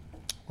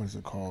what is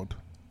it called?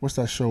 What's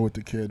that show with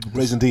the kid?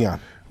 Raising Dion.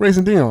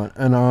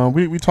 And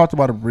we talked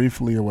about it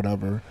briefly or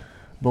whatever.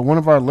 But one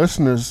of our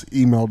listeners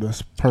emailed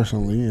us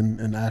personally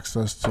and asked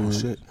us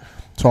to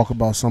talk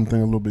about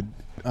something a little bit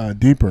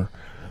deeper.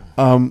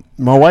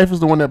 My wife is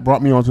the one that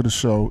brought me onto the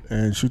show,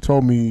 and she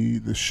told me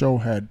the show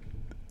had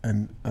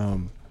an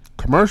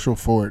commercial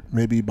for it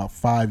maybe about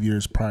 5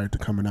 years prior to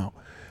coming out.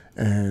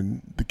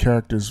 And the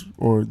characters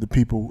or the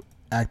people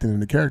acting in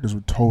the characters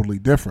were totally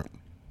different.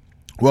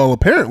 Well,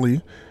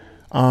 apparently,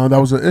 that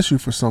was an issue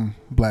for some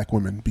black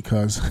women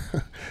because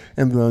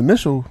in the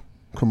initial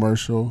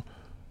commercial,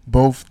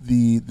 both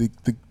the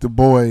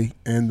boy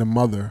and the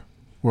mother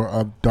were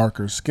of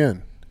darker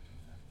skin.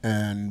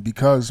 And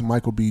because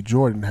Michael B.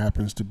 Jordan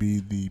happens to be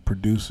the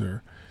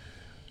producer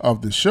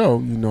of the show,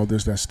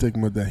 there's that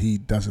stigma that he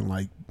doesn't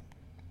like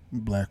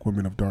black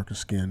women of darker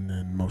skin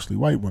and mostly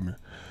white women.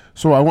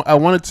 So I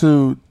wanted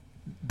to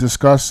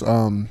discuss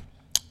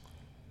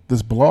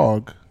this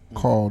blog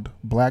called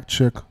Black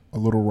Chick A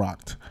Little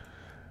Rocked,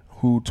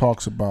 who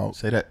talks about...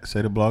 Say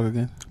the blog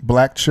again.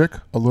 Black Chick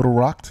A Little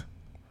Rocked.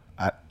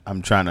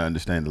 I'm trying to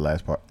understand the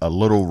last part. A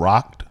Little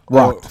rocked?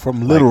 Rocked.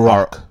 From Little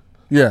Rock.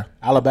 Yeah.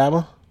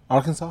 Alabama?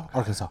 Arkansas?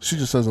 She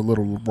just says a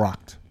little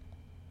rocked.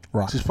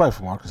 She's probably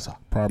from Arkansas.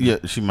 Probably. Yeah,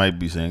 she might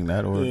be saying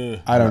that, or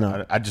I don't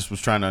know. I just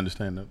was trying to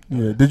understand that.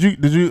 Yeah. Did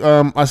you?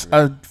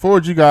 I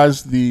forwarded you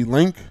guys the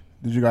link.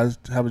 Did you guys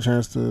have a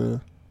chance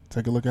to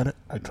take a look at it?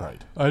 I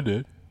tried. I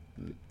did.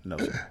 No,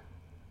 sir.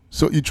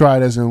 So you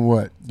tried as in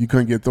what? You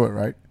couldn't get through it,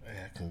 right?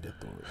 Yeah, I couldn't get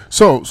through it.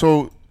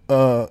 So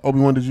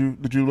Obi-ONE,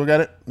 did you look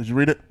at it? Did you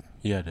read it?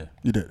 Yeah, I did.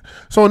 You did.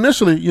 So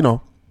initially,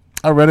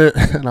 I read it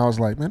and I was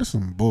like, man, this is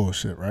some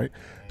bullshit, right?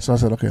 So I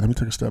said, okay, let me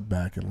take a step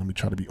back and let me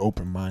try to be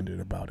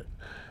open-minded about it.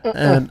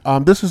 And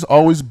this has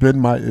always been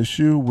my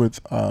issue with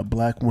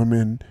black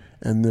women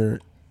and their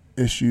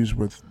issues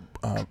with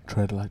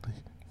tread lightly.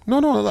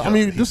 No. I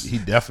mean, he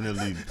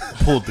definitely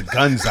pulled the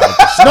guns out.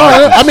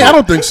 I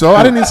don't think so.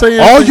 I didn't even say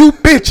anything. All you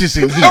bitches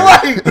in here.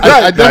 Right.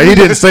 He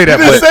didn't say that.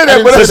 But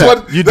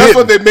that's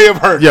what they may have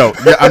heard. Yo,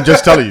 I'm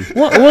just telling you.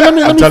 Well, let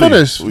me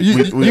finish.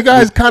 You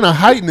guys kind of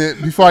heighten it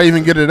before I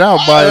even get it out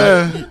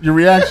by your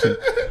reaction.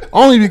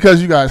 Only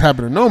because you guys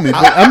happen to know me.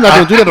 But I'm not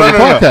going to do that on the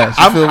podcast.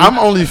 I'm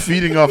only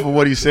feeding off of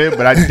what he said,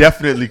 but I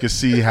definitely could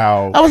see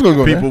how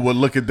people would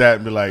look at that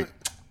and be like,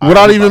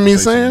 without even me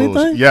saying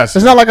anything? Yes.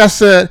 It's not like I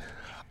said,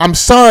 I'm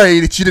sorry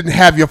that you didn't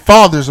have your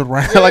fathers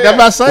around. Like, I'm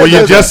not saying that.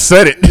 Well, you just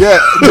said it. Yeah,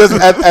 just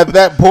at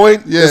that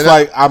point, it's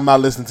like, I'm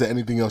not listening to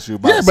anything else you're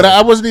about to say. But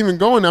I wasn't even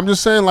going there. I'm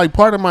just saying, like,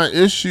 part of my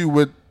issue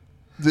with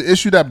the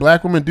issue that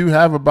black women do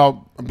have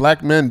about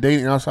black men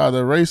dating outside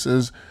their race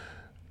is,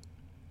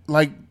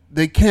 like,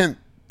 they can't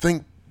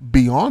think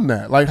beyond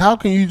that. Like, how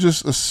can you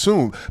just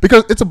assume?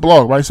 Because it's a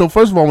blog, right? So,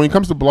 first of all, when it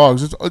comes to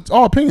blogs, it's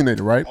all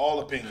opinionated, right?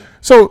 All opinion.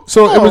 So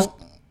it was...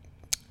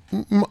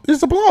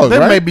 It's a blog. There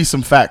right? may be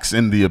some facts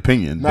in the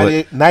opinion, but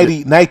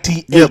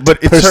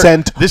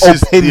 98% this opinion.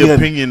 is the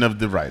opinion of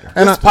the writer.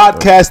 And this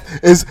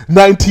podcast is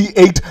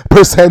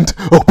 98%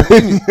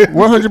 opinion.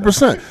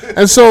 100%.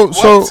 And so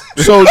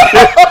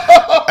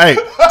Hey,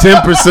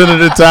 10% of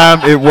the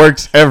time it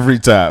works every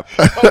time.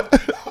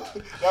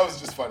 That was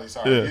just funny.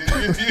 Sorry, you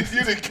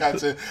didn't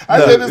catch it. I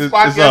said this it's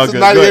all podcast is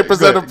good. 98% Go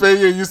ahead.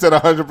 opinion. You said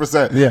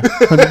 100%. yeah,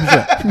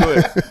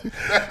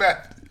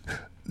 100%.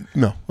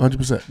 No,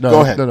 100%. No,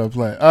 Go ahead. No,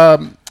 play.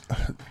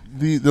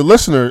 The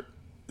listener,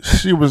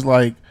 she was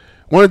like,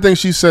 one of the things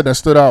she said that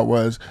stood out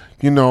was,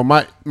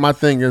 my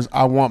thing is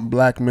I want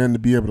black men to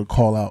be able to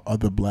call out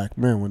other black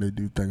men when they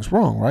do things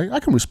wrong, right? I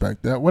can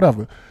respect that,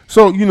 whatever.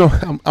 So,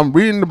 I'm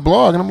reading the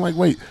blog and I'm like,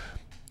 wait,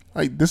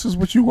 like this is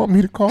what you want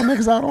me to call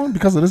niggas out on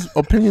because of this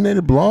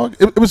opinionated blog?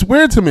 It was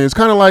weird to me. It's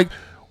kind of like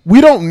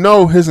we don't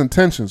know his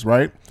intentions,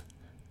 right?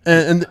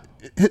 And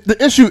the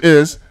issue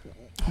is,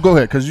 go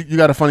ahead, because you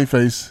got a funny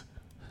face.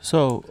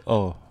 So,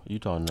 you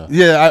talking now?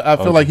 Yeah, I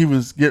feel like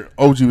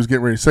OG was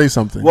getting ready to say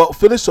something. Well,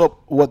 finish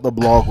up what the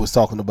blog was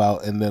talking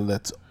about, and then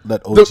let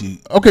OG.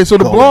 So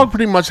the blog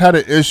pretty much had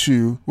an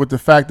issue with the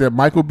fact that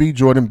Michael B.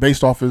 Jordan,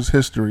 based off his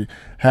history,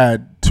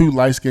 had two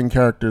light-skinned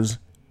characters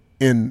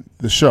in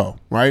the show,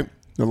 right?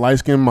 The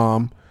light-skinned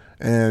mom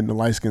and the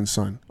light-skinned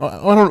son. I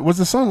don't know, was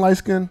the son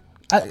light-skinned?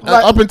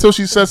 Up until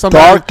she said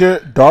something.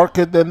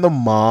 Darker than the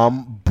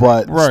mom,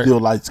 but still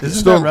light skinned.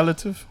 Isn't that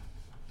relative?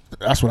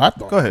 That's what I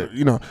thought. Go ahead.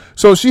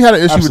 So she had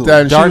an issue with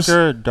that. And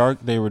Dark.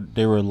 They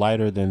were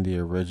lighter than the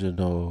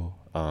original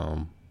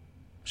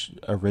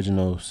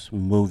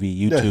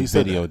movie YouTube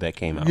video that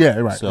came out. Yeah,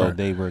 right. So right.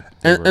 they were.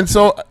 And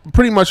so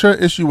pretty much her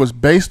issue was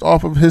based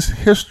off of his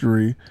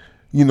history.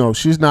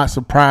 She's not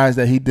surprised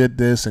that he did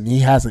this, and he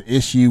has an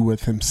issue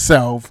with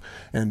himself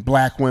and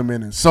black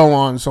women and so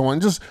on and so on.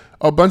 Just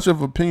a bunch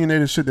of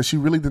opinionated shit that she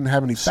really didn't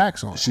have any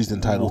facts on. She's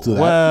entitled to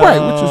that. Well,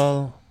 right, which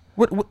is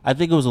what I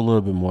think it was a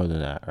little bit more than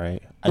that,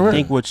 right? I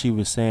think what she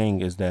was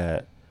saying is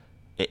that,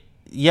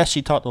 yes,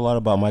 she talked a lot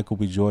about Michael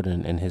B.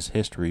 Jordan and his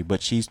history,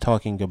 but she's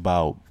talking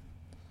about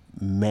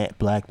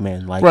black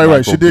men like Michael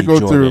right. She did B. go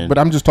Jordan through, but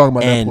I'm just talking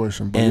about that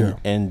portion. But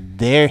and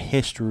their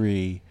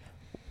history,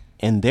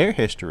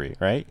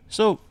 right?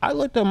 So I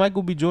looked at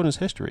Michael B. Jordan's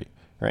history,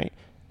 right?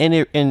 And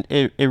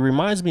it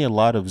reminds me a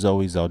lot of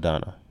Zoe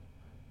Saldana.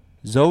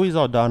 Zoe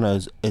Saldana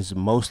is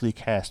mostly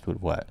cast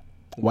with what?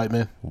 White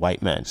men.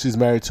 White men. She's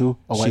married to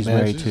a white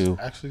man. She's married to.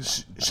 Actually,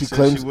 she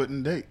claims she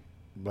wouldn't date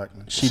black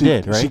men. She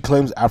did, right? She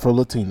claims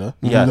Afro-Latina.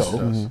 Yes.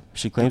 No.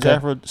 She claims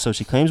Afro. So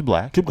she claims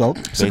black. Keep going.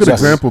 it's a good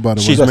example, by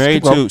the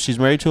way. She's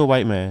married to a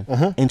white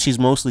man, and she's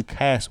mostly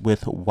cast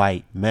with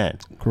white men.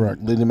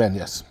 Correct. Lady man,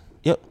 yes.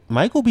 Yep.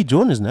 Michael B.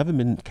 Jordan has never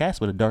been cast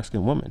with a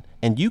dark-skinned woman,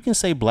 and you can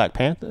say Black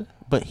Panther,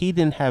 but he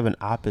didn't have an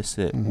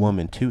opposite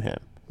woman to him,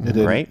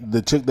 right?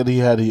 The chick that he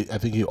had, I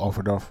think he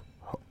offered her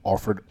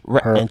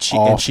and she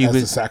as was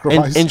a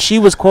sacrifice. and she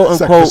was quote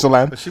Sacrificial unquote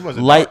lamb. But she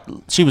wasn't light.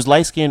 dark. She was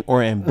light skinned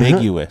or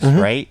ambiguous,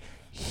 right?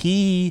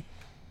 He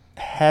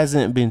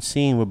hasn't been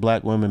seen with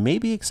black women,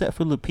 maybe except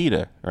for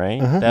Lupita, right?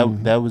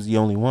 That was the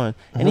only one.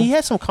 And he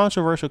had some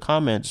controversial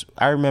comments.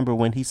 I remember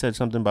when he said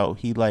something about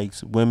he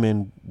likes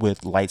women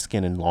with light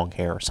skin and long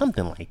hair or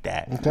something like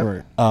that. Okay.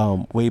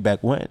 Right. Way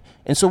back when.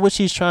 And so what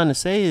she's trying to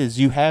say is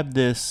you have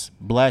this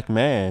black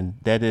man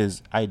that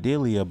is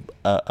ideally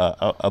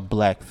a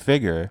black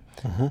figure,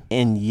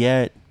 and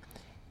yet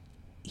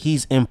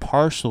he's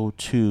impartial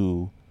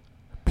to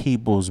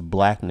people's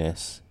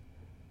blackness,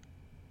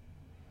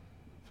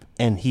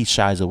 and he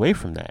shies away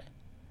from that.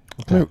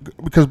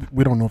 Because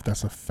we don't know if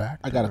that's a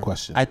fact. I got a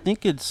question. I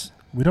think it's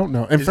We don't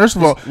know. And first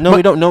of all,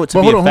 we don't know it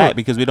to be a fact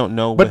because we don't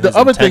know. But what the his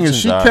other thing is,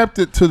 she intentions are. kept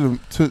it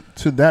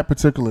to that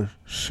particular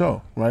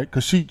show, right?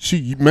 Because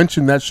she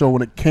mentioned that show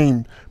when it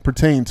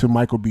pertained to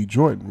Michael B.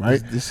 Jordan, right?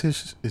 Is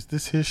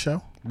this his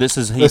show? This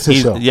is This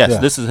is show. Yes, Yeah.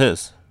 this is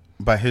his.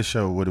 By his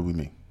show, what do we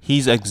mean?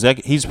 He's in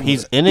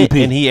it, EP.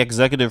 and he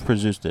executive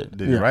produced it.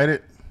 Did he write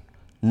it?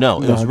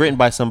 No, it was written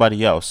by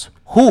somebody else.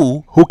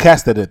 Who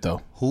casted it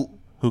though?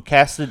 who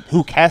casted it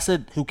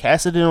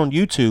on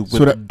YouTube with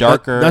So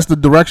darker. that's the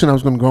direction I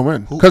was going to go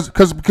in.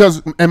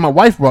 Because and my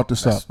wife brought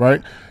this up,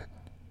 right?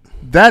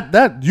 That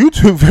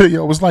YouTube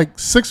video was like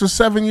 6 or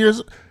 7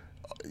 years.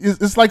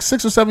 It's like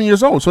 6 or 7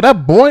 years old. So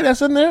that boy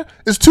that's in there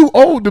is too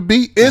old to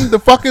be in the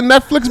fucking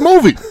Netflix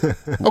movie.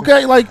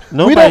 Okay, like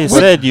Nobody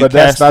said you but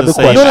that's cast not the the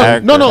same question.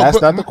 actor. No, That's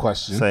but- not the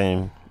question.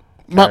 Same.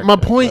 my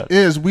character, point but-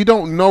 is we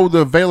don't know the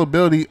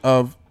availability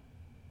of.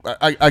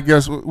 I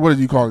guess what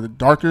do you call it? The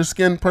darker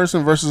skinned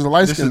person versus a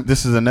light skinned.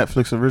 This is a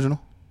Netflix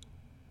original.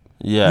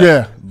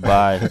 Yeah.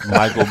 by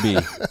Michael B.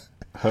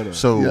 Hold on.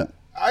 So Yeah.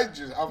 I'm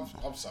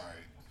sorry.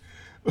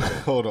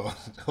 Hold on.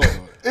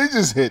 It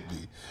just hit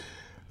me.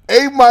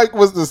 A Mike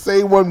was the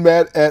same one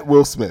mad at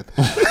Will Smith.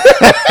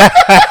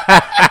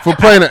 For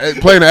playing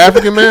an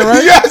African man,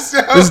 right? Yes,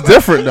 It's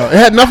different though. It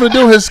had nothing to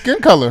do with his skin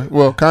color.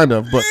 Well, kind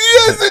of, but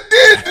yes,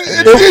 it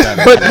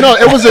But no,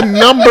 it was a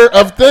number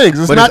of things.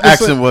 It's But not his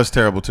accent was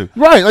terrible too.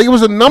 right. Like it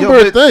was a number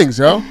of things,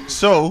 yo.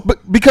 So,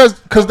 But because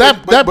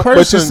that person.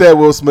 But you said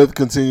Will Smith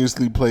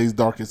continuously plays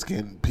darker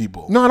skinned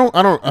people. No,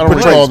 I don't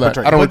Portrays, recall that.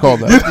 portrays. I don't recall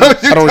that.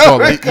 You I don't recall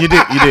that. you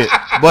did.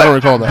 But I don't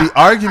recall that. the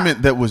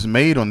argument that was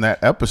made on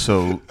that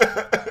episode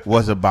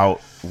was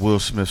about Will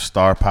Smith's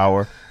star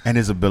power and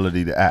his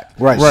ability to act.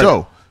 Right.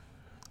 So,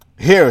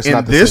 Here it's in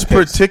not the this same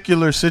case.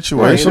 particular Ain't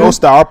situation, no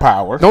star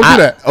power. Don't do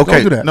that. okay,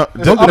 Don't do that. no,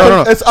 Don't do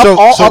no. It's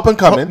up and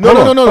coming. No.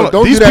 Hold on.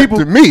 Don't These do that people-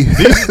 to me.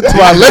 To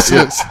our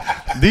listeners.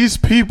 these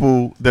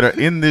people that are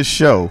in this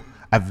show,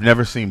 I've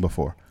never seen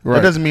before. Right.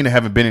 That doesn't mean they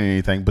haven't been in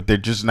anything, but they're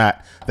just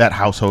not that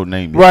household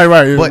name. yet.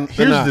 Right. But They're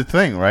here's not. the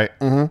thing, right?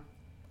 Mm-hmm.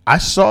 I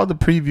saw the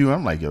preview.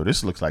 I'm like, yo,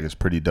 this looks like it's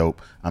pretty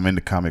dope. I'm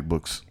into comic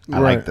books. I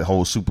Right. like the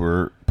whole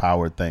super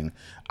power thing.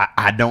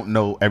 I don't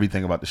know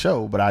everything about the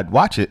show, but I'd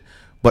watch it.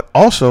 But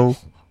also,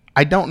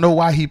 I don't know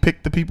why he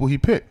picked the people he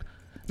picked.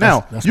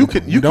 Now, That's you what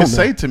can you you don't can know.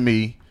 say to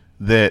me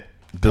that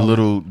the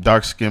little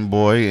dark skinned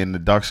boy and the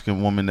dark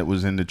skinned woman that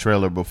was in the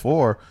trailer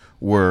before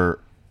were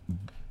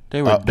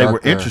They were they were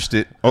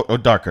interested or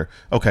darker.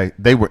 Okay,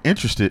 they were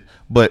interested,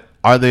 but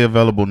are they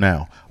available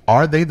now?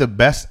 Are they the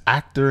best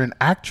actor and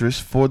actress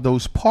for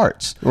those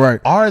parts? Right.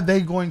 Are they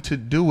going to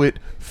do it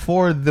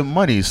for the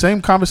money? Same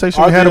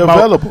conversation Are we had they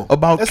available?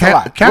 about That's a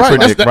lot.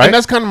 Kaepernick, right? And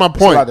that's kind of my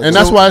point. about it. And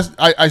that's So- why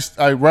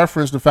I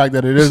referenced the fact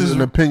that it is is-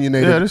 an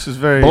opinionated yeah, this is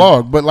very-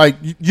 blog. But like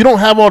you don't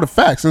have all the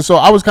facts. And so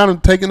I was kind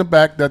of taken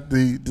aback that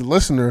the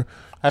listener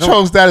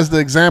chose that as the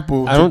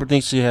example. I don't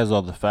think she has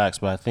all the facts,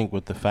 but I think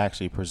with the facts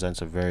she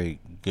presents a very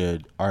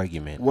good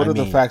argument. What I are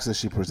the mean, facts that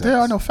she presents? There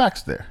are no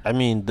facts there. I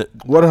mean,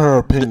 What are her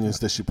opinions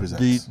that she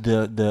presents?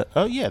 the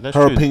oh yeah, that's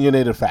Her true.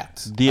 opinionated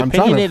facts. The I'm trying to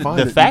opinionated, find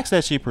the it. facts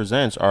that she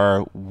presents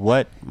are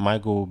what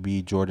Michael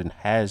B. Jordan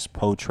has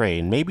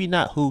portrayed. Maybe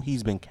not who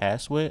he's been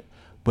cast with,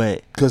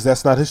 but Because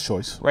that's not his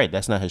choice. right,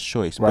 that's not his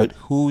choice. Right. But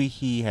who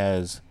he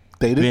has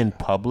Dated? been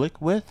public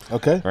with,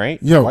 Okay.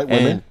 right? Yo. White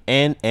women.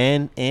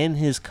 and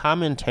his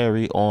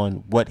commentary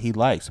on what he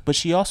likes. But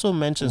she also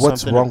mentioned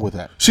What's something. wrong with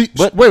that? Wait,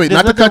 there's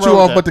not to nothing cut you wrong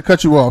with off, that. but to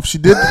cut you off. She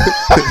did.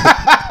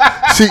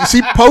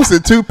 she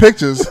posted 2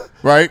 pictures,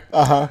 right?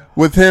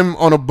 With him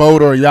on a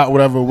boat or a yacht,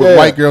 whatever, with Yeah.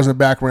 white girls in the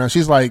background.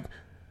 She's like,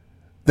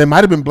 there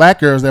might have been black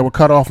girls that were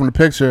cut off from the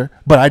picture,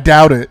 but I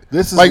doubt it.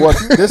 This is Like- what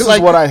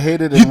like, what I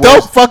hated. You and where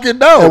don't fucking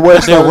know. and where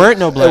it There started- weren't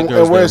no black and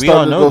girls where there. it We all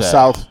started to know go that.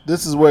 south.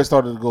 This is where it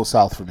started to go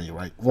south for me.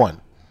 Right,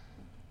 one.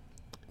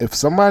 If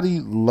somebody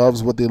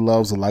loves what they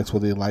love or likes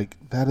what they like,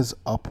 that is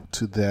up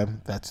to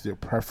them. That's their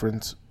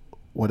preference,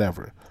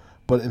 whatever.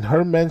 But in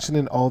her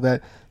mentioning all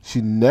that,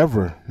 she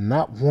never,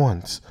 not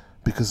once,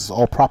 because it's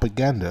all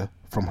propaganda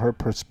from her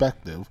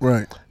perspective.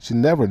 Right. She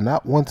never,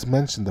 not once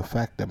mentioned the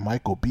fact that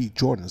Michael B.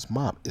 Jordan's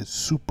mom is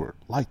super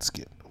light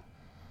skinned.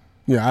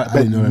 Yeah, I But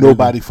didn't know that.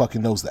 nobody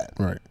fucking knows that.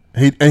 Right.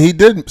 He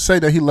did say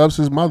that he loves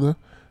his mother.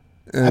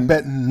 I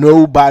bet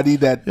nobody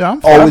that Yeah,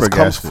 I'm always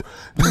comes,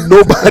 flabbergasted.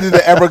 nobody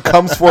that ever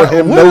comes for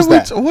him knows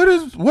that.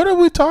 What are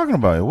we talking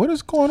about here? What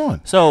is going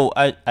on? So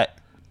I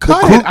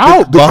Cut it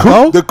out,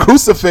 Bucko. The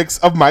crucifix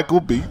of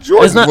Michael B.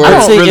 Jordan. it's not. I I'd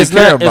don't say really it's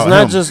care not. It's about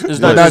not him. just. It's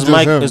Yeah. not Not just just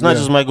Mike. him, It's not yeah.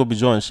 just Michael B.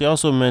 Jordan. She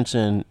also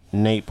mentioned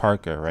Nate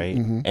Parker, right?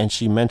 And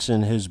she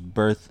mentioned his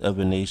Birth of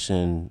a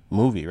Nation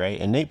movie, right?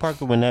 And Nate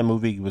Parker, when that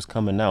movie was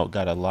coming out,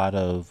 got a lot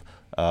of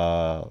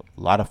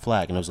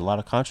flack, and there was a lot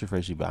of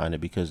controversy behind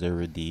it because there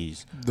were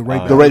these The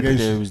rape The rape-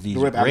 there was these the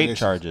rape rape allegations.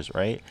 charges,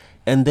 right?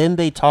 And then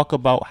they talk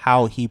about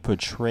how he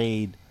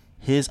portrayed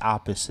his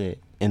opposite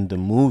in the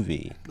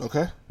movie,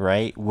 Okay.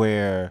 right?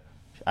 Where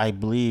I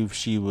believe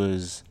she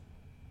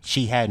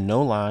had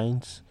no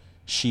lines.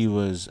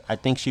 I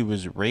think she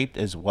was raped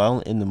as well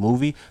in the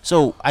movie.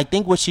 So I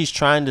think what she's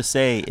trying to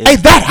say is, Hey,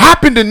 that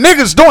happened to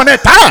niggas during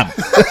that time.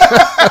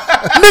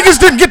 Niggas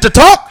didn't get to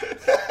talk.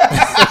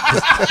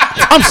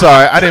 I'm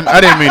sorry. I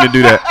didn't mean to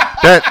do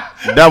that.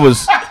 That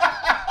was.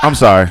 I'm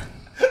sorry.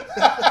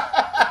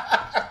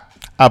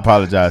 I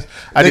apologize.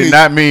 I did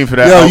not mean for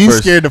that. Yo, you outburst.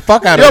 scared the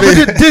fuck out Yo, of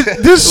me. but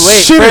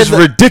this shit is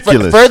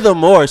ridiculous.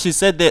 Furthermore, she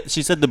said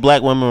the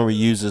black women were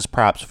used as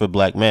props for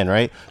black men,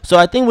 right? So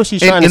I think what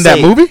she's trying to in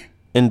say that movie,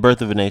 in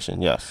Birth of a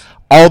Nation, yes.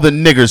 all the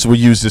niggers were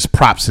used as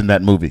props in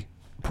that movie.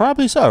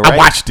 Probably so, right? I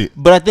watched it.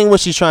 But I think what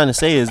she's trying to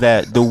say is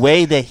that the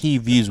way that he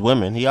views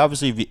women, he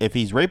obviously, if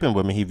he's raping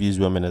women, he views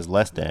women as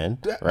less than,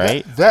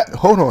 right? That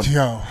hold on.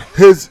 Yo.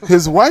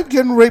 His wife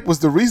getting raped was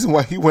the reason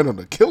why he went on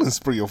a killing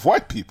spree of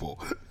white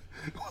people.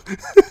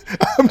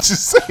 I'm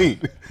just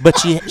saying. But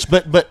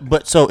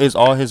so is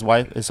all his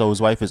wife? So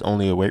his wife is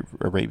only a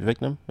rape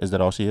victim? Is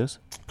that all she is?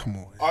 Come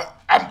on.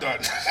 I'm done.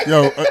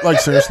 Yo, like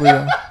seriously,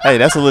 yo. Hey,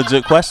 that's a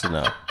legit question,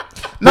 though.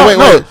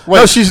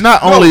 No, she's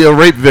not only a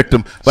rape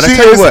victim, but She I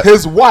tell you is what,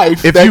 his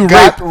wife if that you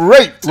got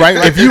raped. Right?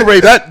 If you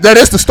rape that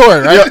is the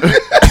story, right?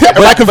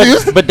 Am I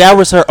confused? But that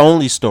was her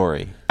only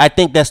story. I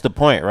think that's the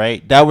point,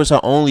 right? That was her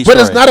only But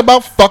story. it's not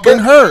about fucking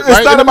her. It's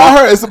right? not about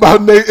her. It's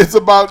about Nate. It's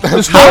about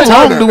How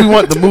long do we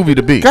want the movie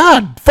to be?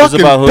 God fucking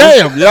about who?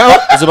 damn, yo.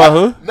 It's about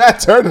who? Nat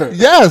Turner.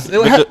 Yes.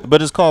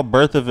 But it's called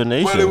Birth of a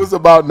Nation. But it was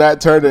about Nat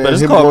Turner. But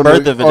it's and him called going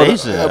Birth of a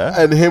Nation,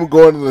 and him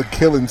going to the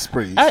killing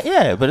spree.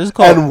 Yeah, but it's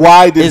called. And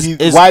why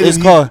did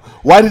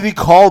why did he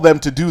call them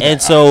to do that?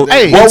 And so,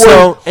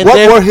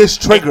 what were his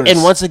triggers?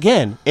 And once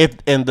again,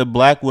 and the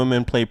black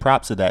women play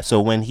props to that.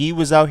 So when he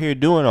was out here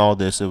doing all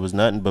this, it was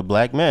nothing but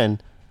black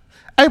men.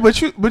 Hey, but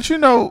you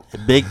know,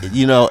 Big,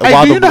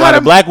 while do you know how the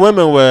them- black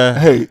women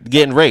were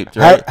getting raped,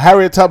 right?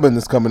 Harriet Tubman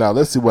is coming out.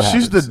 Let's see what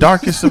happens. she's the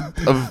darkest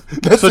of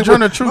Let's see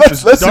Sojourner what- Truth.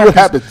 is let's see what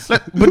darkest.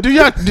 happens. But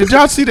did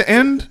y'all see the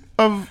end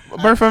of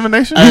Birth of a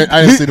Nation? I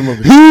didn't see the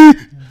movie. He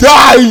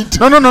died.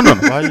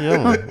 No. Why you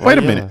yelling? Wait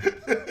a minute.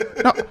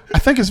 No, I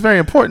think it's very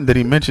important that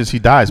he mentions he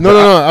dies. No,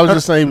 but no. I was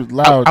just saying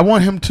loud. I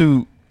want him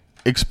to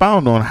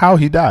expound on how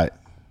he died.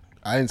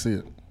 I didn't see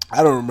it.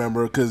 I don't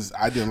remember because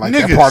I didn't like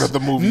that part of the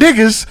movie.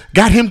 Niggas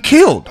got him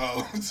killed.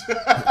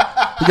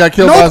 He got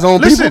killed by his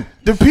own listen,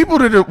 people. the people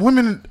that are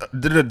women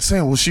that are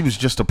saying, well, she was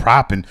just a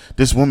prop and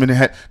this woman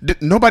had.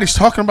 Nobody's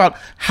talking about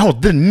how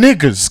the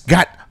niggas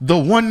got the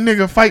one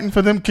nigga fighting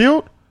for them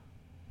killed.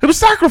 It was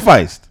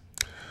sacrificed.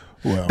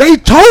 Well, They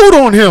told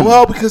on him.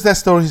 Well, because that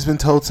story has been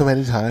told so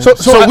many times.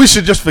 So we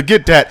should just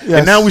forget that, Yes.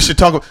 and now we should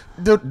talk about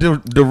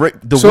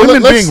the So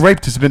women let's- being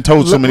raped has been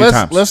told so many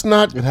times. Let's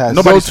not It has.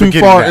 go Nobody's too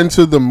forgetting far that.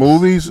 into the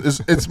movies.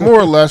 It's more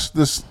or less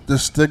the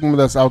stigma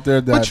that's out there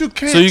that But you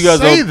can't So you guys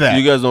say don't. that.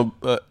 You guys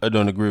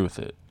don't agree with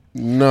it.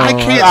 no, I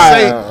can't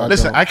say.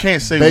 Listen, don't. I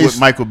can't say Based- what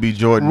Michael B.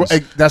 Jordan's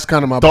That's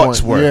kind of my thoughts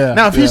point. were. Yeah,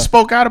 Now, if yeah. he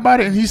spoke out about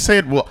it and he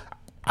said, "Well,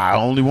 I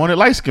only wanted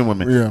light skinned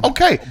women," Yeah.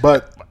 okay,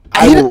 But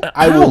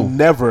I will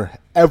never,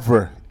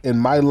 ever in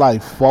my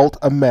life fault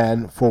a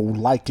man for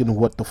liking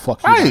what the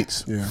fuck he Right.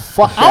 likes. Yeah.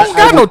 Fuck I don't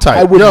got no type.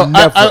 I would Yo,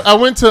 never. I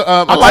went to.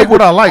 I like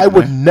what I like. I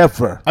would man.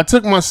 never. I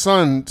took my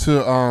son to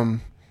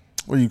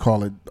what do you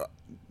call it?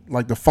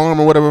 Like the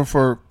farm or whatever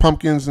for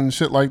pumpkins and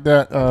shit like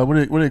that. What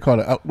do they call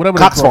it? Whatever.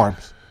 Cox they call it.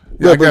 Farms.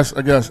 Yeah, I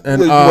guess.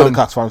 And You go to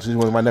Cox Farms. He's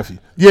one of my nephew.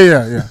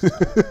 yeah.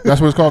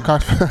 That's what it's called,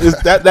 Cox.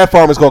 That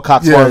farm is called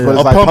Cox Yeah, Farms, yeah. but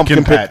it's A like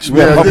pumpkin patch. Yeah,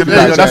 Yeah, pumpkin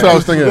patch. that's what I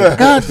was thinking.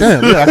 God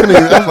damn. Yeah, I couldn't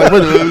even. I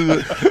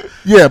was like, wait.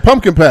 Yeah,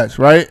 pumpkin patch,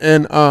 right?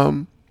 And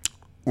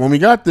when we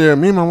got there,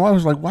 me and my wife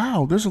was like,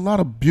 "Wow, there's a lot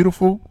of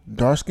beautiful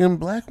dark-skinned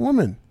black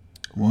women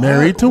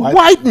married to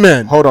white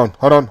men." Hold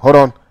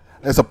on.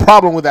 There's a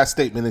problem with that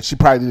statement, and she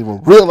probably didn't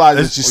even realize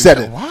that she said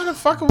it. Why the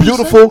fuck are we saying?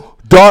 Beautiful,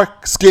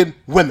 dark-skinned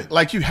women.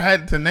 Like you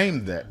had to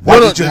name that. Why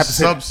No, did you have to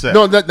say that? subset?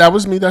 No, that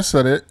was me that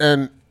said it,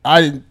 and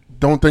I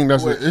don't think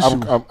that's the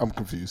issue. I'm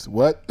confused.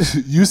 What?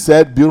 You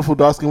said beautiful,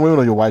 dark-skinned women,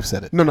 or your wife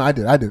said it? No, I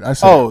did. I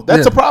said. Oh,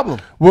 that's yeah. a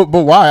problem. Well,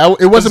 but why?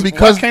 It wasn't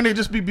because. Why can't they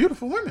just be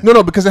beautiful women?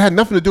 No, because it had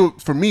nothing to do.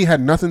 For me, it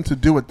had nothing to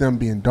do with them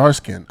being dark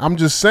skinned. I'm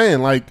just saying,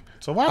 like.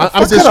 So why the I'm,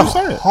 fuck just- did you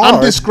say it? I'm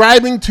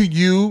describing to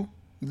you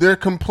their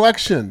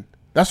complexion.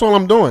 That's all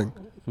I'm doing.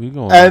 We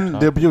going And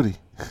their beauty.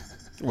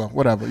 Well,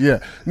 whatever. Yeah.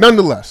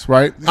 Nonetheless,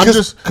 right? I'm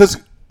just. Because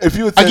if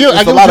you would I say get- I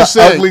there's get a what lot you're of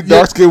saying. ugly, Yeah.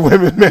 dark-skinned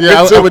women. married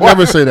Yeah, I to would white-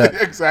 never say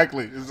that.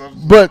 Exactly.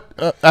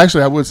 But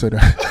actually, I would say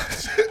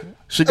that.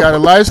 She got a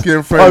light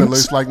skinned friend that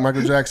looks like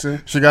Michael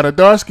Jackson. She got a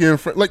dark skinned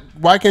friend. Like,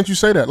 why can't you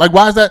say that? Like,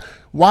 why is that?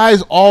 Why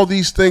is all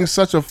these things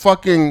such a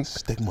fucking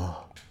Stigma.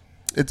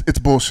 It's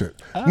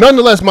bullshit.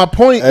 Nonetheless, my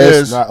point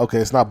is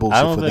It's not bullshit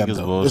I don't for think them. it's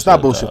Though. bullshit, It's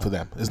not bullshit though. for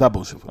them. It's not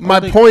bullshit for them.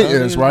 my think- point I don't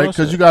think is it's right bullshit.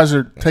 because you guys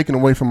are taking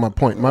away from my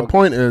point. My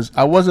point is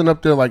I wasn't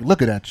up there like,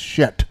 look at that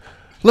shit.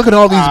 Look at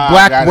all these got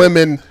black it.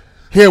 women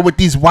here with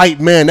these white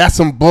men. That's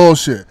some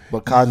bullshit.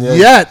 But Kanye.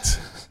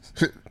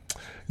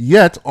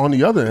 Yet on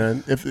the other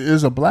end, if it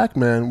is a black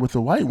man with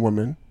a white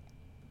woman,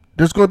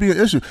 there's going to be an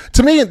issue.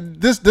 To me,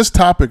 this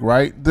topic,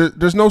 right?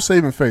 There's no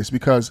saving face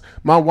because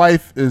my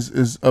wife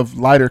is of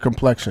lighter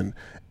complexion,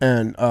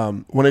 and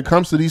when it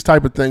comes to these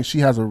type of things, she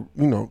has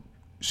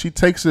she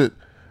takes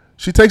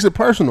it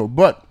personal.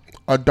 But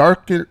a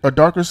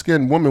darker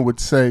skinned woman would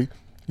say,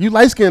 "You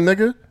light skinned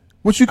nigga,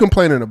 what you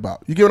complaining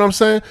about?" You get what I'm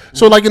saying?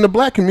 So like in the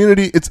black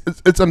community,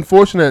 it's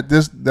unfortunate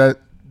that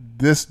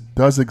this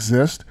does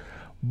exist,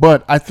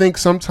 but I think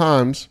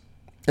sometimes,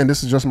 and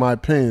this is just my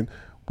opinion,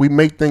 we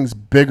make things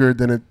bigger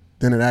than it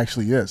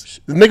actually is.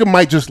 The nigga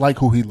might just like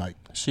who he like.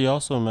 She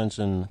also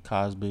mentioned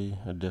Cosby,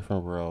 A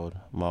Different World,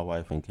 My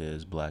Wife and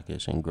Kids,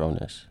 Blackish and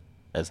Grownish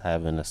as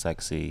having a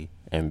sexy,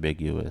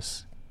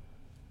 ambiguous,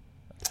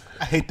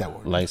 I hate that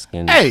word. light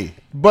skin. Hey,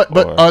 But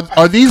Or-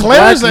 are these black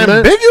Claire's men?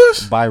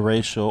 ambiguous.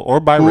 Biracial or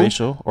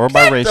biracial or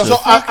biracial. So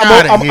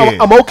outta here.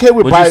 I'm okay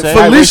with What'd you say?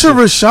 Felicia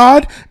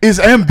Rashad is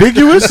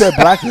ambiguous. said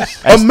blackish.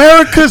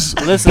 America's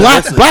Listen.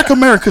 Black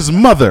America's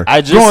mother. I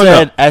just growing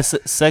said up. as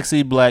a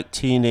sexy black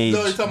teenage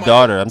No, you're talking about-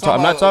 daughter. I'm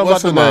not talking about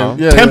what's the her name? mom.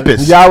 Yeah,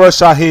 Tempest. Yara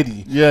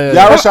Shahidi. Yeah.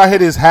 Yara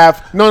Shahidi is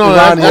half No,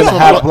 Iranian, that's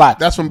half from black.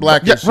 That's from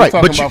Blackish. Yeah, She's right.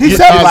 talking But about he the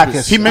said Cosbys.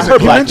 Blackish. He I mentioned,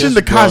 heard he Blackish. mentioned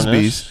the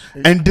Grownish.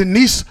 Cosbys, and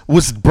Denise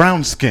was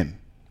brown skin.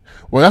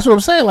 Well, that's what I'm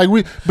saying. Like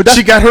but that's,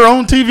 She got her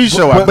own TV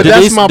show out. but there.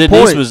 that's my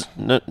Denise point. was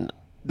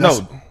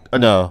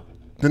no.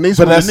 Denise.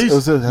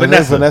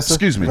 Vanessa.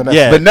 Excuse me. Vanessa.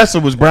 Yeah. Vanessa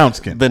was brown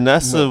skin.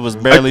 Vanessa was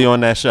barely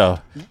on that show.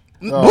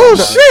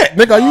 Bullshit.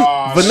 Nigga, are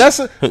you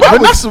Vanessa?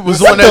 Vanessa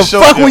was on that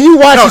show. Fuck, when you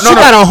watch it, she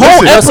got a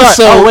whole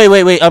episode.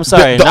 Oh, wait. I'm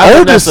sorry. The Not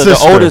oldest Vanessa,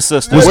 sister the oldest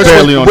sister. was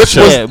barely on the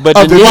show. Yeah, but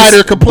of the Denise,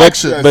 lighter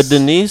complexion. But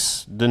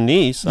Denise.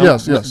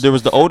 Yes. There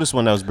was the oldest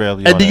one that was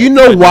barely on. And do it. you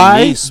know But why?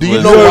 Denise Do you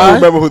was- know why? I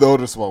remember who the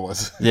oldest one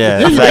was.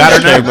 Yeah, you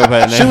got her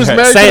name. She was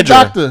married to a Sandra.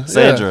 doctor.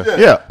 Sandra.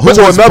 Yeah. Who was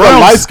another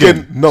brown light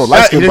skin? skin? No,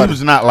 light skin. He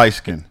was not light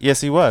skin.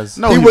 Yes, he was.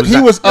 No, He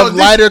not. was of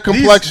lighter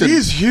complexion.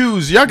 These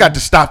Hughes, y'all got to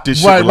stop this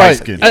shit Right, with light right.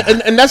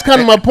 skin. And that's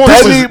kind of my point.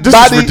 This is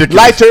Anybody ridiculous.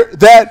 lighter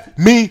than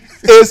me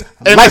is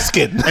light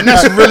skin. And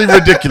that's really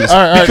ridiculous All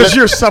right, because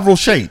you're several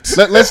shades.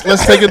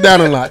 Let's take it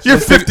down a notch. You're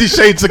 50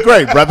 shades of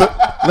gray, brother.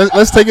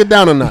 Let's take it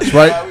down a notch,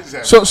 right?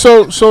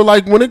 So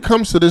like when it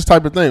comes to this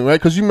type of thing, right?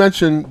 Because you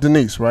mentioned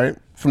Denise, right,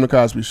 from the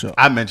Cosby Show.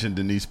 I mentioned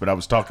Denise, but I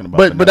was talking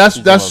about. But that's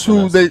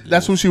who Vanessa.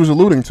 that's who she was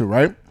alluding to,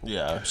 right?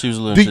 Yeah, she was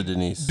alluding to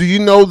Denise. Do you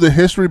know the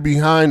history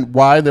behind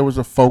why there was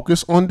a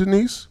focus on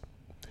Denise?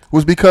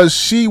 Was because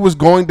she was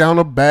going down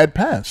a bad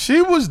path. She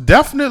was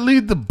definitely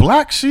the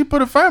black sheep of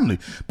the family.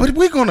 But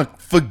we're going to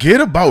forget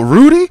about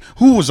Rudy,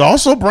 who was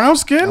also brown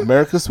skin.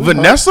 America's sweetheart.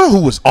 Vanessa, who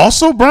was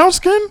also brown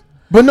skin.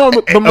 But no,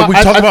 but we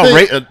talking about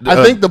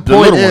I think the the point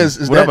little one,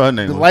 is whatever her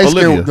that name was,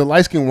 Olivia. the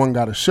light skin one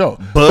got a show.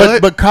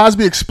 But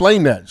Cosby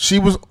explained that she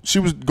was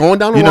going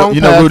down the You know, wrong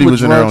path. Rudy with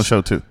was in her own drugs.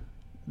 show too,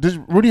 Did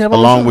Rudy have a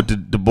along show?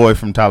 with the boy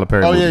from Tyler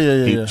Perry. Oh,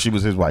 movie. yeah. She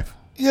was his wife.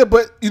 Yeah,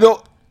 but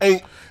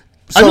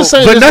I'm just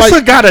saying, it's Vanessa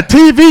like- got a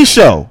TV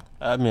show.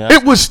 I mean,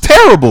 It was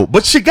terrible,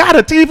 but she got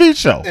a TV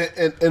show.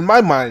 in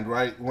my mind,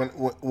 right,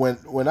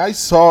 when I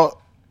saw,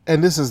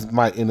 and this is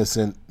my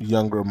innocent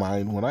younger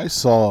mind, when I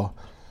saw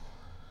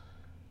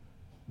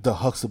the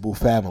Huxtable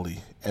family,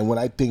 and when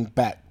I think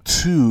back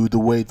to the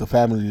way the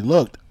family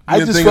looked, I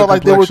didn't just think felt of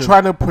like they were complexion.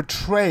 trying to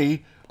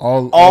portray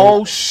All-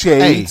 all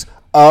shades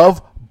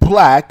of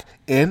black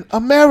in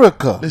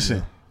America.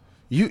 Listen,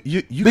 you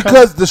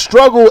Because the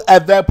struggle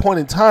at that point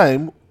in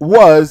time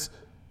was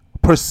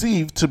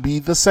perceived to be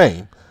the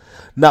same.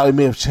 Now, it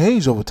may have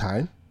changed over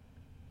time.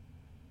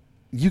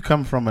 you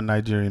come from a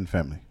Nigerian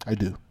family. I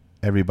do.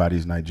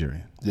 Everybody's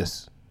Nigerian.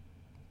 Yes.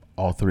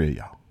 All three of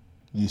y'all.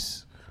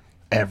 Yes.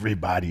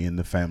 Everybody in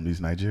the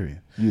family's Nigerian.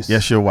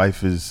 Yes. Your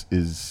wife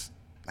is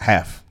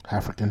half.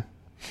 African.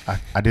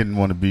 I didn't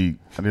want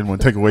to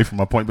take away from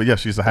my point, but yes,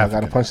 she's a half. I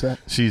gotta punch that?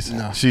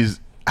 She's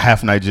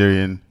half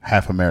Nigerian,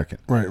 half American.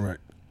 Right.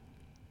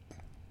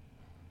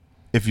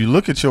 If you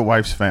look at your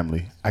wife's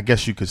family, I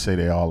guess you could say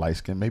they all light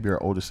skinned. Maybe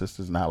her older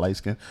sister's not light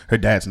skinned. Her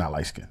dad's not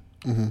light skinned.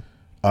 Mm-hmm.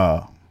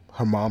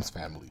 Her mom's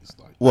family is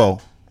like.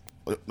 Well,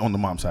 on the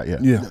mom's side, yeah.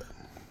 Yeah.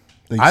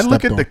 They I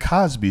look stepped at the on.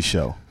 Cosby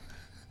Show.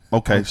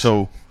 Okay,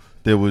 so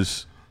there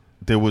was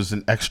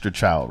an extra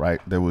child, right?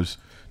 There was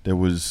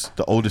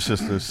the older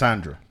sister,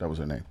 Sandra. That was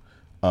her name.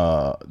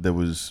 There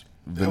was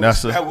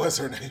Vanessa. That was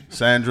her name.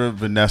 Sandra,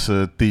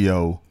 Vanessa,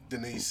 Theo,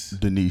 Denise.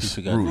 Rudy.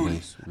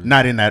 Denise.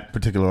 Not in that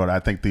particular order. I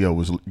think Theo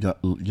was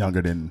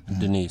younger than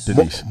Denise.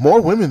 More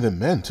women than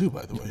men too,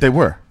 by the way. They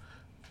were.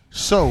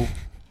 So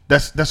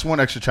that's one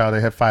extra child.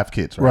 They had 5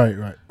 kids, right?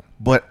 Right.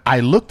 But I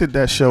looked at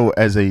that show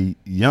as a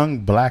young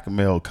black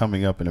male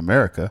coming up in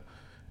America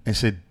and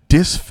said,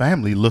 this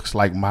family looks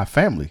like my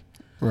family.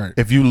 Right.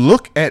 If you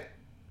look at,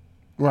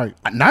 Right.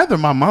 neither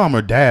my mom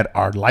or dad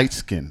are light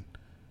skinned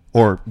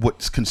or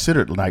what's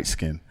considered light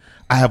skinned.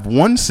 I have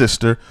one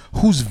sister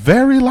who's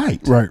very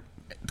light. Right.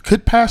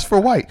 Could pass for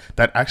white.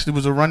 That actually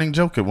was a running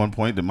joke at one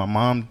point that my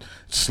mom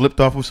slipped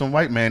off with some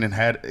white man and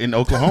had in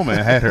Oklahoma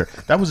and had her.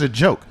 That was a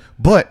joke.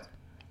 But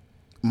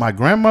my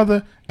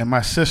grandmother and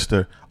my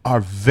sister are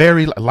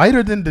very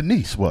lighter than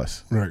Denise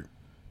was. Right.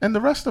 And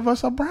the rest of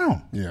us are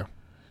brown. Yeah.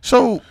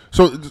 So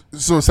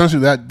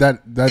essentially that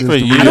is For the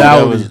you,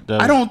 reality. that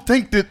was- I don't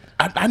think that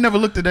I never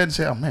looked at that and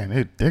said, oh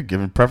man, they're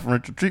giving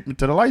preferential treatment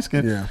to the light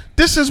skin. Yeah.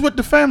 This is what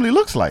the family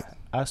looks like.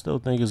 I still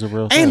think it's a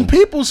real thing. And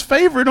people's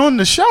favorite on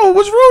the show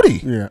was Rudy.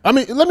 Yeah. I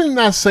mean, let me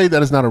not say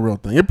that it's not a real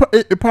thing.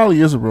 It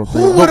probably is a real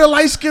thing. Who were the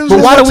light skins?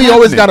 But why do we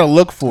always got to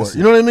look for it?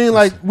 You know what I mean?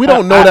 Like, we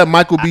don't know that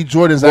Michael B.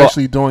 Jordan's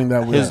actually doing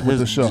that with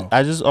the show.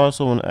 I just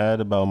also want to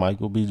add about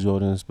Michael B.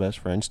 Jordan's best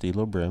friend,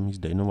 Steelo Brim. He's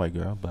dating a white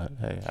girl, but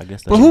hey, I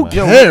guess that's But who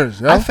cares?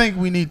 Yo? I think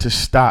we need to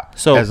stop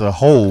So- as a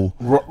whole.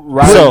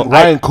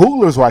 Ryan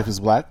Coogler's wife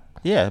is black.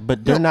 Yeah,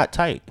 but they're not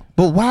tight.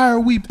 But why are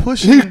we He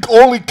pushing?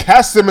 only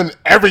casts him in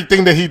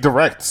everything that he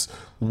directs.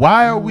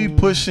 Why are we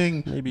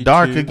pushing Maybe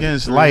dark 2,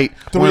 against 3. light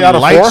 3 when out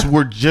of lights 4?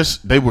 were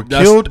they were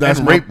That's killed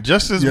and my- raped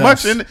just as yes,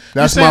 much? And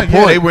that's you're my saying,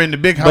 point. they were in the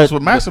big house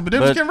with Massa, but they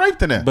was getting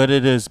raped in there. But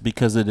it is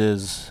because it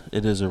is a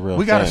real thing.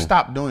 We got to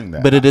stop doing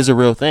that. But it is a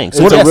real thing. It's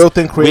a yes, real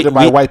thing created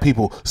by white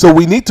people. So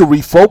we need to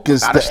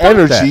refocus Gotta the stop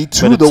energy that.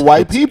 to but the it's-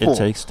 white it's- people.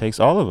 It takes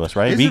all of us,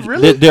 right? Is it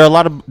really? There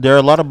are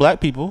a lot of black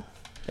people,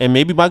 and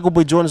maybe Michael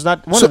B. Jordan's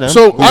not one of them.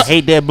 so who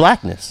hate their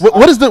blackness.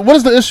 What is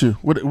the issue?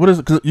 What is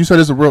it? 'Cause you said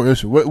it's a real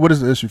issue. What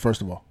is the issue?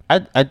 First of all,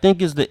 I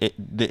think is the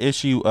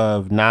issue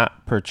of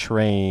not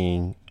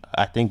portraying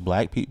I think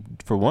black people,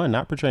 for one,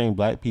 not portraying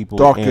black people,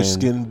 darker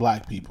skinned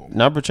black people,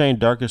 not portraying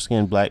darker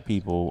skinned black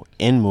people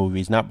in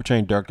movies, not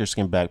portraying darker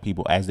skinned black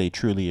people as they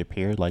truly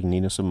appear, like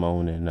Nina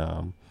Simone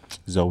and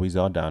Zoe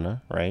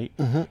Saldana, right?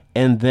 Mm-hmm.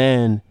 And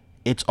then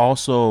she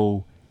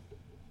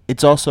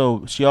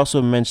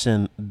also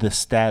mentioned the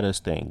status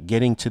thing,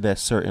 getting to that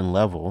certain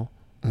level,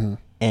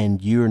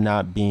 and you're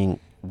not being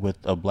with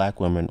a black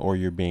woman, or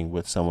you're being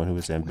with someone who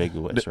is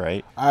ambiguous,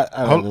 right? I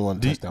don't really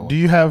want to touch that one. Do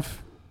you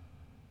have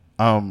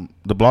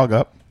the blog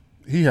up?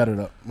 He had it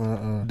up.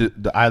 Do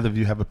either of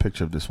you have a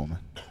picture of this woman?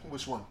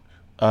 Which one?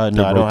 No, I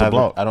don't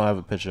have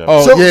a picture of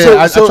Oh, her.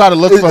 I tried to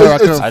look for her. I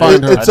couldn't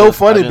find her. It's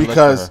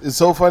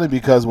so funny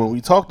because when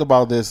we talked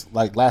about this,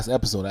 like last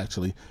episode,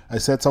 actually, I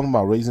said something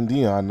about Raising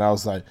Dion, and I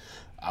was like,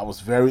 I was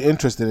very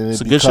interested in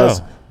it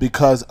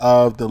because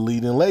of the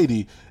leading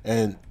lady,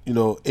 and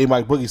A.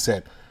 Mike Boogie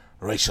said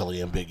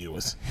racially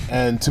ambiguous,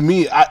 and to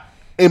me,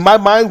 in my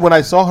mind, when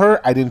I saw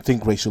her, I didn't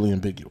think racially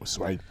ambiguous,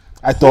 right?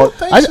 I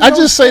thought I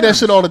just say that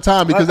shit all the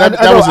time because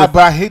but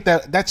I hate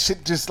that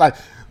shit. Just like,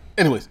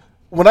 anyways,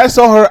 when I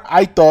saw her,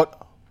 I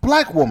thought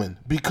black woman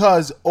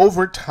because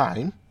over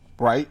time,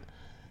 right?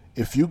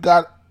 If you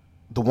got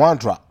the one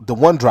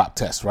drop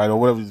test, right, or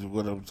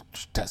whatever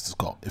test is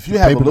called, if you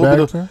have if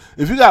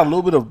you got a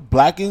little bit of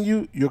black in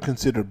you, you're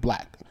considered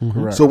black.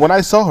 Mm-hmm. So when I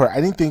saw her, I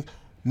didn't think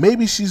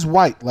maybe she's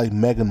white like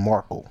Meghan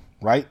Markle,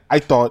 right? I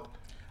thought,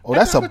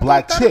 that's a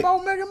black chick.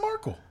 About Meghan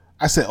Markle.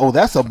 I said,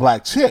 that's a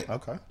black chick.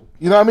 Okay.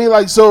 You know what I mean?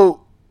 Like,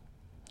 so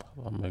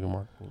Meghan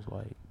Markle was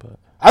white, but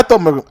I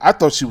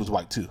thought she was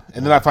white too,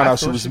 and then I found out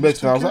she was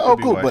mixed, and I was like,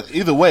 cool. White. But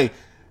either way,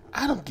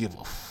 I don't give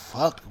a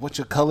fuck what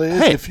your color is.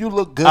 Hey, if you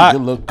look good, you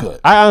look good.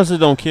 I honestly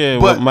don't care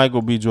what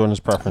Michael B. Jordan's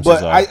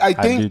preferences are. I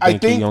think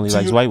he only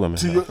likes white women.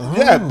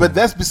 Yeah, but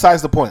that's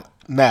besides the point.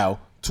 Now,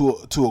 to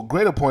a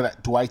greater point,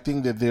 do I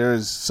think that there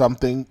is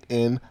something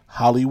in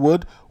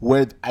Hollywood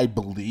where I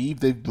believe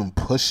they've been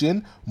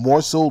pushing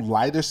more so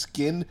lighter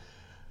skinned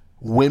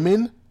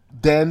women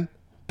than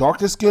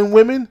darker skinned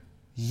women?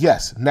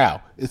 Yes.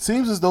 Now, it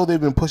seems as though they've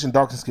been pushing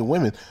darker skinned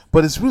women,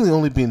 but it's really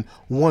only been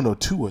 1 or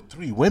 2 or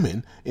 3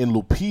 women in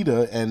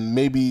Lupita and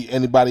maybe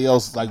anybody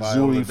else like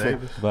Zuri.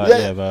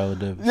 Viola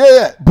Davis.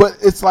 Yeah. But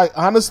it's like,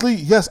 honestly,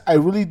 yes, I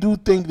really do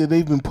think that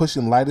they've been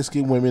pushing lighter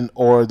skinned women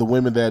or the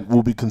women that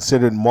will be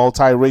considered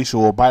multiracial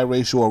or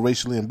biracial or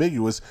racially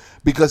ambiguous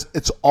because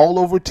it's all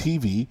over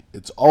TV.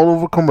 It's all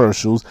over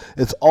commercials.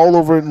 It's all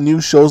over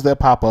new shows that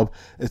pop up.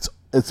 It's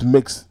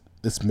mixed.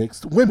 It's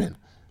mixed women.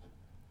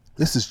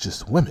 This is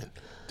just women.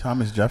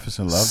 Thomas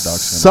Jefferson loved dark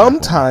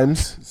skin.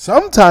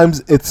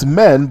 Sometimes it's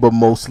men, but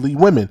mostly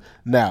women.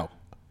 Now,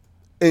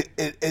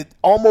 it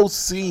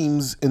almost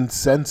seems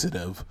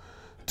insensitive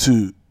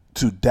to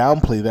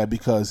downplay that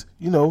because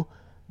the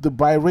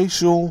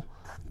biracial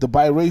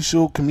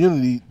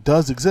community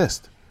does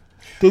exist.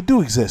 They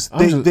do exist.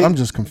 I'm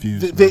just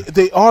confused.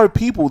 They are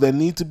people that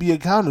need to be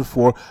accounted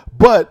for,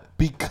 but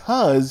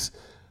because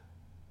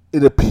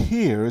it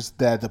appears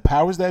that the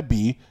powers that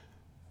be,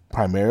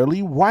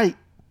 primarily white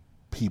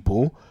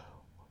people,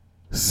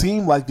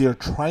 seem like they're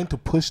trying to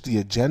push the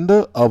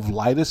agenda of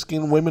lighter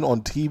skinned women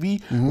on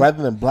TV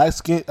rather than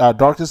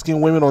darker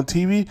skinned women on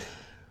TV.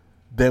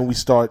 Then we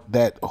start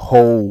that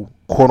whole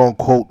quote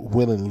unquote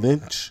Willie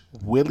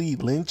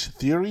Lynch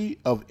theory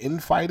of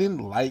infighting,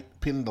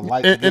 pinning the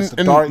light against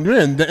the dark.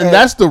 And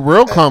that's the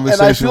real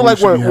conversation.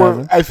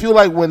 And I feel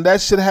like when that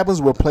shit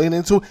happens, we're playing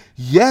into it.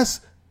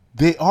 Yes,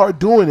 they are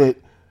doing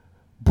it,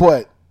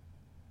 but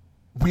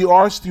we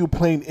are still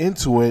playing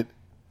into it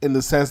in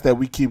the sense that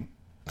we keep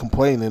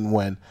complaining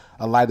when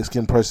a lighter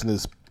skinned person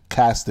is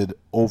casted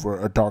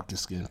over a darker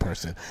skinned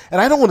person.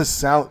 And I don't want to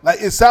sound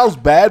like it sounds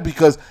bad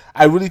because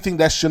I really think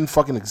that shouldn't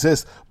fucking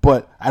exist,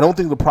 but I don't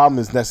think the problem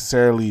is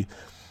necessarily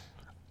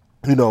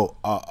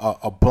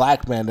a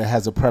black man that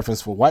has a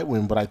preference for white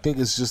women, but I think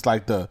it's just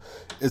like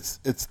it's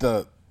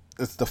the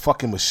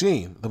fucking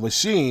machine. The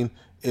machine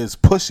is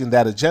pushing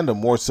that agenda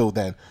more so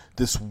than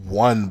this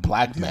one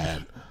black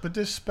man. But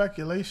there's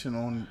speculation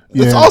on.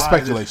 It's all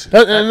speculation,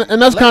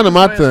 and that's kind of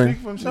my thing.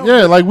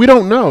 Yeah, like we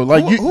don't know.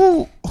 Like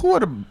who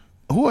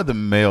are the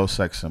male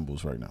sex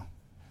symbols right now?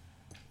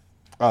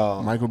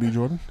 Michael B.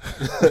 Jordan,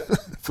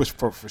 for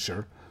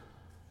sure.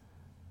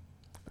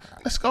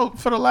 Let's go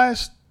for the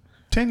last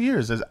 10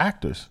 years as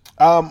actors.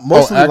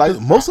 Most of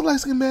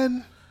light-skinned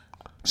men.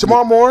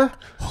 Shamar Moore.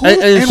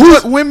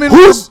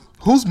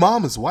 Whose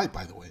mom is white,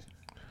 by the way?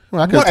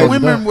 Well,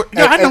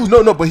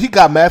 but he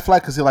got mad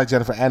flack because he liked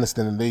Jennifer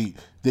Aniston, and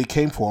they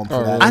came for him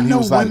for that. I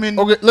know women.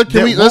 Okay, look,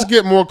 let's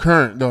get more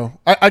current though.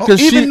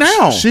 Even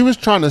now, she was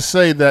trying to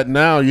say that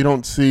now you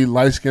don't see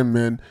light skinned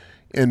men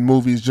in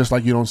movies, just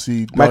like you don't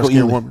see dark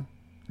skinned women.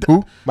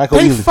 Who?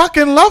 They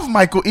fucking love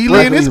Michael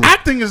Ealy, and his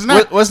acting is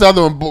not. What's the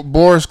other one?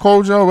 Boris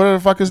Kojo, whatever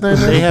the fuck his name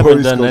is. They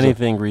haven't done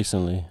anything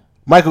recently.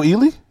 Michael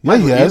Ealy? Yeah,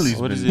 he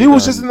has. He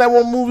was just in that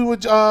one movie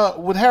with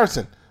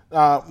Harrison.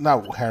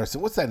 Not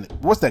Harrison. What's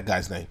that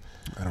guy's name?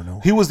 I don't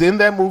know. He was in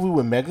that movie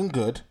with Megan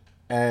Good,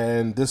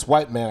 and this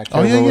white man. I can't Oh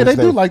yeah, remember yeah, his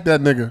they name. do like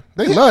that nigga.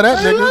 They love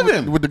that they nigga love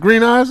him. with the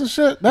green eyes and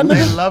shit. That They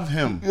nigga. love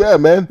him. Yeah,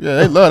 man. Yeah,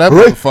 they love that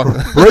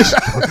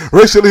motherfucker.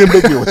 Racially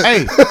ambiguous. Hey,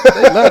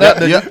 They love that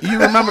nigga.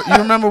 you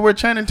remember where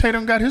Channing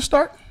Tatum got his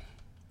start?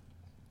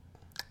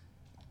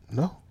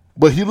 No,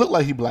 but he looked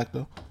like he black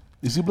though.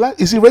 Is he black?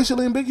 Is he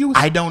racially ambiguous?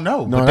 I don't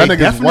know. No, but that they nigga's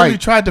definitely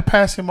white. tried to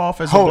pass him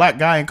off as a Hold- black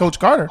guy in Coach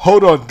Carter.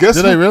 Hold on. Guess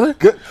Did who, they really?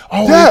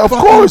 Oh, yeah, they of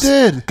fucking course.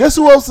 did. Guess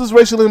who else is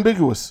racially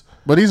ambiguous?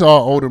 But these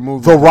all older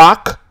movies. The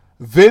Rock,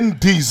 Vin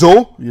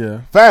Diesel.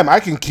 Yeah. Fam, I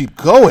can keep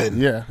going.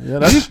 Yeah, yeah.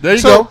 That's, there you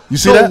So- go. You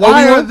see so that?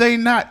 why Obi-Wan? are they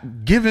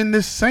not giving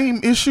this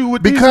same issue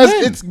with Because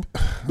these men?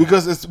 it's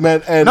Because it's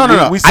men, and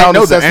no. we I sound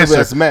know the sensitive answer.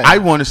 as men. I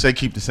want to say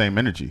keep the same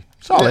energy.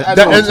 Solid. I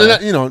that, know what I'm saying.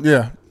 and, you know, yeah,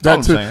 all that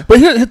I'm too. saying. But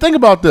here, think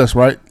about this,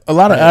 right? A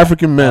lot of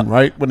African men,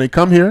 right? When they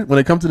come here, when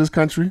they come to this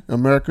country,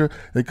 America,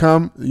 they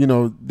come, you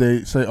know,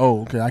 they say,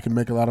 "Oh, okay, I can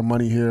make a lot of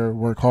money here,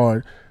 work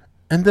hard,"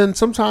 and then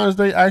sometimes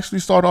they actually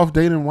start off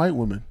dating white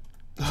women.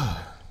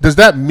 Does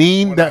that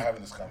mean that?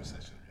 having this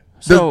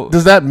conversation.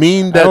 Does that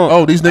mean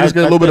that? These niggas get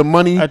a little bit of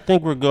money. I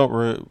think we're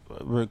kind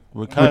We're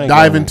of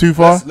diving too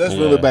far. Let's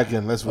reel it back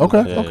in. Let's reel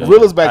Okay, it back in. okay.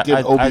 Reel us back in.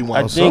 I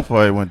Obi-Wan. think- So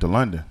far, he went to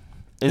London.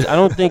 I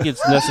don't think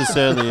it's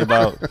necessarily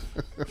about.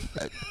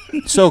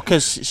 So,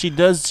 because she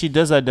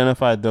does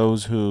identify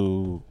those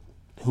who,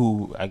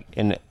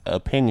 in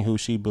opinion, who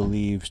she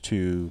believes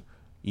to,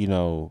 you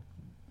know,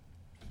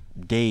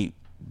 date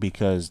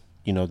because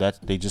you know that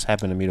they just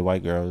happen to meet a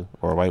white girl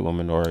or a white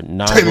woman or Jamie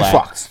non-black,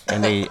 Foxx.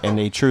 and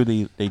they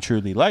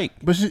truly like.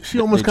 But she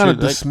almost They kind of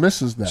truly like-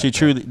 dismisses that.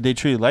 They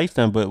truly like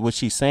them, but what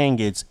she's saying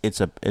it's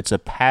a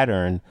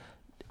pattern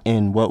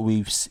in what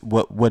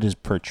is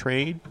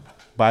portrayed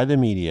by the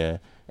media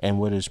and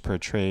what is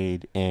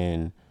portrayed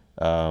in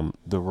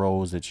the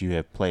roles that you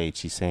have played.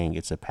 She's saying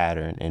it's a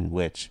pattern in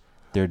which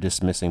they're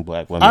dismissing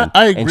black women.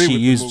 I agree And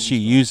she with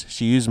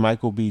the used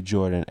Michael B.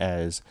 Jordan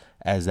as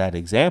that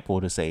example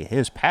to say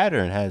his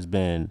pattern has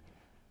been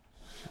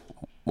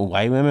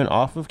white women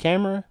off of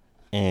camera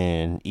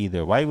and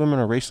either white women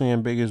or racially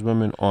ambiguous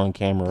women on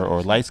camera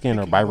or light skin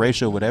or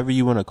biracial, whatever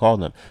you want to call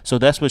them. So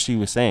that's what she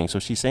was saying. So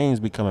she's saying it's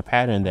become a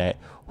pattern that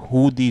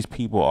who these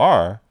people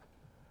are,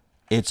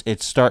 it's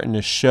starting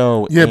to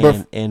show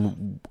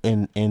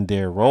in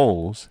their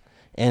roles.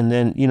 And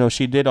then, you know,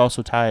 she did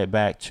also tie it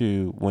back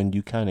to when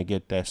you kind of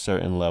get that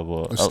certain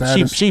level of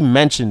status. she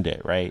mentioned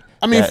it, right?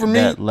 I mean, that, for me,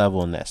 that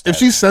level and that if status.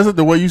 she says it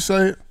the way you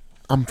say it,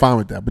 I'm fine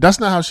with that. But that's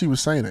not how she was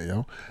saying it,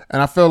 yo.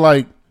 And I feel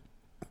like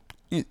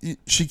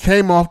she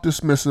came off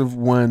dismissive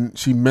when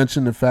she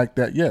mentioned the fact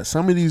that, yeah,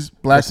 some of these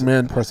black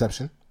men.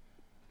 Perception.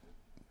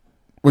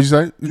 What'd you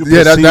say? You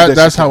Yeah, perceive that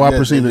that's she how can- I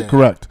perceive yeah. it.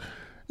 Correct.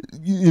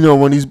 You know,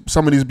 when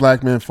some of these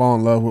black men fall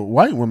in love with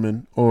white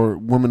women or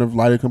women of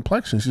lighter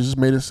complexion, she just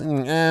made it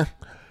seem,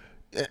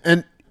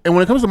 And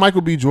when it comes to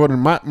Michael B. Jordan,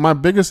 my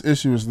biggest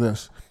issue is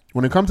this.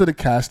 When it comes to the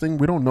casting,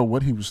 we don't know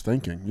what he was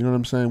thinking. You know what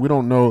I'm saying? We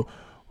don't know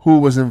who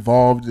was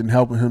involved in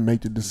helping him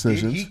make the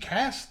decisions. He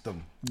cast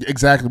them.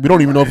 Exactly. We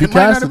don't even know if he It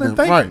might not casted have them.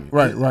 been Right,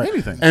 thinking right.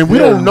 anything. And we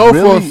Yeah, don't know for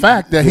a really,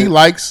 fact that he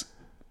likes,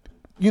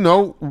 you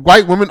know,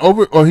 white women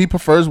over, or he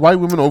prefers white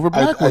women over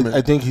black women.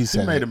 I think he He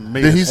said made it. a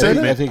made Did a he say that?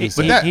 statement. I think he But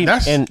said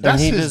that's and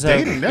he his does have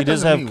dating. That he does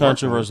doesn't have mean work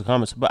controversial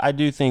comments, but I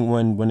do think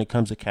when it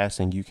comes to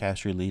casting, you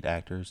cast your lead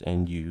actors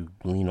and you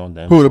lean on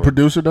them. Who the for-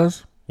 producer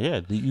does?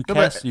 Yeah, you but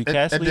cast at lead the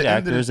end of the-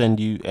 actors,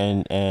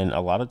 and a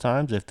lot of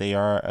times if they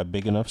are a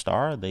big enough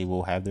star, they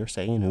will have their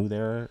say in who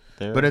their.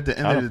 But at the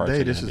end of the counterparts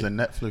day, are this gonna is a be.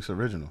 Netflix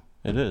original.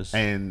 It is.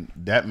 And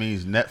that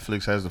means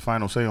Netflix has the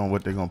final say on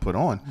what they're going to put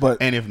on. But-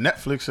 and if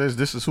Netflix says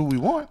this is who we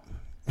want,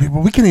 But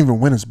we can't even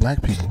win as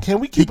black people. Can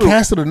we He keep it?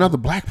 casted another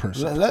black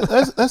person.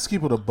 Let's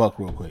keep it a buck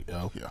real quick,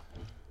 yo. Yeah.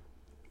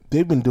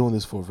 They've been doing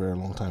this for a very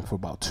long time, for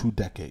about 2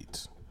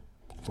 decades.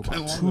 For about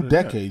longer 2 than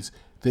that. decades,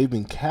 they've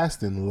been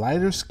casting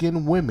lighter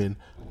skinned women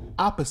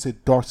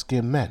opposite dark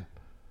skinned men.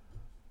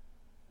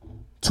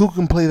 Two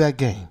can play that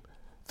game.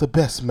 The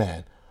Best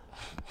Man,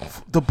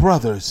 the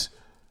Brothers.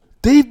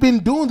 They've been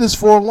doing this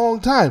for a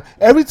long time.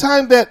 Every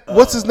time that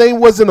what's his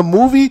name was in a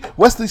movie,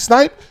 Wesley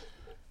Snipes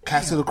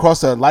casted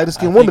across a lighter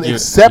skinned woman,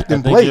 except in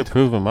I think you're Blade.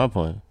 proving my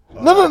point.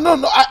 No.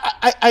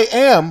 I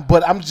am,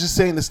 but I'm just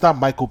saying it's not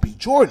Michael B.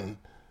 Jordan.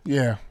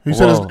 Yeah. He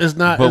said Well, it's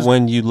not. But it's-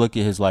 when you look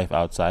at his life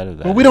outside of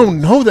that, but we don't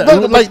know that.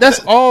 No, like,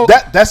 that's all.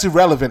 That's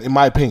irrelevant in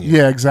my opinion.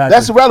 Yeah, exactly.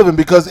 That's irrelevant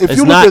because if It's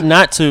you not look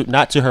at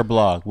not to her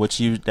blog, which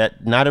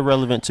not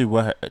irrelevant to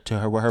what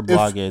her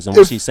blog is, and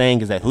what she's saying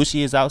is that who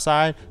she is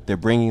outside, they're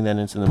bringing that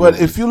into the but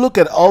movie. if you look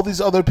at all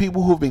these other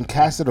people who've been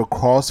casted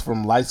across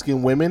from light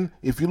skinned women,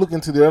 if you look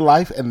into their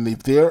life and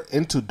if they're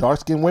into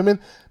dark skinned women,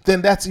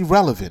 then that's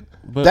irrelevant.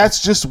 But-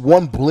 that's just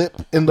one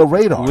blip in the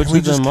radar. which we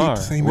of just them keep are?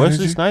 the same Wesley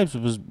energy? Snipes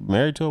was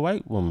married to a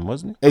white woman,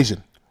 wasn't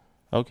Asian,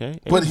 he? Okay,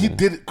 but he Asian.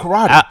 did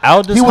karate.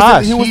 Aldous he was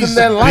Hodge. he was He's in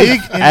that big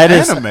life. in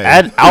Aldous,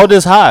 anime.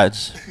 Aldous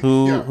Hodge,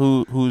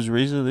 who's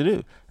recently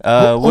do.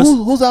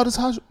 Who's Aldous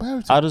Hodge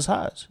married to? Aldous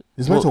Hodge?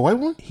 Is married to a white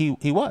woman?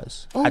 He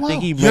was. Oh, I wow.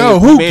 think he Yo, may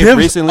who may have gives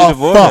recently a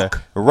divorced fuck?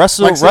 her.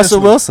 Russell Like, seriously.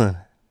 Wilson.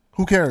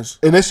 Who cares?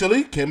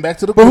 Initially, came back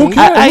to the But who queen.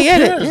 cares? I get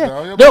cares, it. Yeah.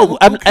 though? No,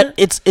 Who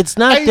cares? it's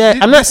not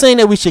that. I'm not saying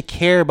that we should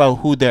care about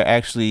who they're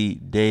actually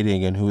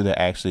dating and who they're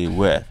actually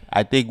with.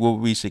 I think what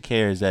we should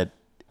care is that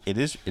it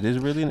is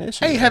really an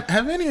issue. Hey, have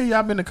any of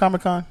y'all been to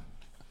Comic-Con?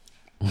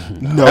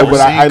 No, Ever but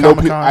seen I know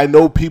Comic-Con? I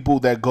know people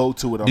that go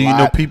to it a lot. Do you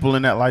know people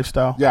in that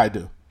lifestyle? Yeah, I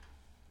do.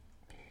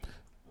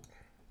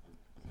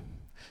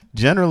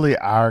 Generally,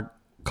 our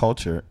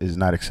culture is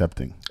not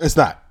accepting. It's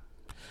not.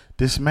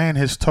 This man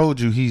has told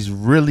you he's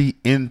really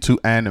into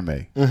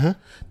anime. Mm-hmm.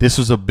 This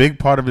was a big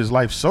part of his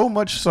life, so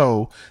much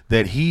so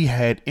that he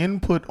had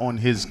input on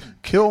his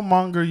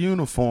Killmonger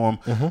uniform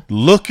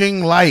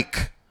looking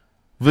like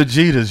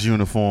Vegeta's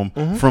uniform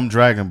from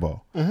Dragon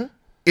Ball.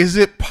 Is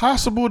it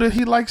possible that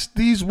he likes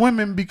these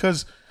women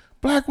because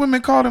black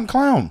women called him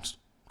clowns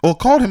or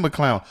called him a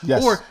clown?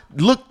 Yes. Or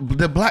look,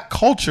 the black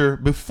culture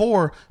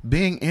before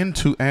being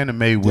into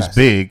anime was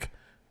big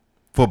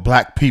for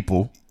black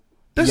people.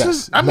 This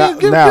is, I mean,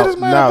 give this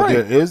man a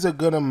break. There is a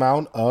good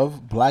amount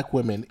of black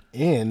women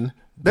in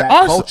There that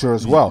are culture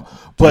as well.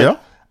 But Yeah.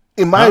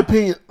 in my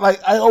opinion, like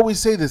I always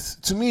say this,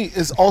 to me,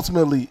 it's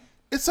ultimately,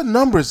 it's a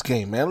numbers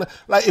game, man.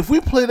 Like if we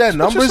play that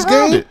numbers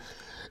game,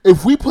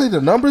 if we play the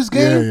numbers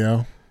game,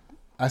 Yeah.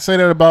 I say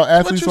that about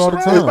athletes all the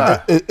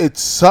time. it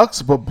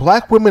sucks, but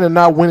black women are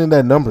not winning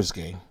that numbers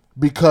game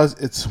because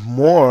it's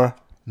more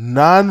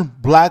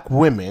non-black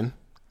women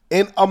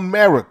in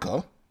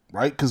America,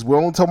 right? Because we're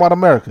only talking about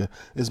America.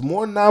 It's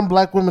more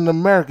non-black women in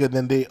America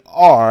than they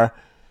are.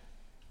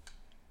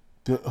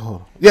 Than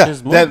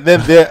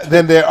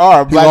there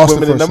are black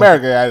women in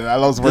America. I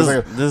lost it for a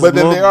second. But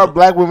then there are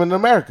black women in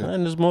America.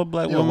 And there's more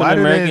black Yo, women why in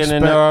do they America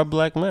than there are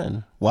black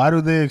men. Why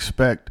do they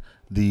expect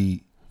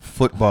the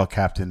football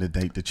captain to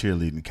date the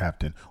cheerleading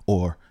captain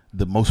or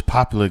the most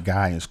popular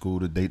guy in school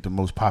to date the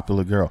most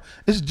popular girl?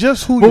 It's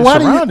just who you're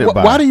surrounded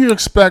by. Why do you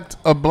expect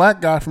a black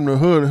guy from the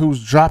hood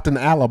who's dropped in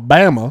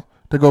Alabama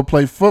to go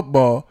play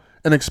football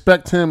and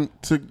expect him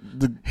to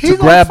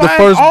grab the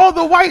first? All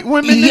the white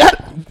women. Yeah,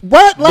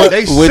 what? Like,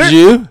 They Would sick.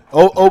 you?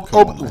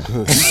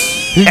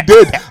 He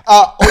did.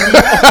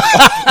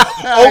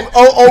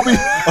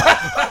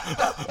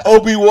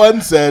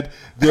 Obi-ONE said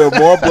there are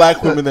more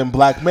black women than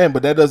black men,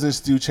 but that doesn't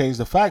still change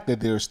the fact that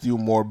there are still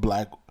more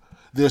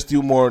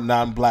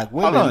non-black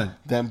women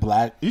than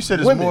black. You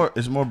said women.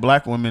 it's more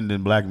black women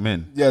than black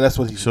men. Yeah, that's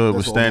what he said. So it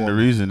would stand to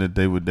reason that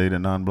they would date a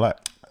non-black.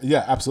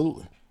 Yeah,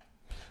 absolutely.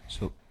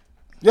 So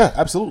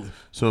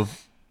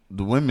if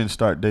the women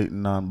start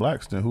dating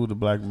non-blacks, then who the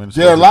black men?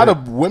 There are a lot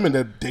of women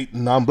that date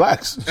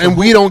non-blacks, and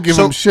we don't give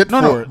them shit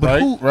no, for it, but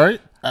right? who-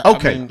 Right?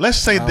 Okay, I mean, let's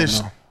say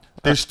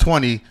there's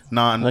 20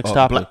 Next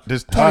topic.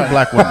 there's 20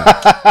 black women.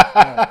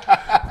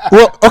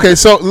 Well, okay,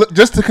 so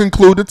just to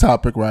conclude the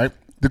topic, right?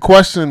 The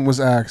question was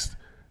asked,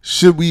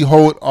 should we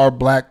hold our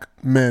black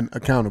men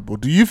accountable?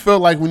 Do you feel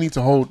like we need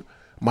to hold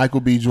Michael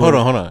B.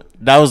 Jordan? Hold on.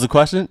 That was the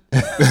question?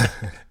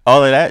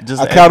 All of that?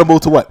 Just accountable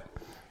to what?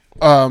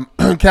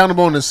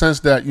 Accountable in the sense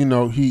that,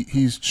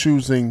 he's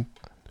choosing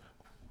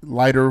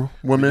lighter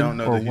women. I don't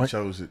know or that he white.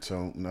 chose it,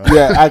 so no.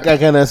 Yeah, I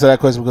can't answer that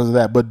question because of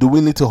that. But do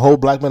we need to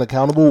hold black men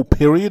accountable,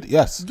 period?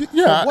 Yes.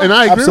 Yeah, what? and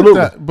I agree Absolutely.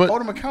 with that. But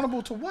Hold them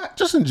accountable to what?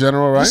 just in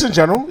general, right? Just in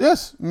general,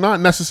 yes. Not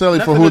necessarily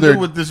Nothing for who to they're do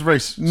with this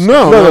race.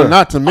 No,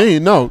 not to me.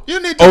 No.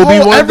 You need to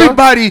Obi-ONE, hold though?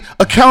 everybody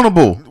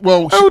accountable.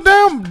 Well, oh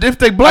damn, if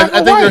they black I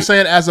or think white. they're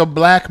saying as a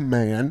black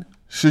man,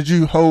 should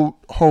you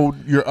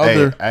hold your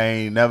other? I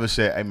ain't never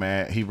said, hey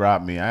man, he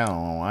robbed me. I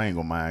ain't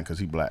gonna mind because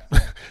he black.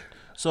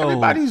 So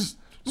Everybody's.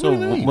 So what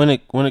do you mean?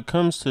 when it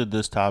comes to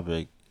this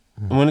topic,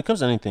 when it comes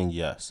to anything,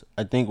 yes.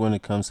 I think when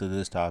it comes to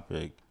this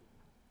topic,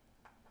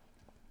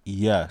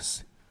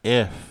 yes,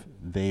 if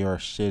they are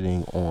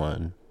shitting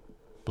on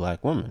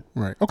black women.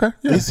 Right. Okay.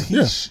 Yeah. Is he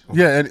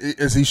and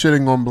is he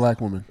shitting on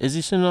black women? Is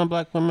he shitting on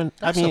black women?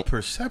 That's I mean, a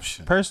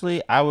perception.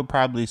 personally, I would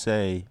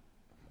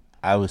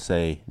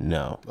say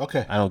no.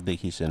 Okay. I don't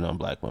think he's shitting on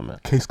black women.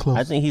 Case closed.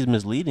 I think he's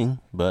misleading,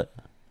 but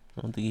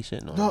I don't think he's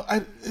shitting on them. No, I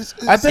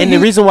think And the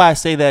reason why I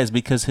say that is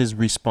because his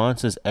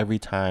responses every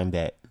time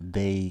that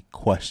they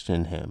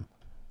question him,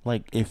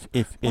 like if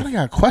Why do you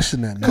gotta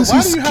question that? because Now?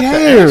 he's do you have to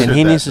scared. answer and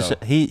he that, needs though?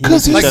 to he Because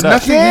needs to he's shut up.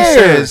 Nothing he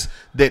scared. says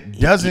that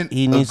doesn't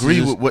He needs to agree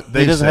just- with what he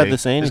they doesn't say have to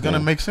say is going to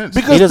anything. make sense.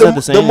 Because He doesn't have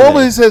to say the moment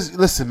anything. he says,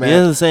 "Listen, man," He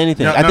doesn't say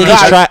anything. No, I no, think no,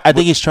 he's I- trying. I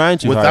think he's trying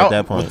too hard at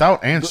that point.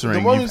 Without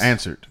answering, moment you've is-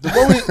 answered. the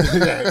moment,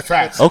 yeah,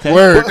 facts. Okay.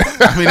 Word.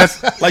 I mean,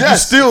 that's like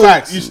Yes, you're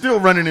facts. still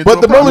running into. But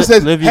a the problem. moment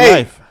says, Live your "Hey,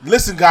 life.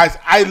 listen, guys,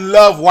 I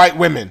love white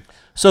women."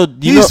 So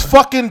He's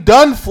fucking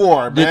done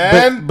for,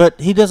 man. But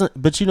he doesn't.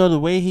 But the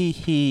way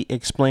he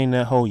explained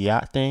that whole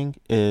yacht thing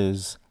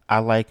is, I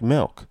like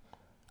milk,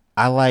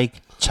 I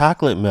like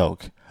chocolate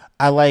milk,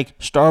 I like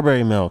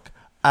strawberry milk,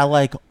 I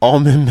like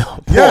almond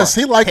milk. Yes,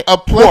 he like a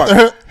Pork.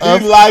 plethora He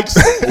of likes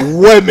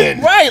women,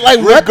 right, like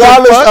what the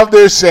regardless fuck? of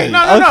their shade.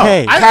 No.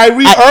 Okay.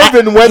 Kyrie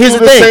Irving went here's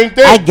through the same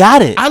thing. I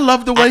got it. I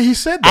love the way he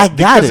said that. I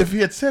got because it. if he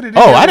had said it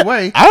Oh, any I other don't-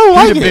 way, I don't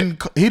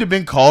like he'd have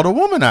been called a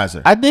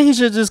womanizer. I think he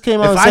should just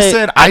came out If and I say.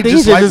 said I I think he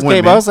just should like just came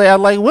women- out and say I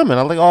like women.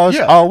 I like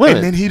all women.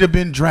 and then he'd have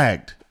been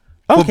dragged.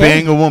 for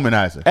being a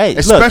womanizer. Hey,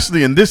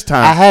 especially look, in this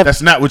time,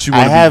 that's not what you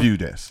want to be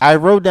viewed as. I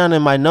wrote down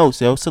in my notes,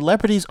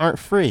 celebrities aren't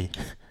free.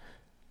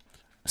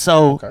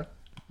 So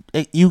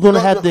you're going to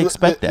have to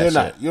expect that shit.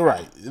 Not. You're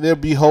right. They're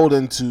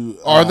beholden to...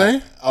 Are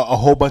they? A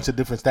whole bunch of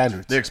different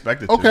standards. They're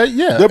expected to. Okay,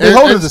 yeah. They're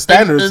beholden to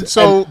standards. And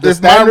so the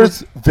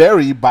standards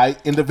vary by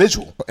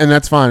individual. And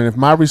that's fine. If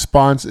my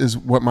response is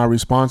what my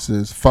response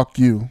is, fuck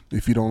you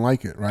if you don't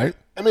like it, right?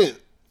 I mean,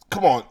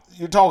 come on.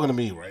 You're talking to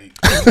me, right?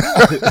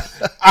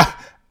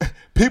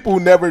 People who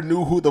never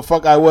knew who the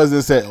fuck I was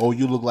and said, oh,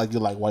 you look like you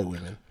like white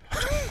women.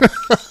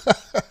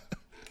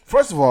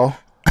 First of all,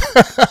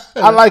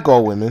 I like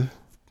all women.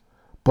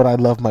 But I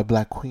love my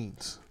black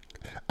queens.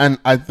 And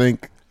I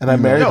think... And I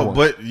married one.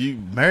 But you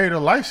married a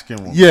light-skinned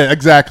woman. Yeah,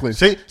 exactly.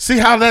 See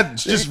how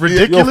that's just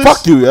ridiculous? Yo,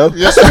 fuck you, yo.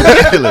 That's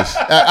ridiculous.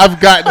 I've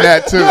gotten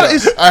that, too.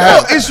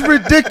 It's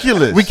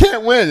ridiculous. We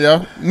can't win,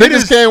 yo.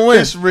 Niggas can't win.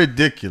 It's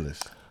ridiculous.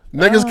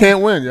 Niggas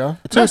can't win, yo.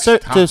 To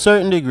a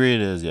certain degree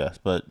it is, yes.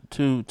 But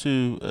to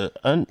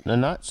a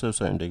not so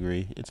certain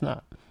degree, it's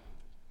not.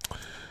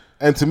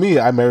 And to me,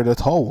 I married a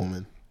tall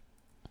woman.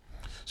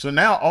 So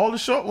now all the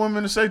short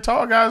women that say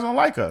tall guys don't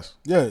like us.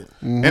 Yeah.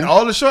 Mm-hmm. And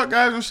all the short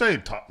guys will say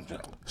tall.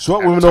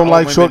 Short women don't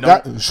like short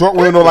guys. Short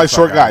women don't like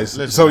short guys.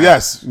 Listen, so, man,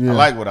 yes. I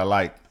like what I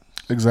like.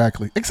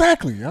 Exactly,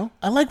 yo.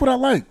 I like what I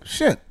like.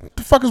 Shit. What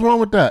the fuck is wrong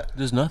with that?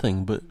 There's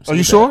nothing but... Are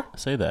you sure?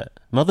 Say that.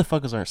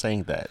 Motherfuckers aren't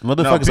saying that.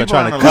 Motherfuckers are people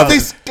trying to... aren't allowed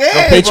Because they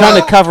scared, They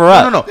trying to cover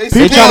up. No.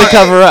 They trying to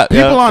cover up.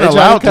 People aren't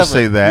allowed to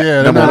say that,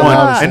 Yeah, number they're not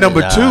allowed to one. say And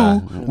number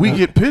that. two, we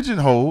get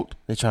pigeonholed.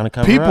 They trying to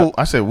cover People, up.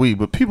 I said we,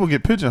 but people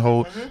get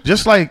pigeonholed.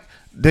 Just like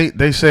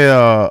they say,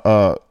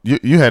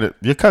 you had it.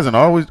 Your cousin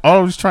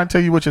always trying to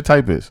tell you what your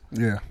type is.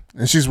 Yeah.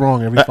 And she's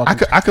wrong every fucking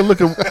time. I could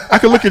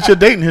look at your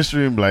dating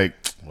history and be like,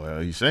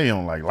 well, you say you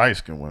don't like light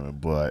skinned women,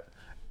 but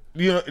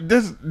you know,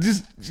 this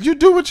you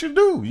do what you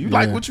do. You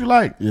like what you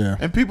like. Yeah.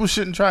 And people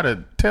shouldn't try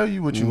to tell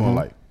you what you gonna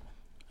like.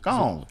 Go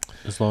on.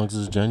 As long as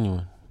it's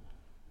genuine.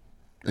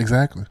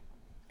 Exactly.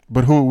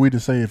 But who are we to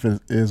say if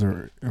it is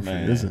or if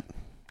it isn't?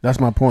 That's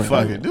my point.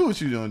 Fuck it. Do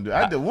what you gonna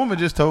do. The woman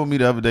just told me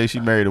the other day she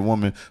married a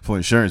woman for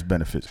insurance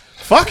benefits.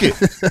 Fuck it.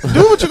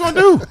 Do what you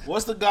gonna do.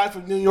 What's the guy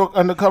from New York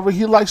Undercover?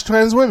 He likes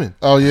trans women.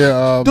 Oh,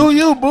 yeah. Do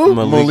you, boo?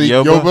 Malik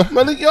Yoba.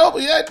 Malik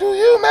Yoba. Yeah, do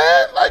you,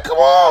 man? Like, come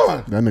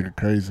on. That nigga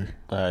crazy.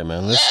 All right,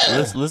 man.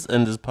 Let's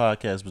end this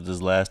podcast with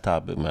this last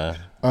topic, man.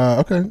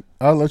 Okay.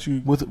 I'll let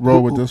you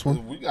roll with this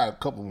one. We got a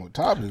couple more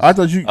topics. I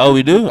thought you... Oh,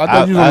 we do? I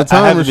thought you was on the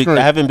time restraint.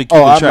 I haven't been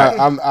keeping track.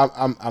 I'm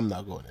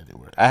not going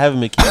anywhere. I haven't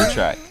been keeping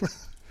track.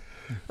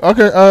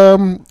 Okay.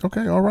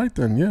 Okay. All right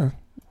then. Yeah.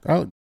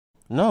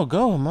 No,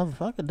 go,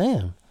 motherfucker.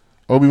 Damn.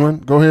 Obi-ONE,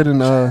 go ahead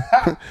and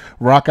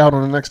rock out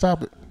on the next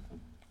topic.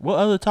 What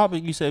other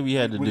topic you said we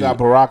had to do? We got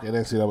Barack and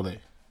NCAA.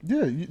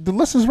 Yeah, the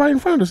list is right in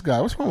front of this guy.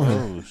 What's wrong with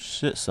him? Oh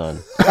shit, son.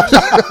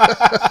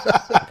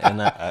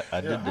 And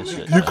I did this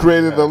shit. You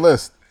created the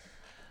list.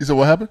 You said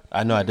what happened?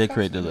 I know I did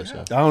create the list.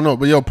 Yo. I don't know,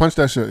 but yo, punch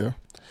that shit, yo.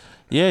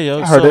 Yeah,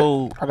 yo. I heard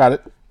it. I got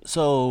it.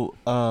 So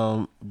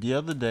the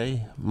other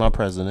day, my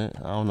president,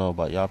 I don't know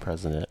about y'all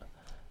president,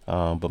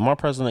 but my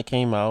president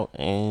came out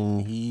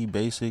and he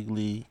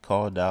basically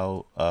called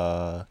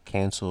out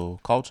cancel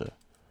culture,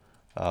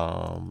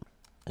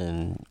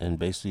 and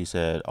basically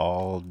said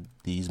all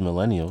these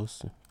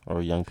millennials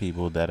or young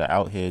people that are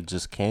out here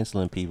just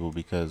canceling people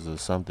because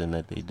of something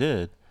that they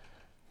did,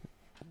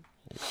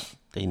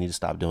 they need to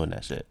stop doing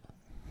that shit.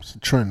 It's a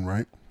trend,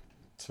 right?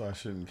 So I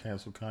shouldn't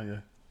cancel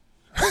Kanye.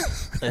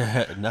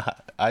 Nah,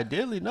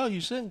 ideally, no, you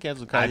shouldn't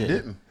cancel Kanye. I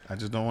didn't. I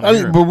just don't want to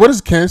hear it. But what is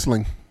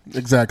canceling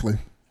exactly?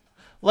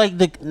 Like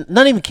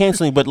not even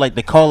canceling, but like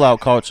the call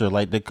out culture,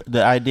 like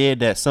the idea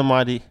that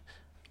somebody.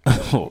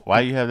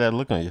 Why you have that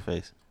look on your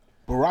face?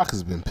 Barack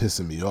has been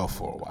pissing me off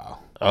for a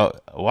while. Oh,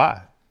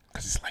 why?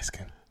 Because he's light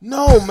skinned.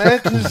 No,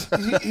 man, because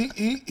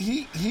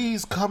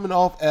he's coming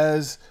off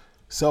as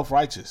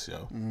self-righteous,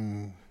 yo.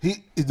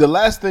 The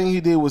last thing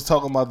he did was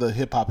talking about the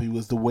hip hop. He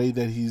was the way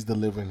that he's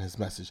delivering his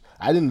message.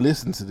 I didn't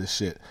listen to this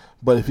shit,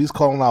 but if he's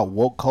calling out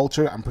woke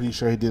culture, I'm pretty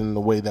sure he did it in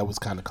a way that was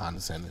kind of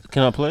condescending.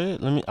 Can I play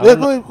it? Let me. Yeah,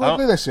 go ahead,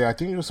 play that shit. I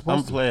think you're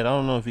supposed to play it. I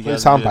don't know if you Play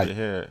guys sound will be able bite. to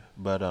hear it,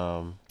 but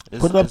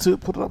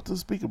put it up to the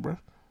speaker, bro.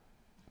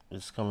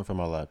 It's coming from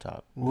my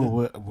laptop.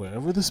 Well,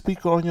 wherever the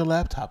speaker on your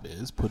laptop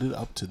is, put it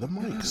up to the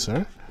mic,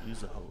 sir.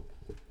 Use a hold.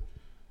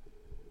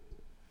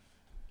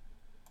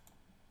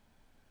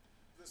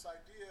 This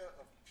idea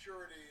of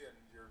purity and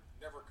you're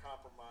never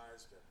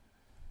compromised and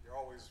you're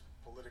always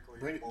politically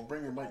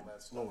Bring your mic all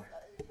that stuff. lower.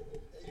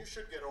 You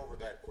should get over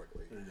that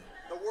quickly.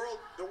 The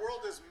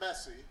world is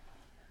messy.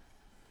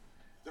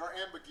 There are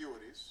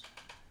ambiguities.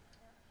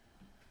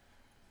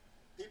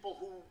 People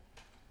who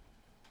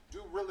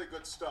do really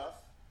good stuff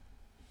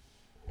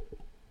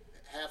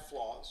have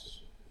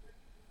flaws.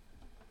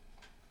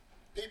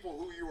 People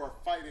who you are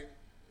fighting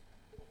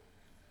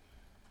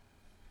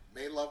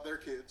may love their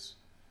kids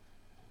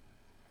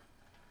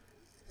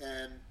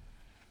and,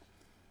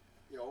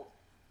 you know,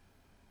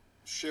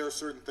 share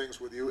certain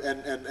things with you.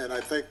 And I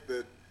think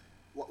that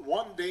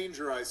One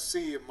danger I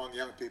see among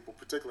young people,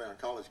 particularly on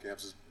college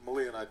campuses,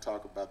 Malia and I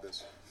talk about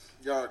this.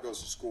 Yara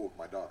goes to school with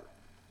my daughter.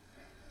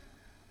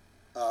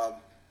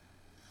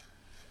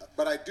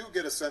 But I do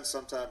get a sense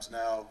sometimes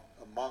now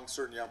among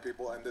certain young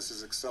people, and this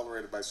is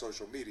accelerated by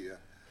social media,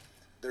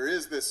 there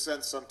is this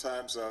sense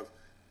sometimes of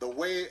the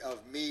way of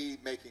me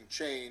making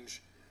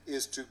change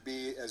is to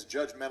be as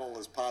judgmental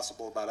as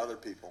possible about other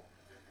people.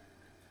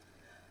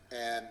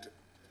 And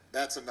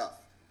that's enough.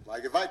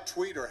 Like if I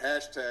tweet or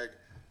hashtag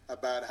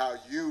about how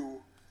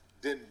you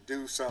didn't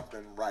do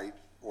something right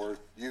or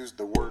used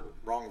the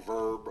wrong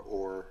verb,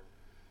 or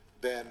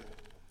then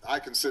I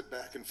can sit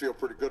back and feel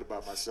pretty good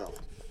about myself.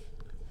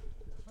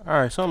 All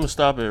right, so I'm going to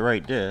stop it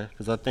right there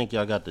because I think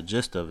y'all got the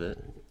gist of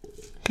it.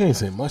 Can't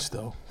say much,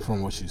 though,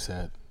 from what you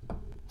said.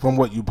 From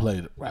what you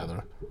played,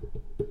 rather.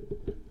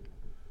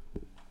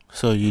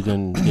 So you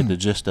didn't get the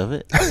gist of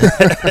it?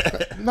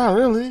 Not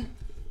really.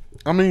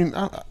 I mean,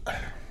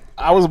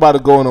 I was about to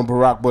go in on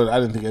Barack, but I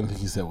didn't think anything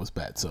he said was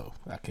bad, so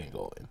I can't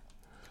go in.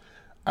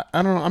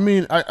 I don't know. I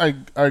mean, I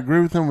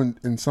agree with him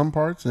in some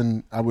parts,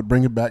 and I would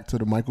bring it back to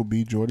the Michael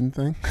B. Jordan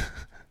thing,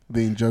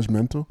 being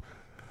judgmental.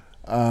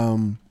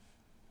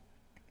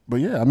 But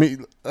yeah, I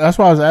mean, that's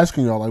why I was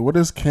asking y'all, like, what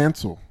is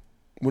cancel?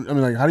 I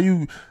mean, like, how do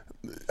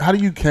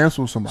you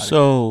cancel somebody?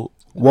 So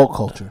woke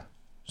culture.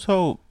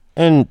 So,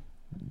 and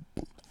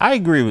I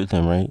agree with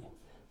him, right?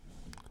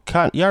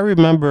 Y'all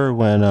remember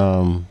when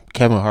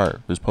Kevin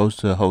Hart was supposed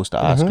to host the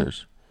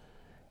Oscars,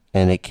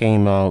 and it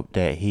came out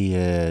that he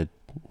had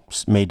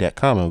made that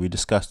comment. We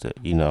discussed it.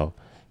 You know,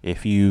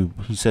 he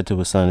said to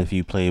his son, "If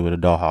you play with a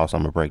dollhouse,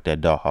 I'm gonna break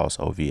that dollhouse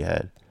over your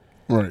head."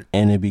 Right.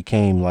 And it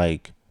became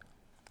like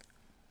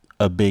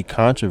a big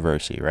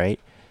controversy, right?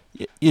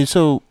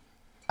 So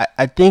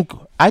I think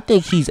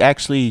he's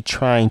actually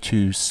trying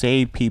to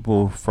save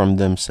people from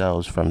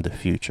themselves from the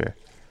future.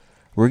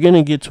 We're going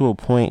to get to a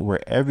point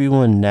where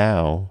everyone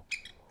now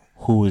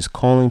who is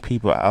calling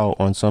people out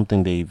on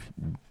something they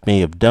may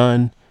have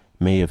done,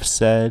 may have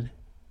said,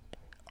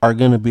 are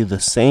going to be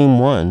the same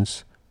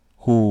ones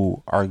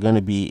who are going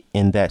to be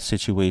in that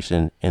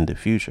situation in the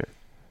future.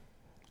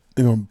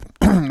 They're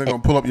gonna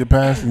pull up your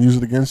past and use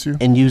it against you.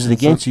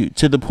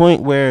 To the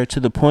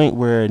point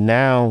where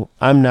now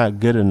I'm not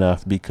good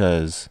enough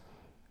because,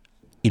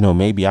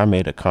 maybe I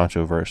made a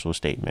controversial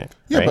statement.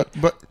 Yeah, right?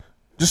 but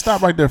just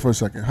stop right there for a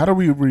second. How do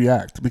we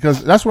react?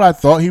 Because that's what I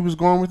thought he was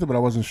going with it, but I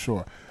wasn't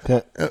sure.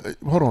 Okay.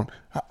 Hold on.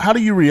 How do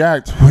you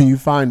react when you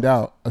find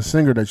out a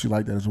singer that you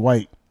like that is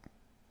white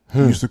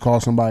used to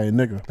call somebody a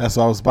nigga? That's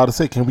what I was about to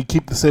say. Can we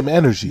keep the same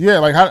energy? Yeah,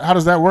 like how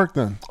does that work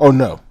then? Oh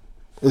no.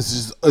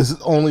 It's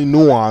only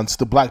nuance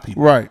to black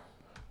people. Right.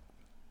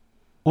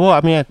 Well,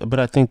 I mean, but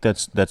I think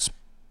that's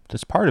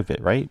part of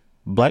it, right?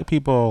 Black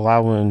people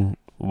allowing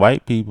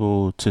white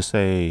people to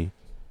say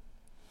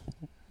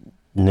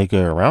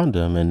nigga around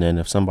them, and then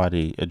if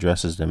somebody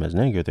addresses them as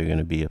nigger, they're going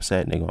to be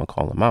upset and they're going to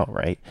call them out,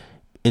 right?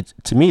 It's,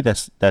 to me,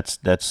 that's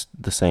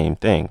the same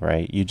thing,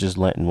 right? You just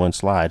letting one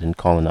slide and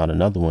calling out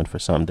another one for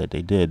something that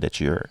they did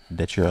that you're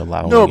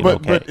allowing. No,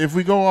 but if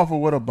we go off of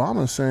what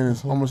Obama's saying,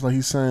 it's almost like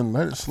he's saying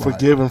let it slide.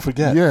 Forgive and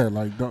forget. Yeah,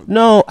 like don't.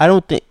 No, I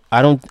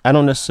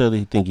don't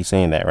necessarily think he's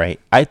saying that, right?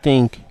 I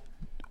think,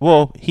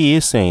 well, he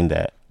is saying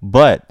that,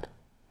 but,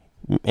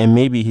 and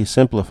maybe he's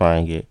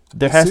simplifying it.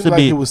 There has to be.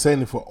 Like he was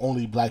saying it for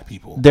only black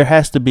people. There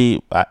has to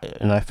be,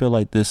 and I feel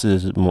like this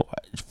is more,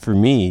 for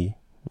me.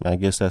 I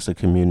guess that's the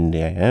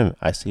community I am.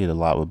 I see it a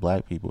lot with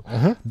black people.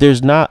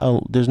 There's not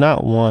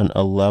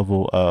a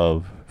level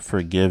of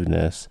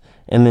forgiveness,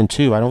 and then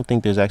two, I don't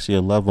think there's actually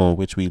a level in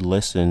which we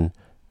listen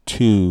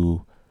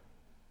to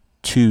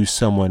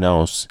someone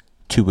else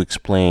to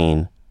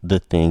explain the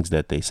things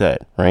that they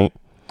said, right?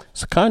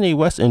 So Kanye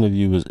West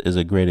interview is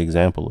a great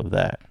example of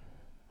that,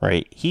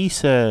 right? He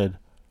said,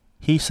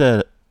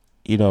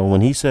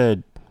 when he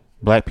said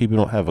black people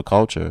don't have a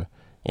culture,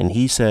 and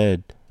he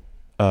said,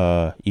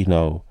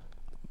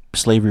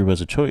 slavery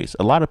was a choice.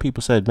 A lot of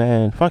people said,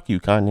 man, fuck you,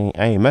 Kanye.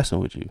 I ain't messing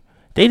with you.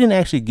 They didn't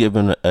actually give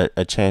him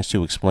a chance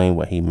to explain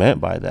what he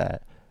meant by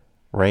that,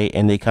 right?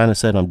 And they kind of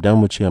said, I'm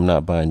done with you. I'm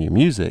not buying your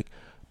music.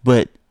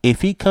 But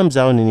if he comes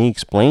out and he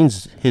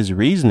explains his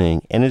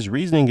reasoning, and his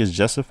reasoning is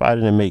justified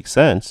and it makes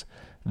sense,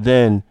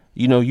 then,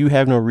 you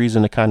have no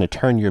reason to kind of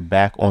turn your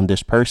back on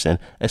this person,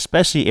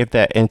 especially if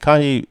that, and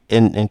Kanye,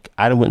 and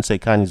I wouldn't say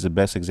Kanye's the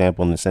best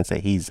example in the sense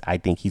that I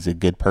think he's a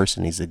good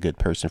person. He's a good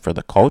person for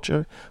the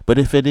culture. But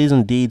if it is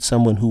indeed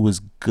someone who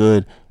was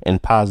good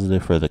and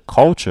positive for the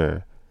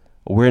culture,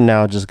 we're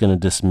now just going to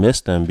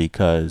dismiss them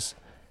because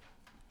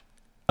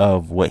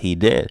of what he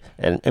did.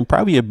 And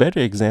probably a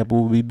better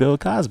example would be Bill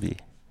Cosby,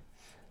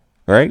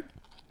 right?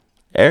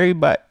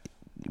 Everybody,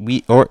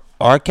 or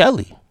R.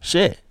 Kelly,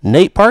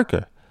 Nate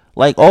Parker.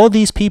 Like all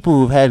these people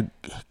who've had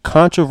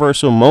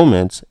controversial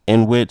moments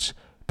in which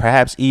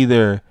perhaps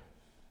either,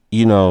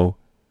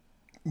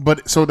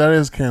 But so that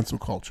is cancel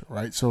culture,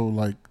 right? So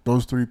like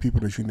those three people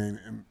that you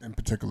named in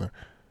particular,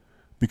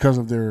 because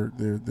of their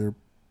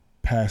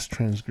past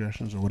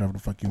transgressions or whatever the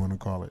fuck you want to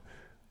call it,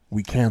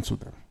 we canceled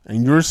them.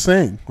 And you're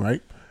saying,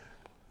 right?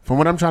 From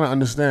what I'm trying to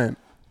understand,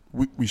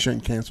 we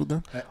shouldn't cancel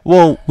them?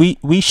 Well,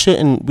 we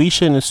shouldn't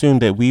assume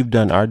that we've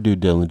done our due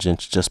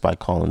diligence just by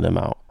calling them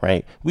out,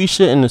 right? We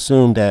shouldn't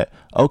assume that,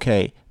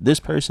 okay, this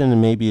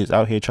person maybe is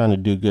out here trying to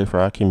do good for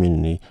our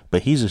community,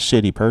 but he's a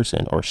shitty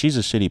person or she's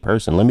a shitty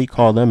person. Let me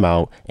call them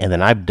out, and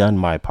then I've done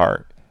my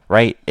part,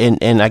 right?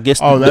 And I guess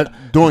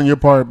doing your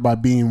part by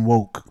being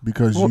woke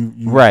because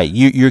you right.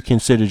 You're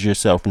considered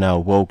yourself now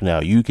woke now.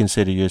 You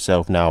consider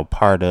yourself now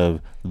part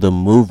of the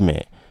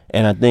movement.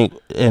 And I think,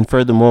 and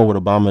furthermore, what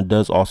Obama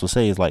does also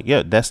say is like,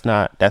 yeah, that's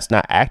not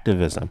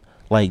activism.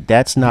 Like,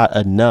 that's not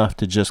enough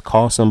to just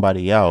call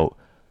somebody out,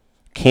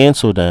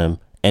 cancel them,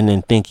 and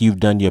then think you've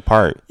done your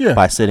part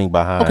by sitting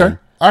behind. Okay,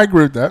 I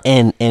agree with that.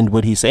 And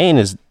what he's saying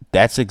is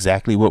that's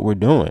exactly what we're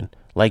doing.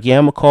 Like, yeah,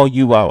 I'm gonna call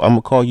you out. I'm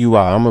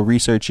gonna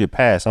research your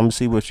past. I'm gonna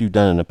see what you've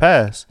done in the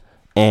past,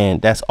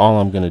 and that's all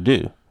I'm gonna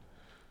do.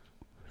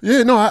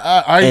 Yeah, no,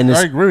 I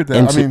agree with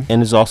that.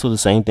 And it's also the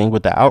same thing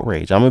with the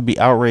outrage. I'm gonna be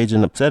outraged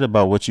and upset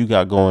about what you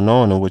got going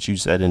on and what you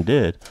said and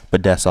did,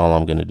 but that's all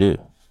I'm gonna do.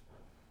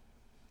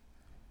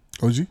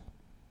 OG?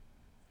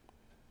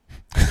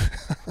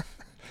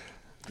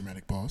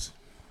 Dramatic pause.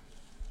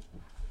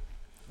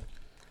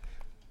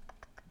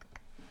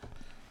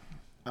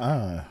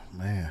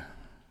 Man.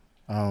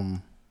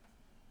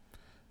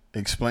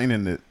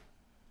 Explaining that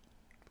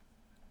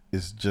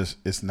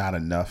it's not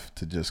enough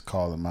to just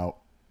call them out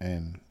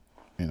and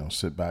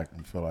sit back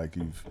and feel like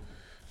you've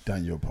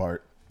done your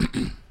part.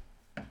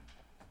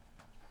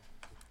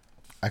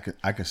 I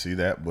can see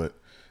that, but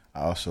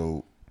I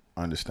also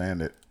understand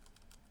that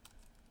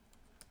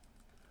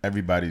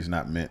everybody's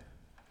not meant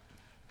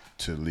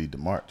to lead the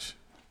march.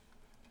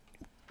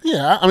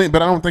 Yeah,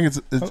 but I don't think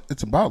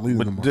it's about leading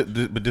the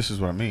march. But this is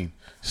what I mean.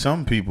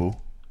 Some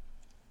people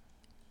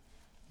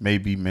may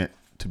be meant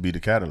to be the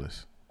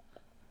catalyst.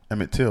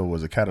 Emmett Till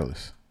was a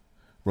catalyst.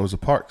 Rosa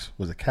Parks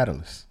was a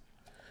catalyst.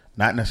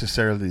 Not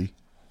necessarily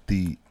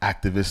the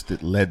activist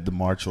that led the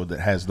march or that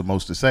has the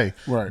most to say,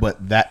 right.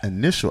 But that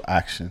initial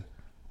action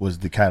was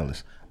the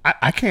catalyst.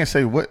 I can't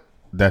say what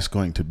that's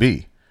going to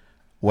be.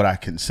 What I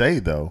can say,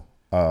 though,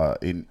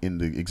 in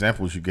the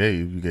examples you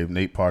gave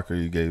Nate Parker,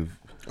 you gave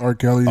R.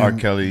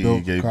 Kelly,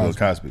 you gave Bill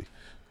Cosby.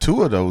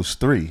 2 of those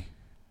 3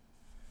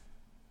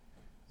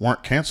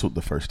 weren't canceled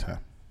the first time.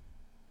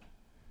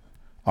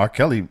 R.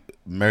 Kelly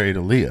married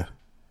Aaliyah.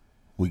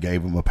 We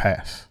gave him a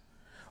pass.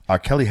 R.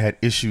 Kelly had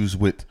issues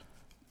with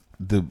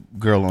the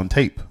girl on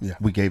tape. Yeah.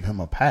 We gave him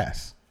a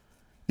pass.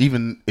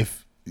 Even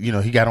if,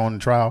 he got on the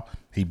trial,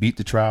 he beat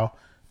the trial,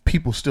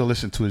 people still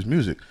listen to his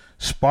music.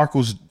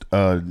 Sparkle's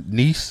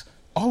niece,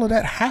 all of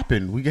that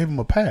happened. We gave him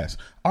a pass.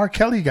 R.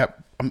 Kelly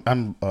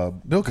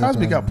Bill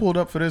Cosby got pulled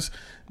up for this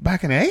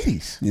back in the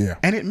 80s. Yeah.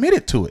 And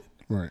admitted to it.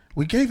 Right.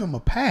 We gave him a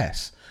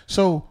pass.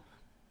 So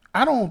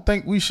I don't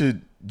think we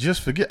should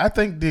just forget. I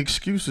think the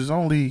excuse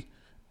only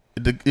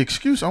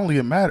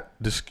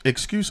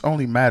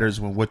matters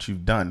when what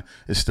you've done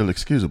is still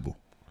excusable.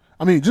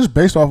 Just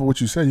based off of what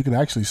you said, you could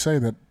actually say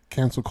that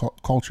cancel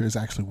culture is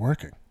actually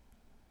working.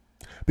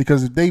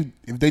 Because if they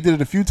did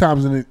it a few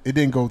times and it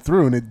didn't go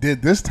through, and it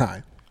did this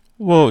time.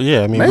 Well,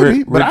 yeah,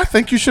 maybe, but I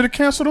think you should have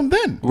canceled them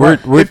then.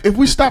 If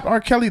we stopped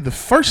R. Kelly the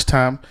first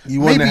time,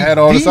 you wouldn't have had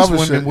all this other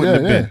shit.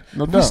 Wouldn't have been.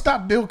 No if doubt. we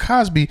stopped Bill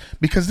Cosby,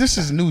 because this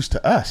is news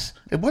to us.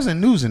 It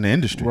wasn't news in the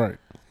industry. Right.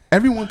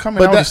 Everyone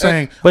coming out and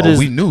saying,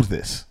 we knew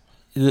this.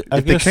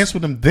 If they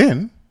canceled them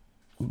then,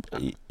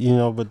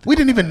 but we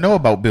didn't even know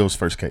about Bill's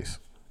first case.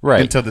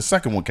 Right. Until the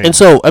second one came. And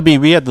so,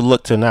 we have to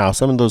look to now.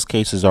 Some of those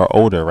cases are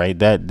older, right?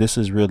 This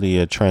is really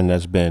a trend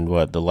that's been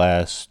the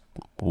last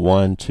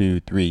 1, 2,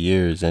 3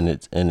 years, and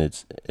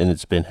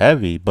it's been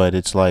heavy. But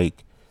it's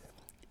like,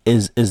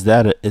 is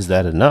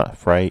that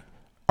enough, right?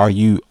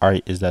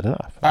 Is that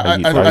enough?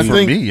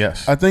 For me,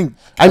 yes.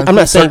 I'm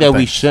not saying that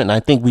we shouldn't. I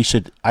think we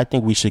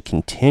should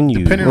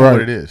continue, depending on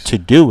what it is, to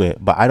do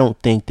it. But I don't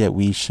think that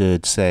we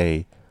should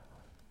say,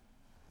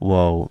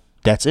 well,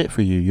 that's it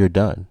for you. You're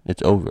done.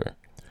 It's over.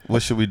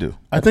 What should we do?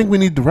 I think we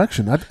need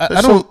direction. I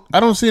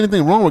don't see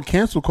anything wrong with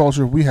cancel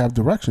culture if we have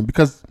direction,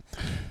 because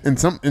in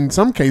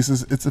some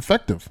cases it's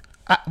effective.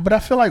 But I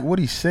feel like what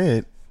he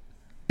said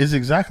is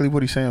exactly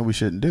what he's saying we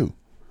shouldn't do,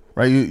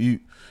 right?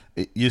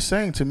 You're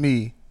saying to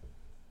me,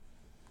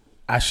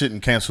 I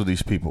shouldn't cancel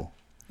these people,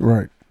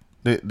 right?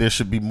 There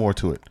should be more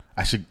to it.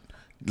 I should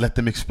let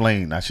them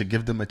explain. I should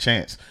give them a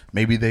chance.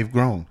 Maybe they've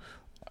grown.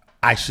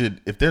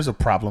 If there's a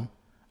problem,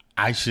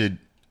 I should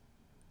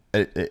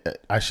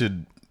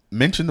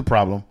mention the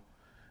problem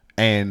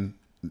and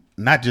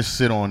not just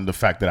sit on the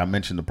fact that I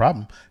mentioned the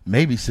problem.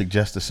 Maybe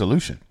suggest a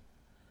solution.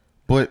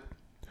 But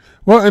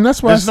and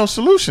that's why there's no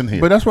solution here.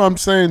 But that's why I'm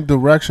saying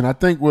direction. I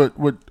think what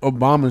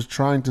Obama's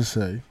trying to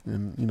say,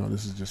 and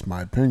this is just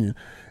my opinion,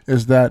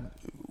 is that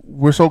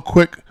we're so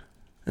quick,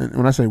 and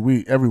when I say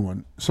we,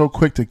 everyone, so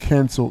quick to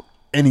cancel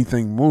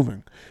anything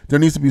moving. There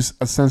needs to be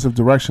a sense of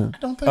direction. I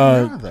don't think we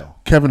are, though.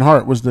 Kevin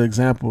Hart was the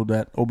example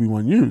that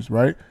Obi-ONE used,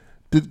 right?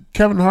 Did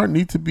Kevin Hart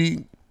need to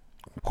be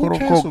quote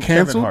unquote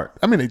canceled?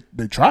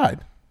 They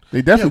tried.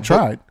 They definitely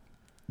tried.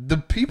 The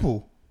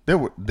people, there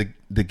were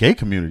the gay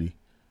community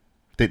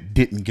that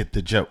didn't get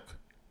the joke.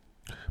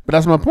 But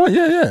that's my point.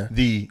 Yeah.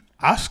 The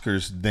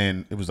Oscars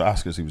then, it was the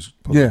Oscars he was.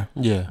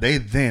 Yeah. They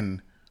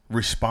then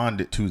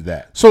responded to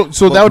that. So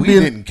but that would we be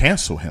didn't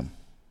cancel him.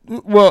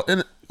 Well,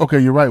 okay,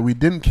 you're right. We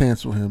didn't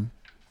cancel him,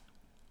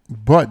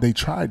 but they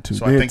tried to.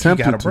 So they I think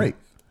he got a to. break.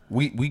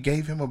 We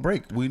gave him a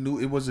break. We knew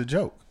it was a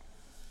joke.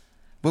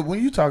 But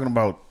when you're talking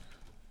about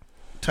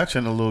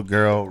touching a little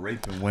girl,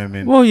 raping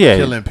women,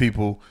 killing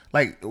people,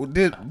 like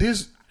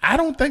there's, I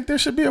don't think there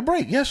should be a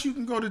break. Yes, you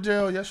can go to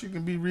jail. Yes, you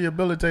can be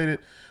rehabilitated.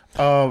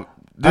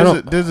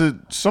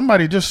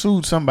 Somebody just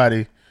sued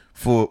somebody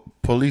for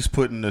police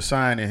putting a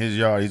sign in his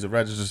yard. He's a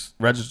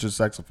registered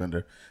sex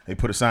offender. They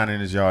put a sign in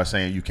his yard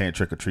saying you can't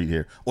trick or treat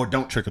here, or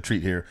don't trick or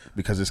treat here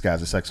because this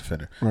guy's a sex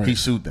offender. Right. He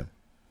sued them.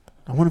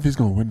 I wonder if he's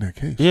going to win that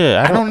case.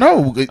 Yeah, I don't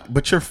know,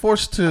 but you're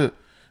forced to,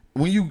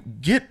 when you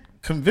get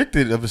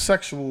convicted of a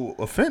sexual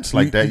offense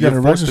like that,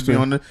 you're forced to be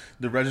on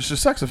the registered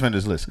sex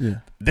offenders list. Yeah.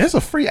 There's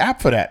a free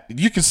app for that.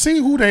 You can see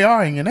who they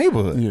are in your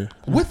neighborhood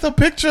with a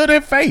picture of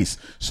their face.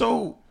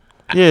 So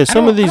yeah,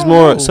 some of these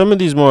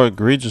more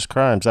egregious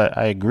crimes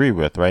I agree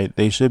with, right?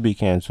 They should be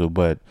canceled,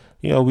 but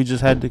we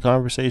just had the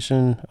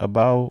conversation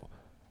about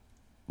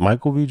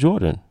Michael B.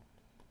 Jordan.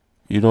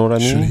 You know what I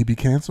mean? Should he be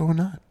canceled or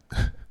not?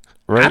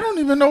 Right? I don't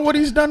even know what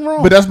he's done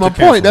wrong. But that's my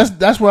point.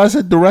 That's why I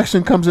said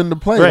direction comes into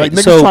play. Right. Like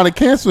niggas trying to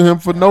cancel him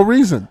for no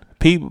reason.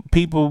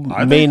 People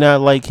may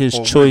not like his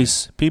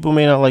choice. People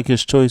may not like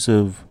his choice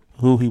of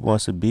who he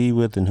wants to be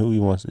with and who he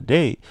wants to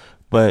date.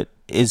 But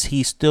is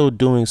he still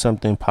doing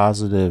something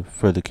positive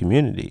for the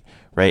community?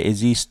 Right?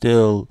 Is he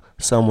still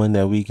someone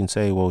that we can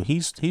say, well,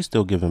 he's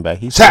still giving back.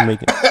 He's still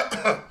making.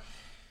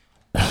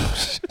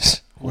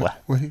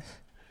 What?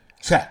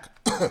 Shaq.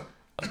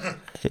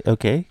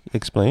 Okay,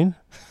 explain.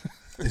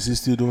 Is he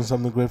still doing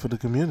something great for the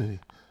community?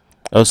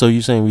 Oh, so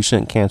you're saying we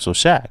shouldn't cancel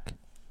Shaq?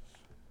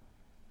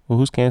 Well,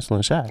 who's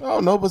canceling Shaq? Oh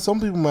no, but some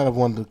people might have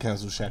wanted to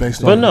cancel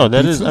Shaq. But no,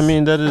 that is. I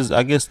mean, that is.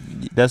 I guess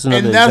that's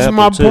another. And that's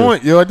my too.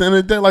 point, yo. At the end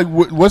of the day, like,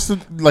 what's the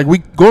like? We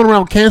going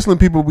around canceling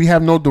people. We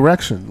have no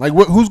direction. Like,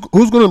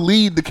 who's going to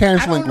lead the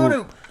canceling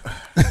group?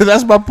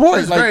 That's my point.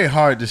 It's very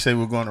hard to say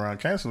we're going around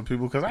canceling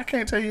people because I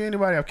can't tell you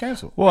anybody I've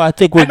canceled. Well, I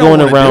think we're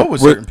going around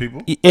with certain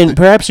people, and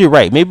perhaps you're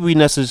right. Maybe we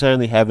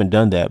necessarily haven't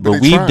done that,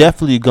 but we've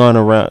definitely gone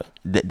around.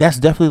 That's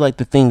definitely like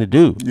the thing to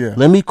do. Yeah.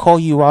 Let me call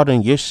you out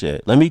on your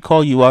shit. Let me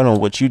call you out on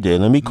what you did.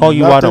 Let me call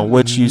you out on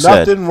what you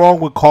said. Nothing wrong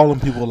with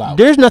calling people out.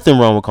 There's nothing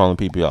wrong with calling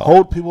people out.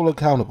 Hold people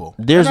accountable.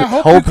 There's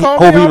hold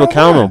people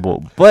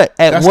accountable. But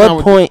at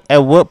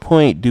what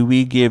point do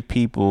we give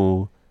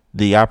people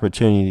the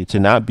opportunity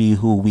to not be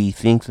who we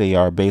think they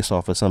are based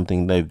off of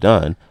something they've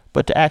done,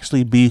 but to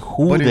actually be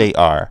who they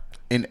are?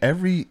 In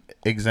every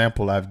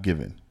example I've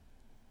given,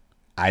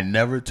 I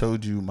never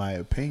told you my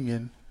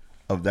opinion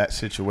of that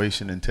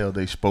situation until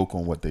they spoke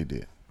on what they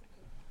did.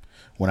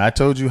 When I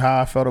told you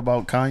how I felt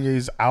about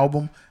Kanye's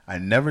album, I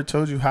never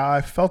told you how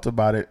I felt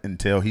about it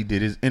until he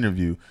did his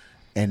interview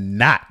and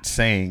not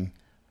saying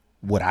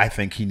what I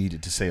think he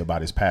needed to say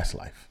about his past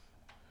life.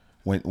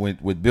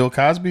 With Bill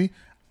Cosby,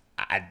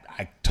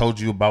 I told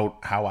you about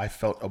how I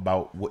felt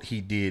about what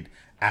he did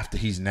after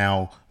he's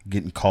now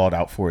getting called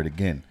out for it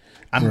again.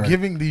 I'm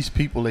giving these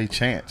people a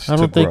chance. I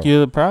don't think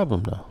you're the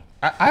problem, though.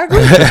 I agree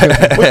with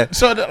that.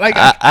 So,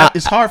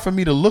 it's hard for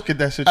me to look at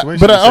that situation.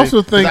 But I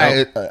also think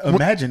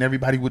imagine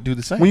everybody would do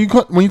the same. When you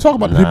talk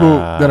about the people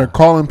that are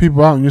calling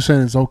people out and you're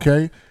saying it's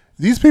okay,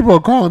 these people are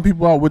calling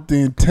people out with the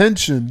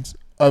intentions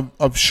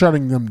of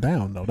shutting them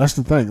down. Though that's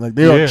the thing. Like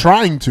they are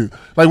trying to.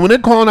 Like when they're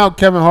calling out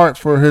Kevin Hart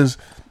for his,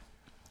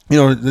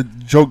 the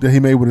joke that he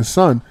made with his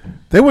son,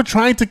 they were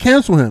trying to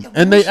cancel him,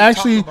 and they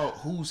actually about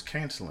who's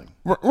canceling.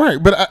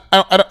 Right, but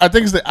I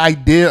think it's the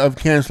idea of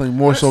canceling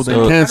more so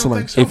than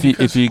canceling.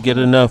 If you get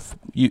enough,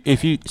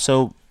 if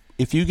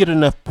you get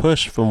enough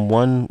push from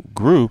one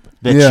group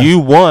that you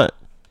want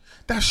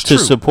to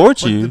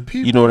support you,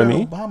 you know what I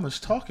mean. Obama's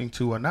talking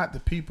to are not the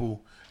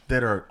people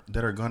that are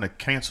going to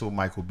cancel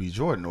Michael B.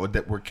 Jordan or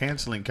that were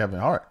canceling Kevin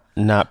Hart.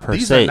 Not per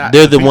se.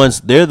 They're the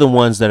ones. They're the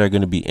ones that are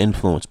going to be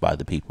influenced by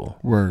the people.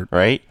 Word.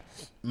 Right.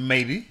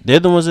 Maybe they're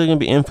the ones that are going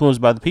to be influenced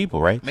by the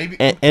people, right? Maybe.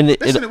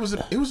 Listen,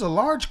 it was a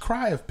large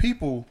cry of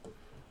people,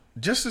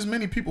 just as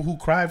many people who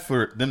cried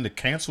for them to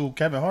cancel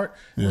Kevin Hart.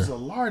 It was a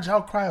large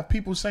outcry of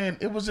people saying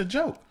it was a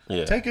joke.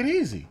 Yeah. Take it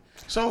easy.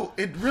 So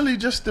it really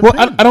just depends.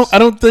 Well, I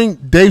don't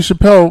think Dave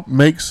Chappelle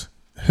makes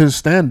his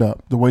stand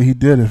up the way he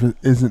did if it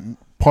isn't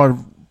part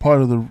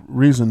of the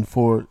reason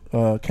for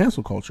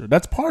cancel culture.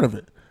 That's part of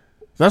it.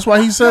 That's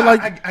why he said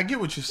I get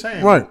what you're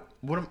saying. Right.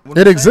 What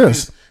it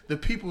exists. The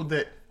people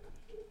that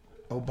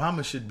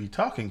Obama should be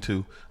talking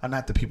to are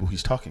not the people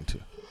he's talking to,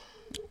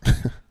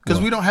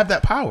 because we don't have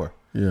that power,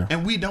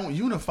 and we don't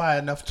unify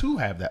enough to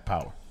have that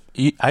power.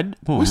 We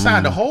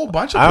signed a whole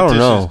bunch of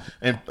petitions,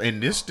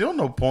 and there's still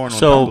no porn on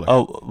Tumblr.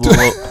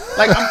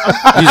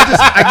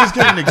 I just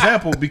get an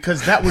example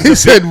because that was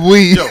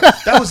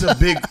that was a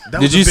big.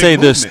 Did you say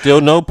there's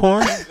still no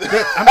porn?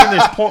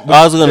 There's porn.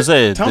 I was gonna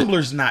say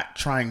Tumblr's not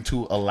trying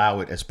to allow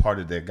it as part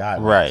of their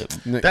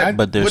guidelines, right?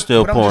 But there's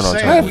still porn on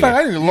Tumblr.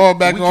 I need to log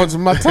back onto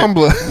my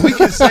Tumblr. We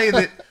can say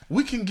that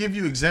we can give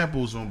you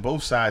examples on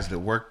both sides that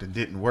worked and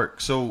didn't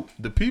work. So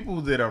the people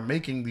that are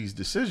making these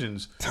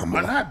decisions are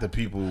not the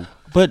people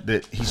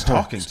that he's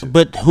talking to.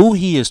 But who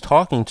he is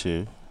talking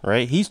to,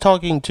 right? He's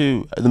talking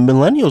to the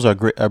millennials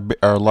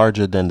are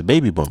larger than the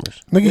baby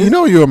boomers. Nigga, you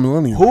know you're a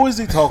millennial. Who is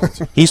he talking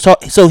to? He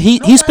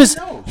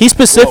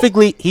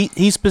specifically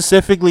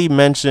He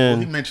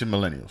mentioned mentioned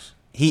millennials.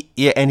 he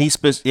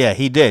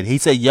did. He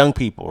said young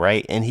people,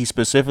 right? And he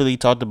specifically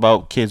talked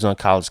about kids on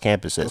college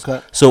campuses.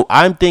 Okay. So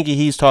I'm thinking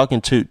he's talking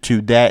to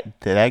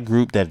that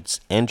group that's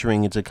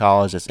entering into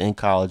college, that's in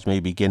college,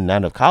 maybe getting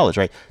out of college,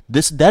 right?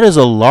 That is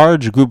a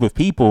large group of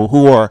people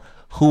who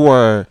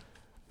are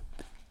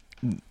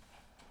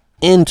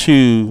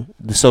into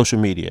the social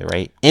media,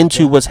 right?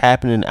 Into what's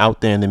happening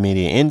out there in the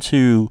media,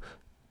 into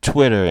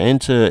Twitter,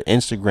 into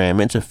Instagram,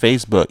 into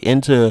Facebook,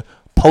 into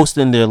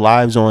posting their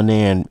lives on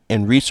there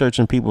and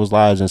researching people's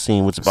lives and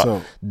seeing what's about.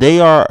 So- They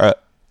are.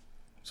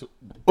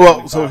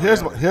 So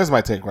here's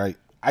my take, right?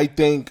 I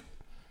think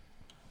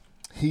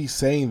he's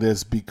saying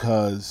this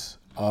because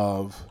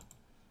of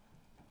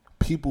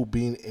people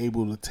being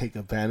able to take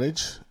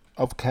advantage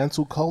of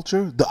cancel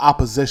culture, the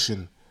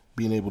opposition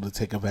being able to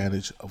take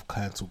advantage of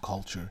cancel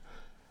culture.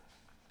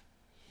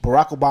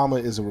 Barack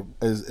Obama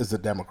is a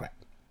Democrat,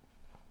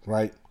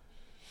 right?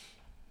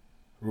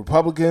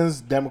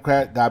 Republicans,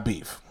 Democrat got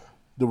beef.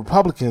 The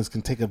Republicans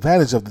can take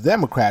advantage of the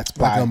Democrats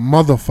like a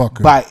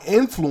motherfucker by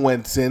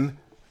influencing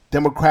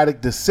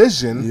Democratic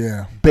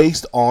decision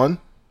based on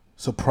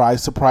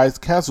surprise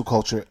cancel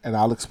culture, and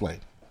I'll explain.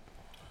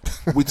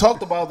 We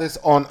talked about this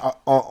on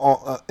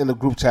in the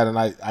group chat, and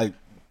I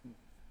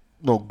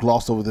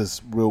glossed over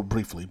this real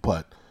briefly,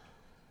 but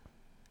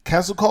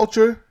cancel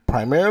culture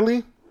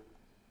primarily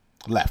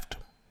left,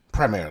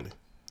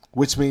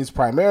 which means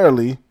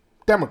primarily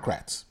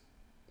Democrats,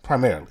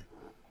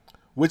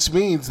 which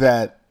means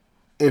that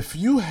if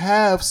you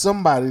have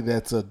somebody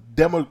that's a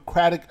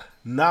Democratic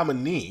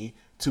nominee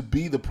to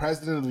be the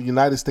president of the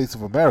United States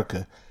of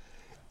America,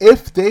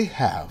 if they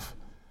have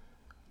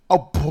a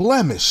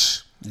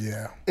blemish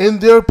in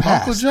their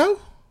past. Uncle Joe?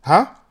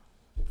 Huh?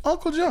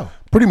 Uncle Joe.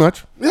 pretty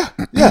much. Yeah.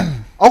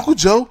 Uncle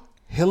Joe,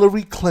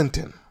 Hillary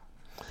Clinton.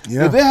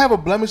 Yeah. If they have a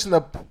blemish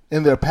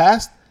in their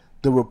past,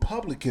 the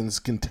Republicans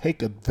can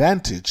take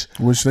advantage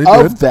Which they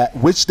of did. that,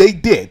 which they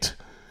did,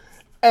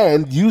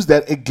 and use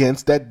that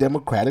against that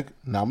Democratic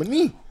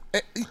nominee,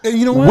 And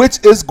you know what?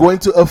 which is going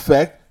to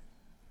affect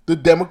the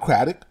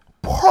Democratic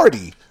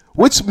Party,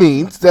 which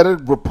means that a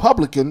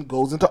Republican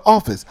goes into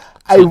office.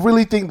 I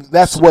really think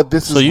that's what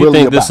this is So you really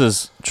think about. this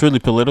is truly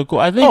political?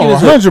 I think Oh, it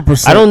is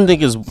 100%. I don't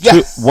think it's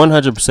Yes.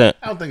 100%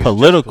 I don't think it's just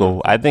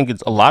political. I think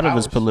it's a lot of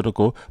it's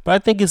political, but I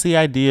think it's the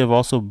idea of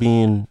also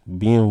being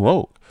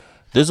woke.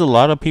 There's a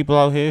lot of people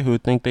out here who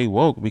think they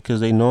woke because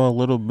they know a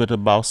little bit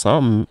about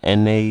something,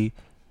 and they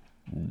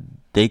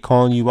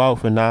calling you out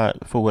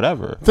for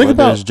whatever. Whether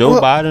about- it's Joe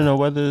well, Biden or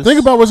whether it's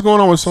Think about what's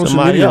going on with social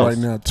somebody media else. right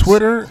now.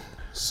 Twitter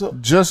So,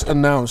 just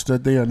announced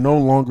that they are no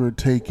longer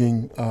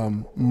taking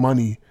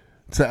money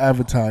to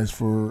advertise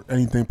for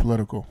anything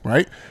political,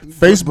 right?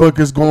 Facebook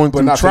is going but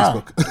to not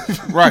trial,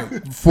 Facebook.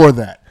 right, for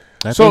that.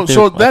 I So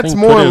think I that's think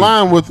more in Twitter's-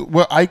 line with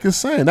what Ike is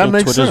saying. That I think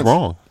makes Twitter's sense.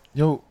 wrong.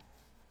 Yo,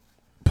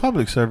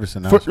 public service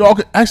announcement.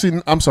 Okay,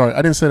 actually, I'm sorry, I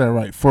didn't say that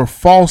right. For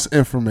false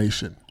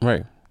information.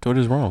 Right.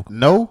 Twitter's wrong.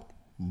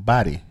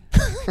 Nobody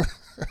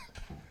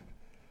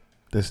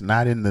that's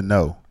not in the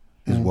know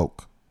is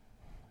woke.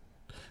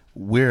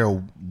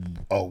 We're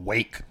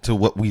awake to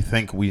what we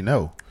think we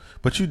know,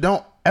 but you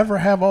don't ever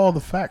have all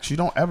the facts. You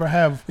don't ever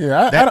have.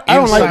 Yeah, that I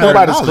don't like insider that.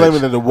 nobody's knowledge.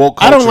 claiming that the woke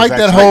I culture don't like is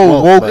that actually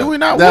whole woke, We're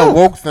not that woke.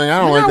 woke thing. I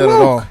don't We're like not that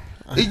at all. woke.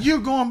 You're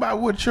going by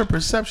what your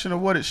perception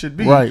of what it should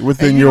be, Right,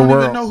 within and you your don't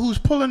world. even know who's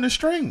pulling the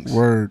strings.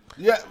 Word.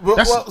 Yeah,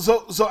 well,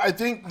 so I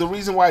think the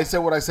reason why I said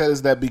what I said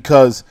is that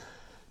because,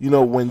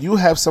 when you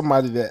have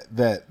somebody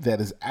that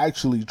is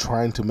actually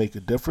trying to make a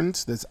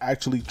difference, that's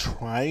actually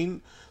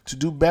trying to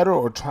do better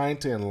or trying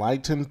to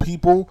enlighten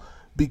people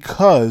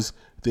because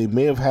they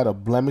may have had a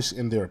blemish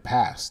in their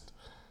past,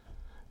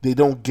 they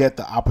don't get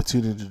the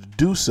opportunity to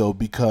do so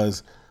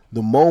because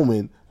the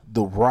moment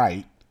the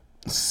right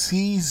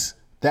sees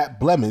that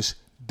blemish,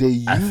 they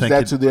use think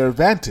that to their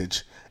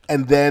advantage.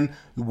 And then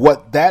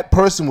what that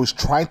person was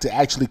trying to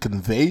actually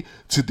convey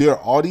to their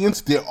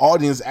audience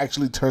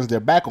actually turns their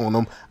back on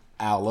them,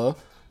 a la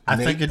I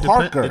Nate think it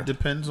Parker.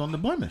 depends on the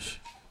blemish.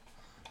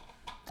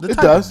 The It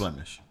type does. of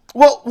blemish.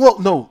 Well,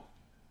 no.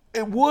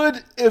 It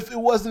would if it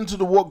wasn't to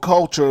the woke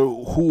culture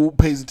who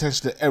pays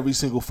attention to every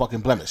single fucking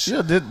blemish.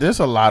 Yeah, there's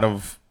a lot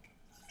of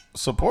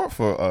support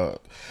for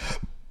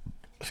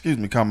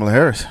Kamala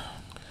Harris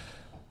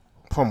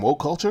From woke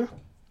culture?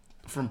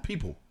 from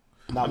people.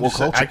 Not I'm woke just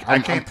saying, culture. I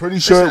I'm can't- pretty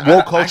sure listen,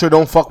 woke culture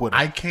don't fuck with it.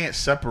 I can't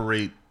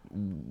separate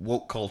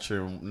woke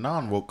culture and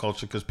non-woke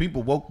culture because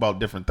people woke about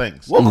different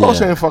things. Woke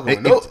culture ain't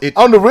fucking with It-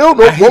 no. On the real,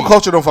 no, I hate woke it.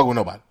 culture don't fuck with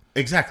nobody.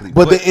 Exactly.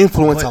 But they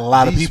influence a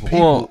lot of these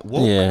people.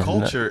 Woke Yeah,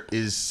 culture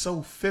is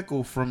so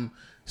fickle from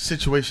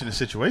situation to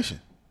situation.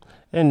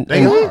 And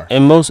They are.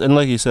 and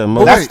like you said,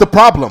 most That's the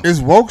problem.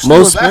 Is woke still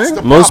most a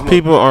thing? most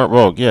people aren't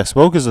woke. Yes,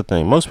 woke is a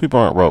thing. Most people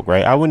aren't woke,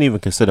 right? I wouldn't even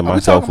consider Are we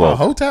myself talking about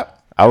woke. Hotep?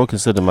 I would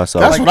consider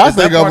myself. That's Like, what I is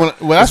that think of.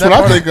 part- Well, that's is that what I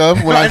part think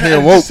of when I and hear I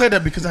woke. just said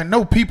that because I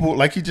know people,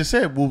 like you just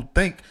said, will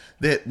think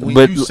that when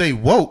But- you say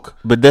woke,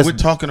 but that's- we're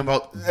talking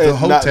about the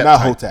Hotep. not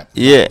type. Hotep.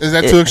 Yeah, Is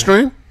that too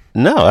extreme?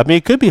 No, I mean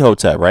it could be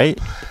Hotep, right?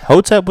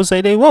 Hotep would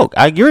say they woke.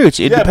 I agree with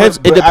you. It Yeah, depends.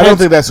 but It depends. I don't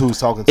think that's who he's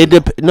talking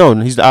to. No,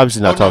 he's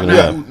obviously not talking to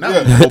them. Now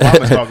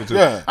Obama's talking to.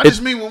 Yeah. I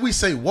just mean when we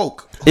say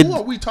woke, who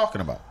are we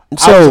talking about?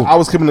 So I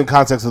was giving the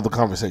context of the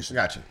conversation.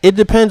 Gotcha. it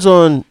depends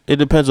on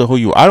who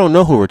you are. I don't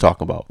know who we're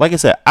talking about. Like I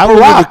said, I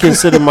wouldn't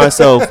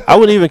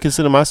even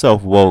consider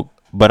myself woke,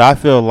 but I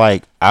feel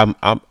like I'm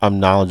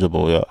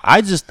knowledgeable. Yo.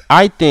 I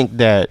think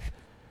that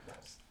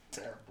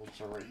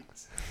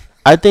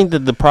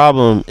the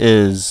problem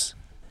is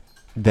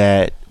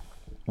that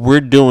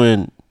we're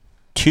doing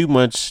too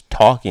much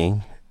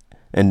talking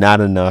and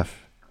not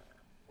enough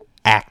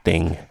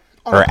acting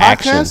or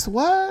action. Podcast?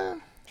 What?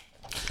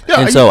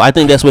 Yeah, And so I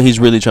think that's what he's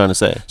really trying to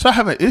say. So I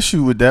have an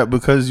issue with that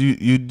because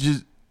you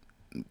just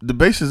the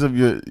basis of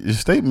your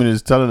statement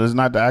is telling us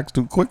not to act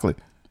too quickly.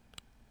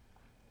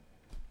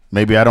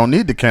 Maybe I don't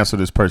need to cancel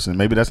this person.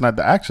 Maybe that's not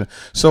the action.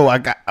 So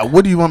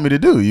what do you want me to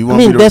do? You want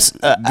me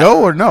to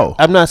go or no?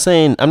 I'm not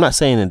saying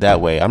it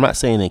that way. I'm not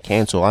saying in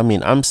cancel. I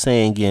mean, I'm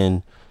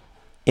saying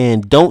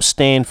and don't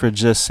stand for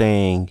just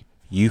saying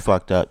you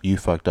fucked up, you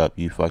fucked up,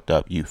 you fucked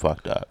up, you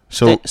fucked up.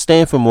 So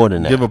stand for more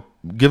than that.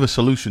 Give a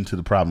solution to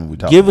the problem we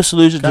talk. Give a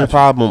solution to the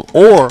problem,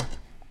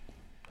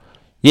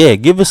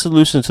 give a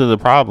solution to the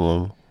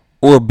problem,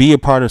 or be a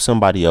part of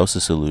somebody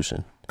else's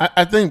solution.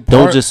 I think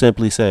don't just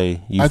simply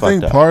say you fucked up. I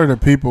think part of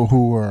the people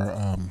who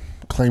are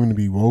claiming to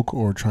be woke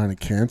or trying to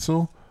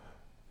cancel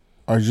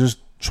are just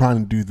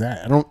trying to do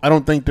that. I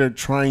don't think they're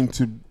trying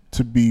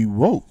to be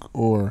woke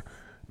or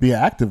be an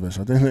activist.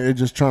 I think they're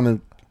just trying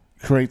to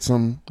create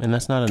some and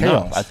that's not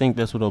chaos. enough. I think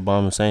that's what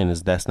Obama's saying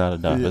is that's not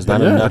enough. It's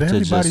not enough to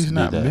just everybody's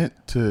not meant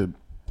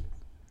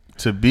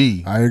to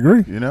be. I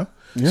agree. You know,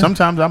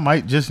 sometimes I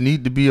might just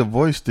need to be a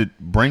voice that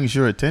brings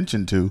your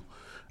attention to.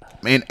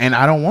 And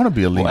I don't want to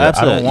be a leader. Well,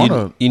 absolutely. I don't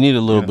want to. You need a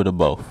little bit of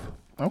both.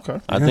 Okay.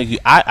 I think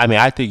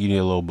you need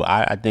a little bit.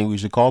 I think we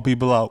should call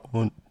people out.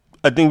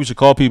 I think we should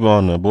call people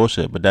on the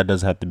bullshit, but that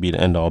doesn't have to be the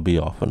end all be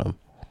all for them.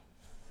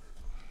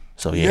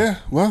 So yeah.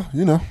 Well,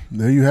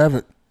 there you have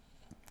it.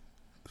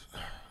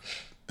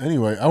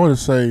 Anyway, I want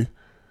to say,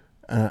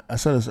 I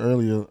said this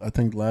earlier. I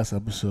think last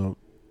episode.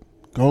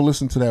 Go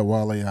listen to that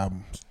Wale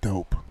album. It's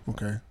dope.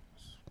 Okay,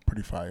 it's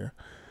pretty fire.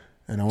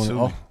 And I want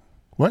to.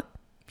 What?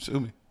 Sue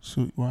me.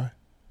 Why?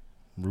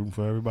 I'm rooting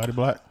for everybody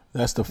black.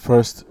 That's the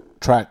first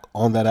track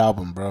on that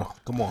album, bro.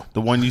 Come on.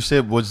 The one you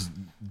said was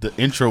the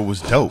intro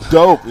was dope.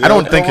 Dope. I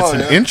don't think it's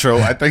an intro.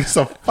 I think it's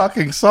a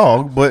fucking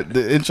song. But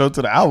the intro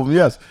to the album,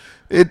 yes,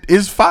 it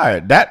is fire.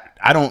 That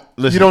I don't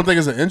listen. You don't think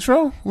it's an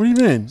intro? What do you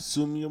mean?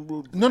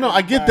 No,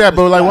 I get that,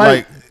 but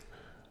why?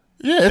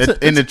 Yeah,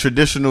 in the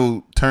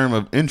traditional term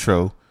of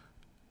intro,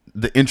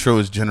 the intro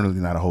is generally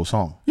not a whole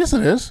song. Yes,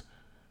 it is.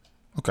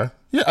 Okay.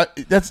 Yeah,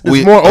 it's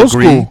more old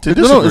school.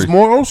 No, it's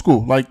more old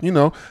school. Like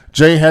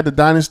Jay had the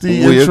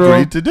Dynasty we intro.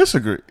 Agree to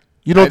disagree.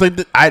 You don't think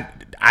that?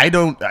 I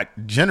don't.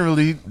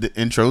 Generally, the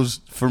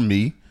intros for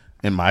me,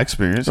 in my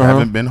experience,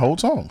 haven't been whole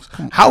songs.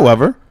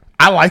 However,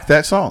 I like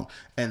that song,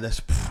 and that's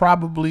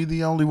probably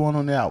the only one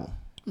on the album.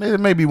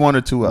 Maybe one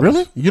or two others.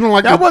 Really? You don't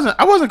like? I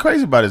wasn't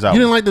crazy about his album.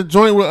 You didn't like the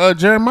joint with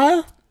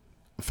Jeremiah?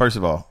 First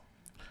of all,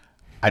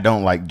 I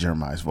don't like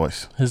Jeremiah's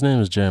voice. His name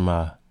is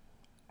Jeremiah.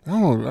 I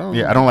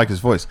don't like his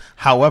voice.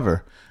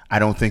 However, I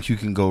don't think you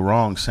can go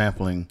wrong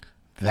sampling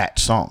that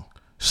song.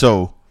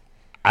 So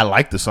I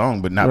like the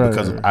song, but not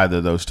because of either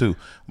of those two.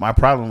 My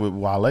problem with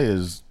Wale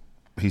is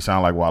he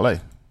sounds like Wale.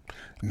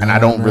 And I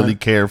don't really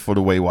care for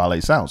the way Wale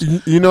sounds.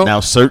 Now,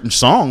 certain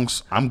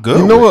songs, I'm good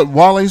with. You know what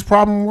Wale's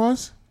problem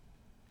was?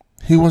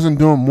 He wasn't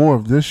doing more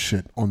of this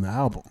shit on the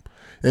album.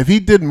 If he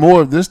did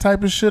more of this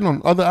type of shit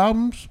on other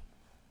albums,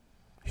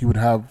 he would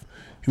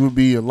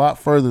be a lot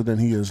further than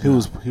he is. He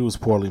was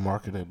poorly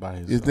marketed by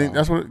his. You think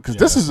that's what? Because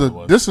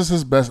this is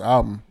his best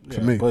album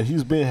to me. But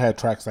he's had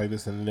tracks like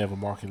this and he never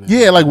marketed.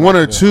 Yeah, like one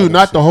or two,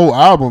 not the whole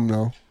album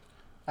though.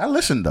 I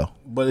listened though.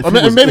 But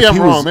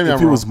if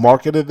he was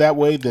marketed that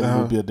way, then it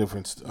would be a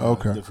different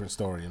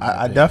story.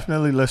 I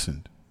definitely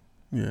listened.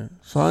 Yeah.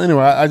 So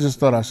anyway, I just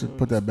thought I should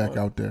put that back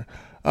out there.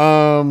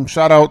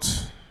 Shout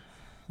outs.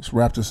 Let's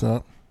wrap this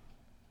up.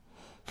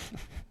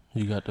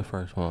 You got the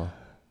first one.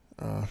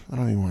 I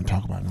don't even want to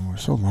talk about it anymore.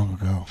 So long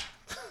ago.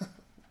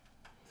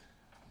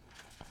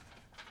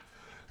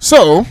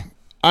 So,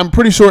 I'm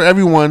pretty sure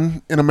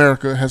everyone in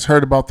America has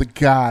heard about the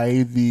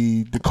guy,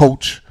 the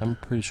coach. I'm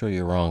pretty sure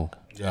you're wrong.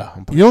 Yeah.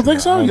 You don't think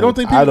so? You don't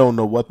think people? I don't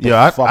know what the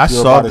fuck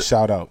you're about to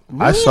shout out.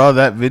 Really? I saw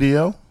that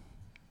video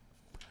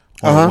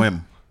on a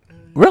whim.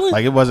 Really?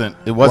 Like it wasn't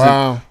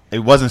Wow. it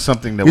wasn't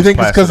something that you was think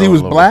it's because he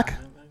was black?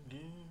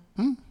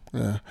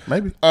 Yeah.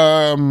 Maybe.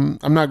 I'm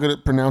not good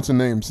at pronouncing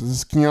names. Is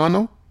this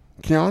Keanon?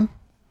 Keanon?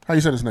 How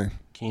you say his name?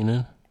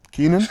 Keanon.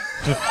 Keanon?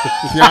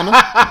 Keanon?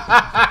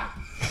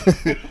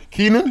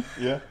 Keanon?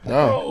 Yeah.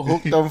 Oh.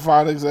 Hooked on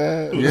phonics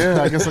ass.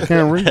 Yeah, I guess I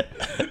can't read.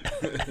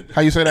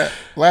 How you say that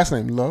last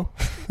name? Lowe?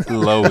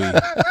 Lowy.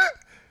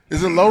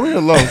 Is it Lowy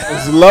or Lowe?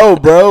 It's low,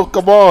 bro.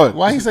 Come on.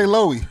 Why he say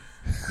Lowy?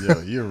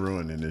 Yo, you're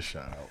ruining this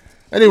shout out.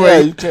 Anyway, Yeah,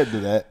 you can't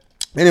do that.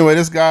 Anyway,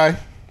 this guy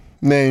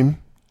named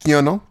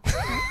Keanon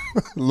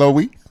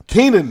Lowe.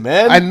 Keenan,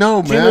 man. I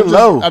know, man. Keanon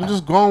Lowe. I'm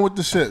just going with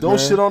the shit. Don't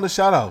man. shit on the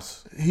shout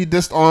outs. He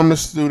disarmed a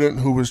student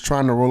who was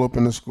trying to roll up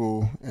in the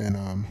school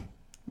and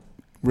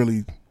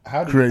really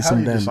create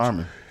some damage.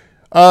 Disarming?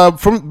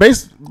 From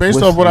based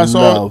With off what I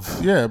saw,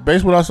 love.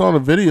 based what I saw in the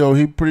video,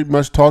 he pretty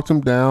much talked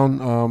him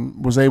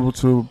down. Was able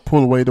to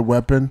pull away the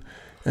weapon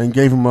and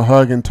gave him a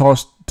hug and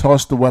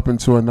tossed the weapon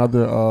to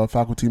another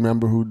faculty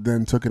member who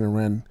then took it and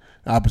ran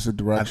the opposite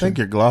direction. I think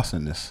you're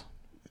glossing this.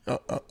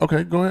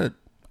 Okay, go ahead.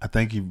 I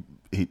think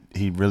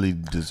he really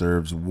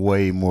deserves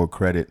way more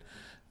credit.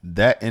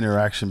 That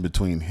interaction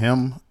between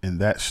him and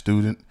that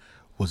student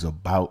was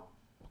about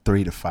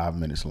 3 to 5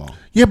 minutes long.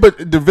 Yeah,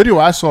 but the video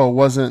I saw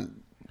wasn't.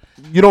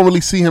 You don't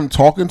really see him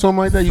talking to him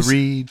like that.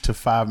 3 to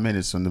 5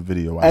 minutes on the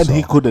video I And saw.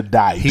 he could have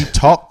died. He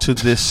talked to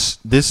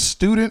this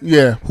student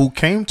who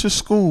came to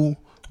school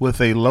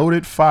with a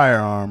loaded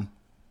firearm,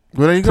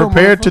 Well, there you go,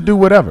 prepared to do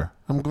whatever.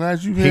 I'm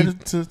glad you here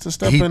to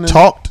step He in.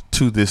 talked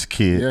to this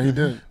kid. Yeah, he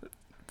did.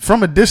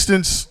 From a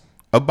distance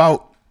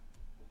about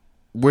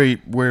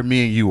where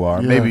me and you are,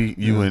 Yeah, maybe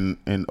you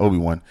and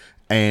obi-ONE,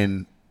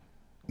 and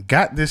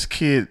got this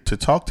kid to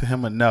talk to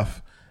him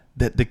enough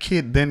that the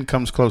kid then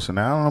comes closer.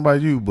 Now, I don't know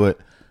about you, but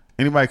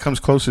anybody comes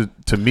closer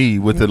to me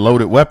with a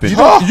loaded weapon, I'm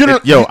not. You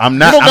don't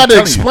got to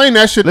explain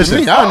that shit to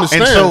me. I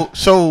understand. And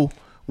so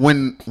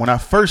when I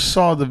first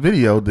saw the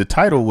video, the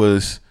title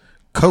was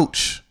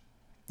 "Coach."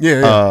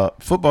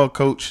 Football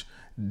coach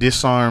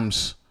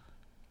disarms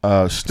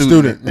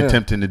student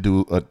attempting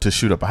to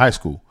shoot up a high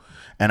school.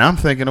 And I'm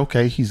thinking,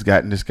 okay, he's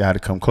gotten this guy to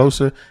come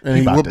closer. And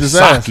he he about whooped to his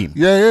sock ass. him.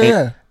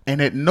 Yeah.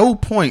 And at no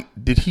point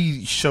did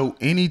he show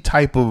any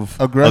type of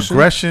Aggression?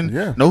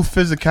 aggression, no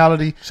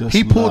physicality. Just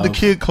he pulled the love.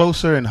 kid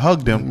closer and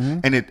hugged him. Mm-hmm.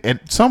 And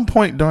at some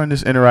point during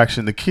this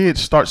interaction, the kid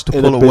starts to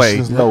pull away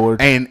Inhibitions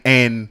lowered.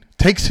 and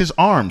takes his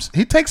arms.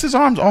 He takes his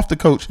arms off the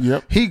coach.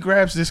 Yep. He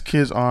grabs this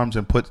kid's arms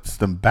and puts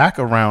them back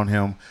around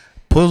him,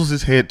 pulls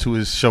his head to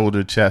his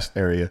shoulder, chest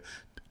area.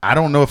 I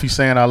don't know if he's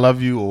saying I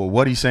love you or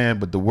what he's saying,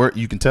 but the word,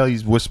 you can tell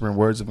he's whispering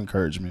words of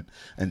encouragement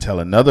until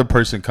another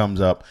person comes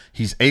up.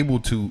 He's able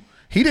to,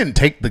 he didn't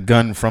take the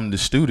gun from the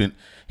student.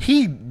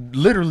 He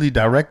literally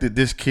directed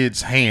this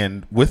kid's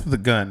hand with the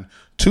gun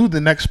to the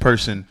next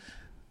person.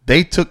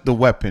 They took the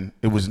weapon.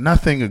 It was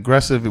nothing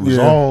aggressive. It was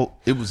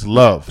it was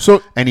love.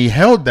 So, and he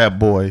held that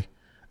boy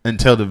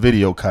until the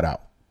video cut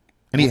out.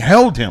 And he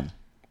held him.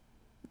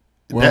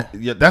 Well,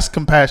 That's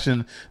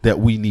compassion that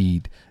we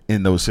need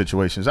in those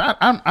situations.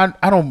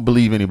 I don't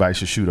believe anybody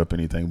should shoot up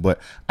anything, but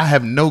I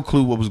have no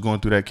clue what was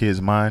going through that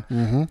kid's mind.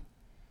 Mm-hmm.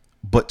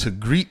 But to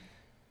greet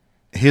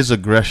his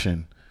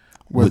aggression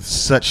with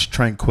such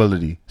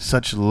tranquility,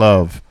 such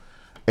love,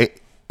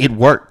 it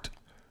worked.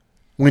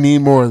 we need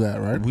more of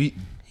that, right?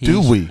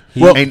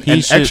 And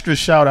extra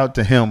shout out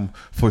to him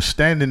for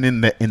standing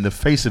in the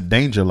face of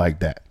danger like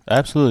that.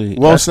 Absolutely.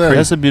 Well said.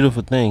 That's a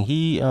beautiful thing.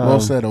 Well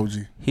said, OG.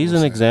 He's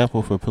an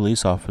example for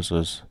police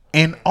officers.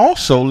 And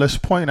also, let's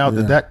point out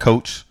that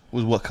coach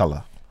was what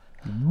color?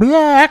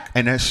 Black.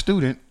 And that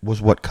student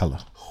was what color?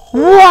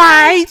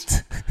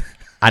 White.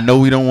 I know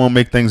we don't want to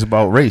make things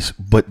about race,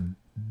 but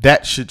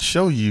that should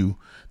show you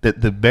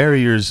that the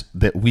barriers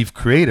that we've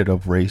created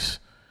of race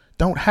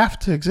don't have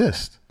to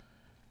exist.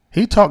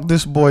 He talked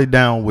this boy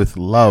down with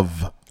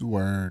love.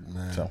 Word,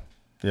 man. So,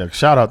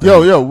 shout out to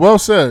him. Yo, well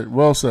said,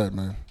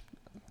 man.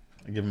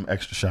 I give him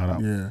extra shout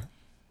out. Yeah,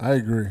 I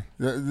agree.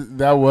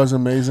 That was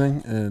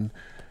amazing, and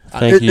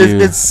Thank you.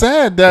 It's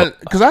sad that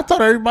because I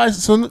thought everybody.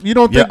 So you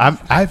don't think?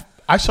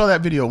 I saw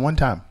that video one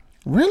time.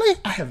 Really?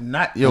 I have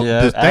not.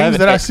 Yeah, the things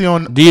that I see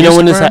on. Do you know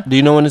when Instagram, this? Do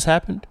you know when this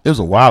happened? It was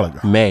a while ago.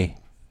 May.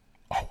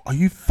 Oh, are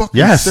you fucking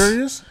Yes.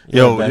 serious?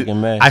 Yo, back in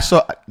May. I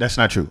saw. That's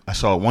not true. I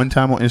saw it one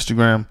time on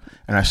Instagram,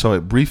 and I saw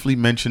it briefly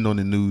mentioned on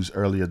the news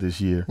earlier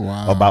this year.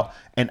 Wow.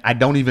 And I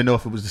don't even know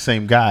if it was the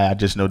same guy. I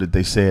just know that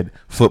they said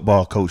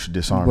football coach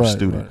disarmed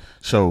student. Right.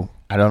 So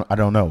I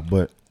don't know,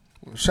 but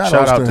Shout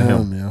out out to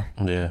him. him.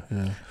 Yeah.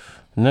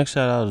 The next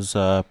shout out is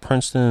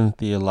Princeton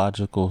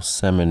Theological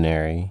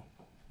Seminary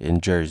in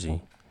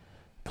Jersey.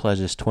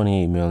 Pledges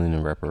 $28 million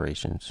in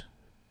reparations.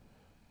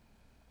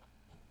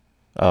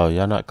 Oh,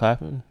 y'all not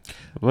clapping?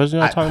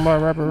 Wasn't y'all talking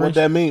about reparations? What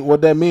that mean?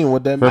 What that mean?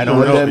 What that mean? I don't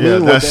what know. that Yeah,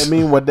 mean? What that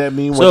mean? What that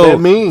mean? What that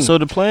mean? So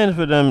the plan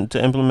for them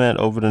to implement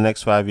over the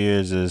next 5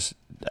 years is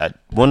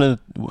some of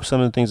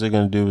the things they're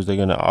going to do is they're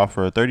going to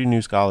offer 30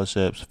 new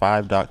scholarships,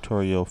 5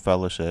 doctoral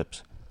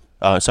fellowships.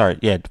 5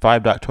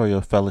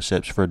 doctoral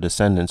fellowships for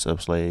descendants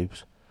of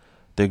slaves.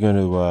 They're going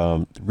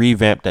to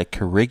revamp that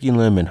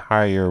curriculum and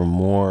hire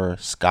more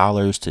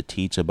scholars to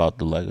teach about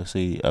the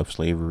legacy of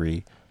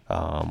slavery,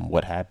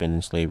 what happened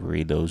in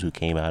slavery, those who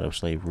came out of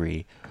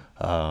slavery,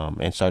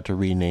 and start to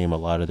rename a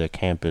lot of their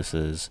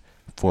campuses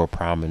for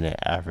prominent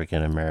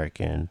African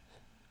Americans.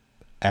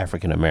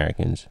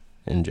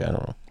 in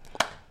general.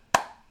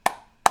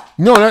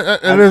 No,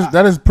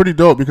 that is pretty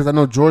dope because I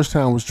know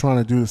Georgetown was trying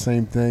to do the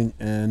same thing,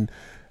 and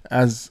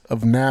as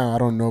of now, I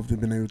don't know if they've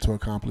been able to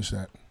accomplish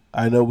that.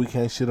 I know we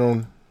can't shit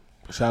on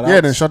shout outs.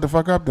 Yeah, then shut the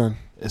fuck up then.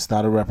 It's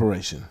not a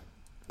reparation.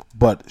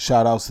 But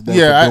shout outs to them.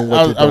 Yeah, for doing what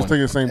I they're was doing.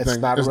 thinking the same thing.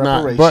 It's not It's a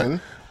not,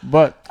 reparation.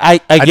 but I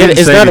get didn't it.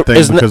 It's say not. anything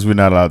It's because we're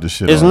not allowed to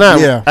shit. It's on not.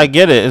 Yeah. I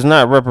get it. It's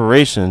not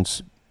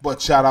reparations. But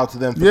shout out to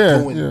them for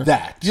doing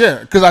that. Yeah,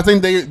 because I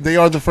think they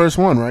are the first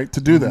one, right, to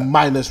do that.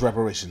 Minus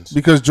reparations.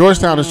 Because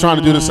Georgetown is trying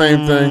to do the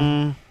same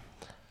thing.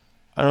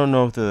 I don't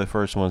know if they're the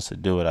first ones to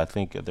do it. I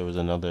think there was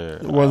another.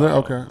 Was it?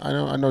 Okay. I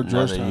know Another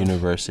Georgetown.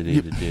 university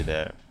to do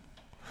that.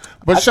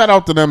 But shout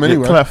out to them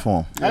anyway.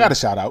 Platform. I got a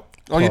shout out.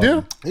 Oh, you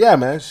do? Yeah,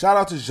 man. Shout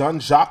out to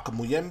Jean-Jacque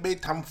Muyembe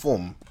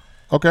Tamfum.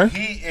 Okay.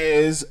 He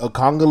is a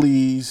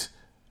Congolese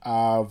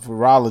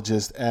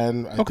virologist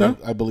and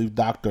I believe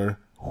doctor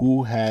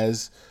who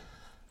has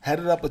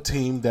headed up a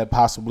team that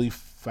possibly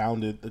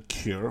founded a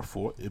cure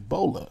for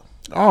Ebola.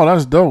 Oh,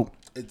 that's dope.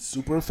 It's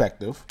super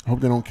effective.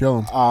 Hope they don't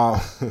kill him.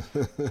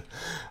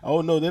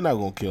 Oh no, they're not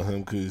gonna kill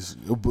him because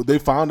they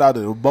found out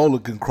that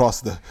Ebola can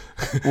cross the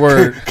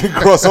Word. can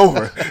cross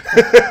over.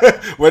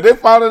 When they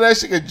found out that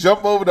shit can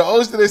jump over the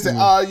ocean, they said,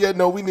 yeah,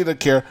 no, we need a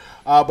cure.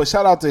 But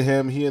shout out to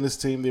him. He and his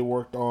team, they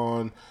worked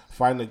on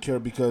finding a cure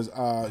because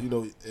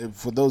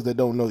for those that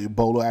don't know,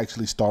 Ebola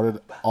actually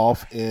started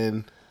off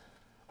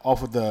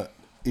of the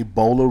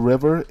Ebola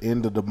River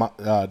in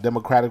the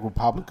Democratic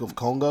Republic of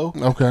Congo.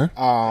 Okay.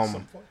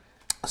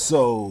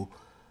 So,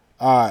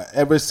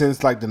 ever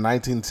since like the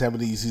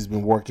 1970s, he's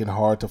been working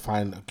hard to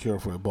find a cure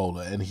for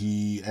Ebola, and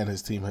he and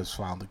his team has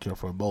found the cure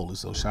for Ebola.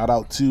 So, shout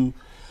out to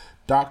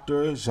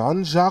Dr.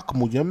 Jean-Jacque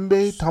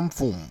Muyembe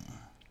Tamfum.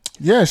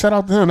 Yeah, shout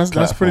out to him.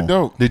 That's pretty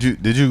dope. Did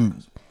you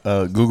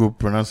Google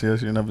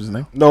pronunciation of his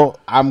name? No,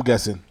 I'm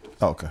guessing.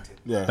 Oh, okay.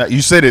 Yeah.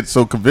 You said it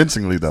so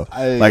convincingly though.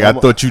 I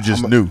thought you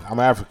just knew. I'm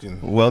African.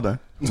 Well done.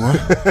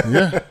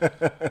 Yeah.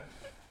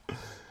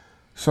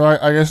 So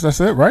I guess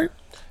that's it, right?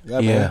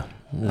 Yeah.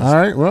 All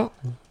right. Well,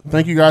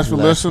 thank you guys for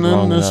listening.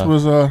 long This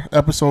enough. was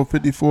episode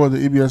 54 of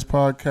the EBS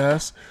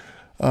Podcast.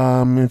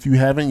 If you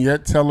haven't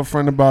yet, tell a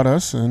friend about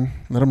us and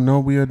let them know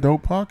we're a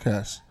dope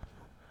podcast.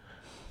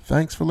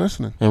 Thanks for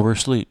listening. And we're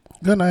asleep.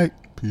 Good night.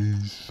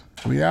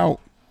 We out.